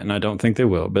like that, and I don't think they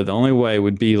will, but the only way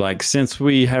would be like, since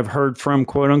we have heard from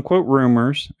quote unquote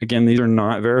rumors, again, these are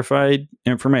not verified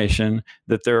information,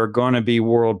 that there are going to be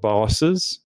world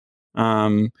bosses,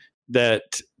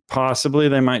 that possibly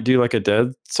they might do like a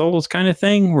Dead Souls kind of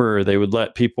thing where they would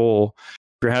let people,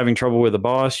 if you're having trouble with a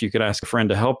boss, you could ask a friend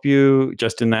to help you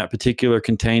just in that particular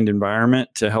contained environment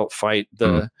to help fight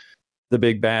the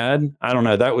big bad. I don't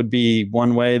know. That would be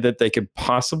one way that they could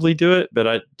possibly do it.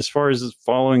 But as far as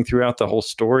following throughout the whole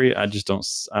story, I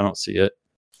don't see it.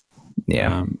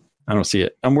 Yeah. I don't see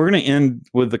it. And we're going to end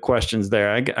with the questions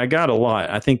there. I got a lot.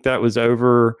 I think that was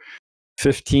over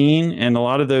 15, and a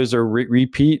lot of those are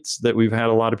repeats that we've had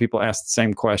a lot of people ask the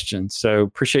same question. So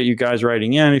appreciate you guys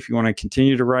writing in. If you want to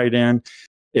continue to write in,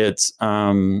 it's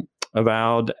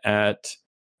avowed at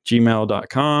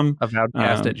gmail.com.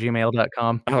 Avowedcast at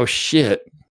gmail.com. Oh,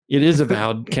 shit. It is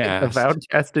Avowedcast.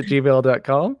 Avowedcast at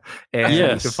gmail.com. And you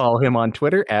can follow him on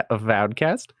Twitter at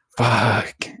Avowedcast.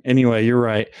 Fuck. Anyway, you're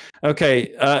right.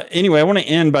 Okay. Anyway, I want to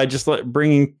end by just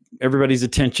bringing everybody's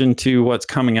attention to what's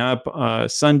coming up.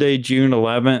 Sunday, June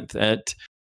 11th at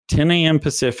 10 a.m.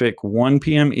 Pacific, 1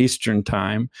 p.m. Eastern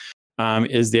time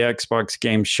is the Xbox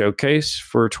Game Showcase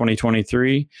for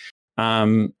 2023.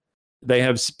 They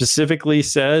have specifically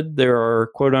said there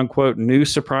are quote unquote new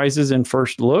surprises and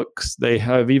first looks. They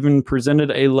have even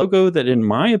presented a logo that, in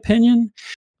my opinion,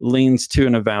 leans to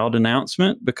an Avowed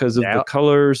announcement because of the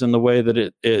colors and the way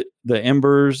that the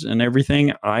embers and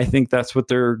everything. I think that's what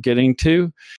they're getting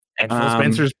to. And Phil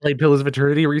Spencer's played Pillars of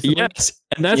Eternity recently. Yes,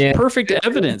 and that's perfect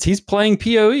evidence. He's playing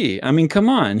PoE. I mean, come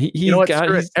on. You know what?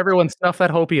 Everyone snuff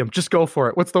that hopium. Just go for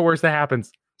it. What's the worst that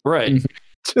happens? Right.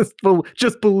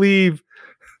 Just believe.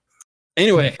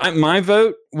 Anyway, my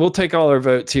vote, we'll take all our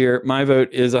votes here. My vote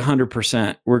is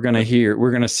 100%. We're going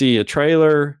to see a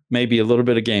trailer, maybe a little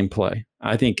bit of gameplay.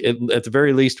 I think at the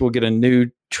very least, we'll get a new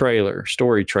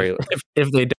story trailer.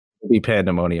 If they don't be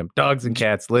pandemonium, dogs and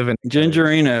cats living.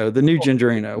 Gingerino, the new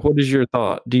Gingerino. What is your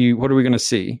thought? What are we going to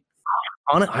see?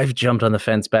 I've jumped on the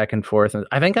fence back and forth. And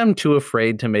I think I'm too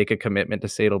afraid to make a commitment to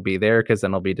say it'll be there because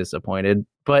then I'll be disappointed.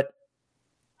 But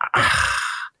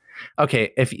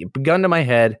okay, gun to my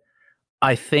head,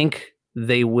 I think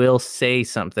they will say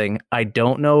something. I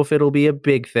don't know if it'll be a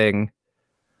big thing,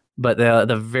 but at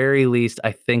the very least,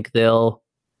 I think they'll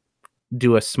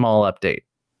do a small update.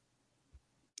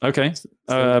 Okay,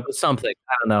 something.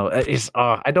 I don't know.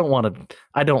 I don't want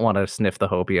to sniff the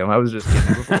hopium. I was just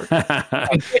kidding before.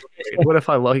 What if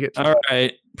I like it? All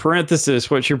right.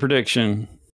 Parenthesis. What's your prediction?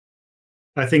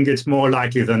 I think it's more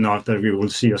likely than not that we will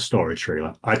see a story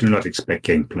trailer. I do not expect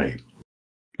gameplay.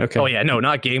 Okay. Oh yeah, no,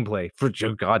 not gameplay. For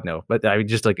God, no. But I mean,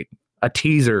 just like a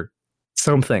teaser,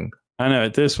 something. I know.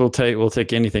 This we'll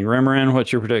take anything. Remoran,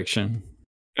 what's your prediction?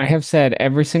 I have said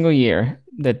every single year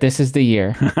that this is the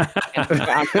year.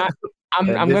 I'm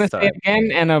going to say it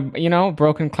again, and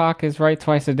broken clock is right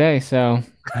twice a day. So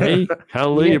hey,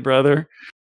 hallelujah, brother.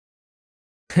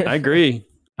 I agree.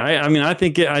 I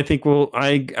think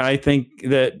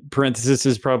that parenthesis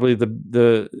is probably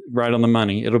the right on the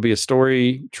money. It'll be a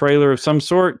story trailer of some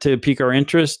sort to pique our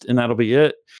interest, and that'll be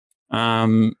it.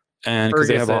 And because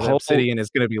they have a whole Obsidian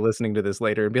is going to be listening to this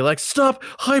later and be like, "Stop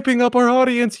hyping up our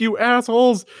audience, you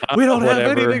assholes! We don't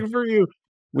have anything for you."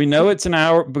 We know it's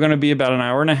going to be about an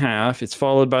hour and a half. It's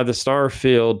followed by the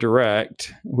Starfield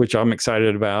Direct, which I'm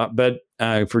excited about, but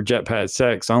for Jetpack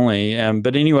Sex only.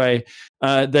 But anyway,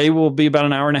 they will be about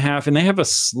an hour and a half, and they have a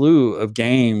slew of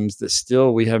games that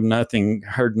still we have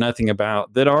heard nothing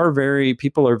about that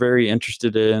people are very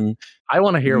interested in. I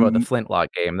want to hear about the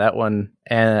Flintlock game, that one,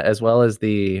 as well as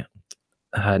the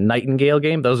Nightingale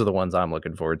game. Those are the ones I'm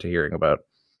looking forward to hearing about.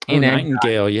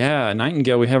 Nightingale, yeah,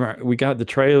 Nightingale. We got the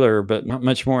trailer, but not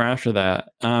much more after that.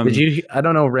 Did you? I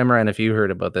don't know, Remoran, if you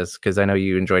heard about this because I know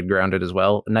you enjoyed Grounded as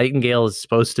well. Nightingale is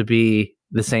supposed to be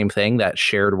the same thing, that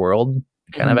shared world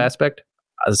kind of aspect.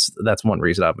 That's one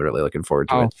reason I'm really looking forward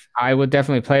to it. I would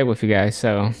definitely play it with you guys.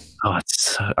 So,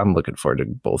 I'm looking forward to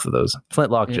both of those.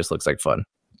 Flintlock just looks like fun.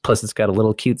 Plus, it's got a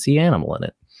little cutesy animal in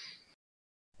it.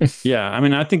 Yeah, I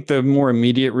mean, I think the more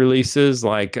immediate releases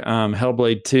like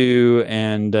Hellblade 2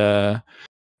 and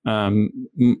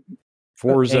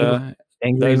Forza,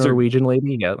 Angry Norwegian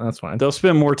Lady, yeah, that's fine. They'll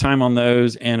spend more time on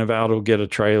those, and Avowed will get a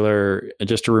trailer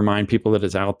just to remind people that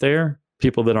it's out there,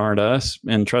 people that aren't us.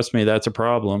 And trust me, that's a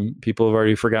problem. People have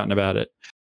already forgotten about it,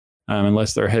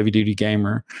 unless they're a heavy-duty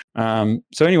gamer.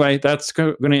 So anyway, that's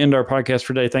going to end our podcast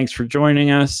for today. Thanks for joining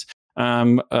us.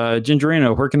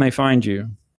 Gingerino, where can they find you?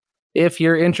 If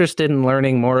you're interested in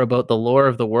learning more about the lore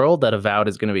of the world that Avowed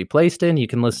is going to be placed in, you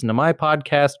can listen to my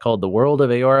podcast called The World of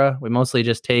Eora. We mostly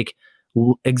just take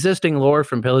existing lore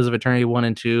from Pillars of Eternity 1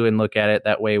 and 2 and look at it.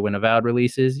 That way, when Avowed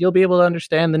releases, you'll be able to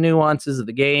understand the nuances of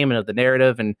the game and of the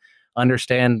narrative and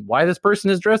understand why this person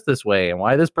is dressed this way and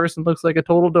why this person looks like a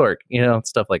total dork,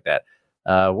 stuff like that.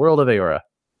 World of Eora.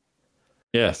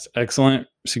 Yes, excellent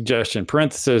suggestion.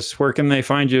 Parenthesis, where can they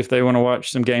find you if they want to watch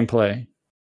some gameplay?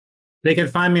 They can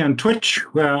find me on Twitch,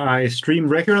 where I stream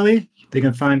regularly. They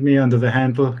can find me under the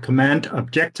handle Command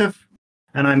Objective,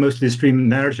 and I mostly stream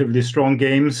narratively strong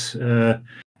games. And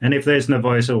if there isn't a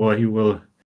voiceover, you will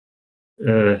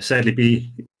sadly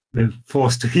be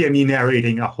forced to hear me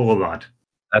narrating a whole lot.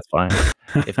 That's fine.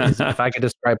 If I could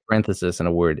describe parenthesis in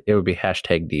a word, it would be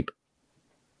 #deep.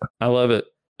 I love it.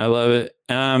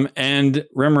 And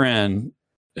Remoran,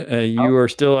 you are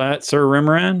still at Sir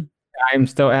Remoran? I'm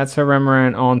still at Sir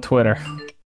Remoran on Twitter.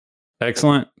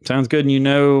 Excellent. Sounds good. And you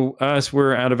know us,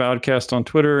 we're at Avowedcast on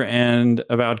Twitter and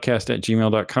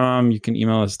avowedcast@gmail.com. You can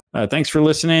email us. Thanks for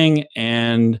listening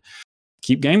and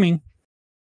keep gaming.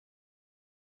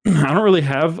 I don't really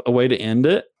have a way to end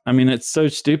it. I mean, it's so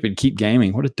stupid. Keep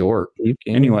gaming. What a dork.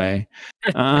 Anyway.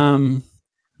 How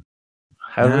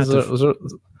does it?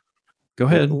 Go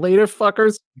ahead. Later,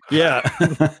 fuckers. Yeah.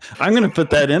 I'm going to put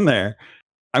that in there.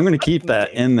 I'm going to keep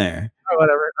that in there. Oh,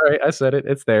 whatever. All right. I said it.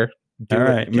 It's there. All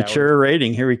right. Mature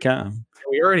rating. Here we come.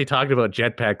 We already talked about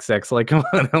Jetpack Sex. Like, come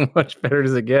on. How much better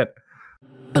does it get?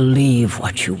 Believe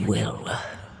what you will.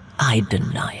 I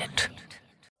deny it.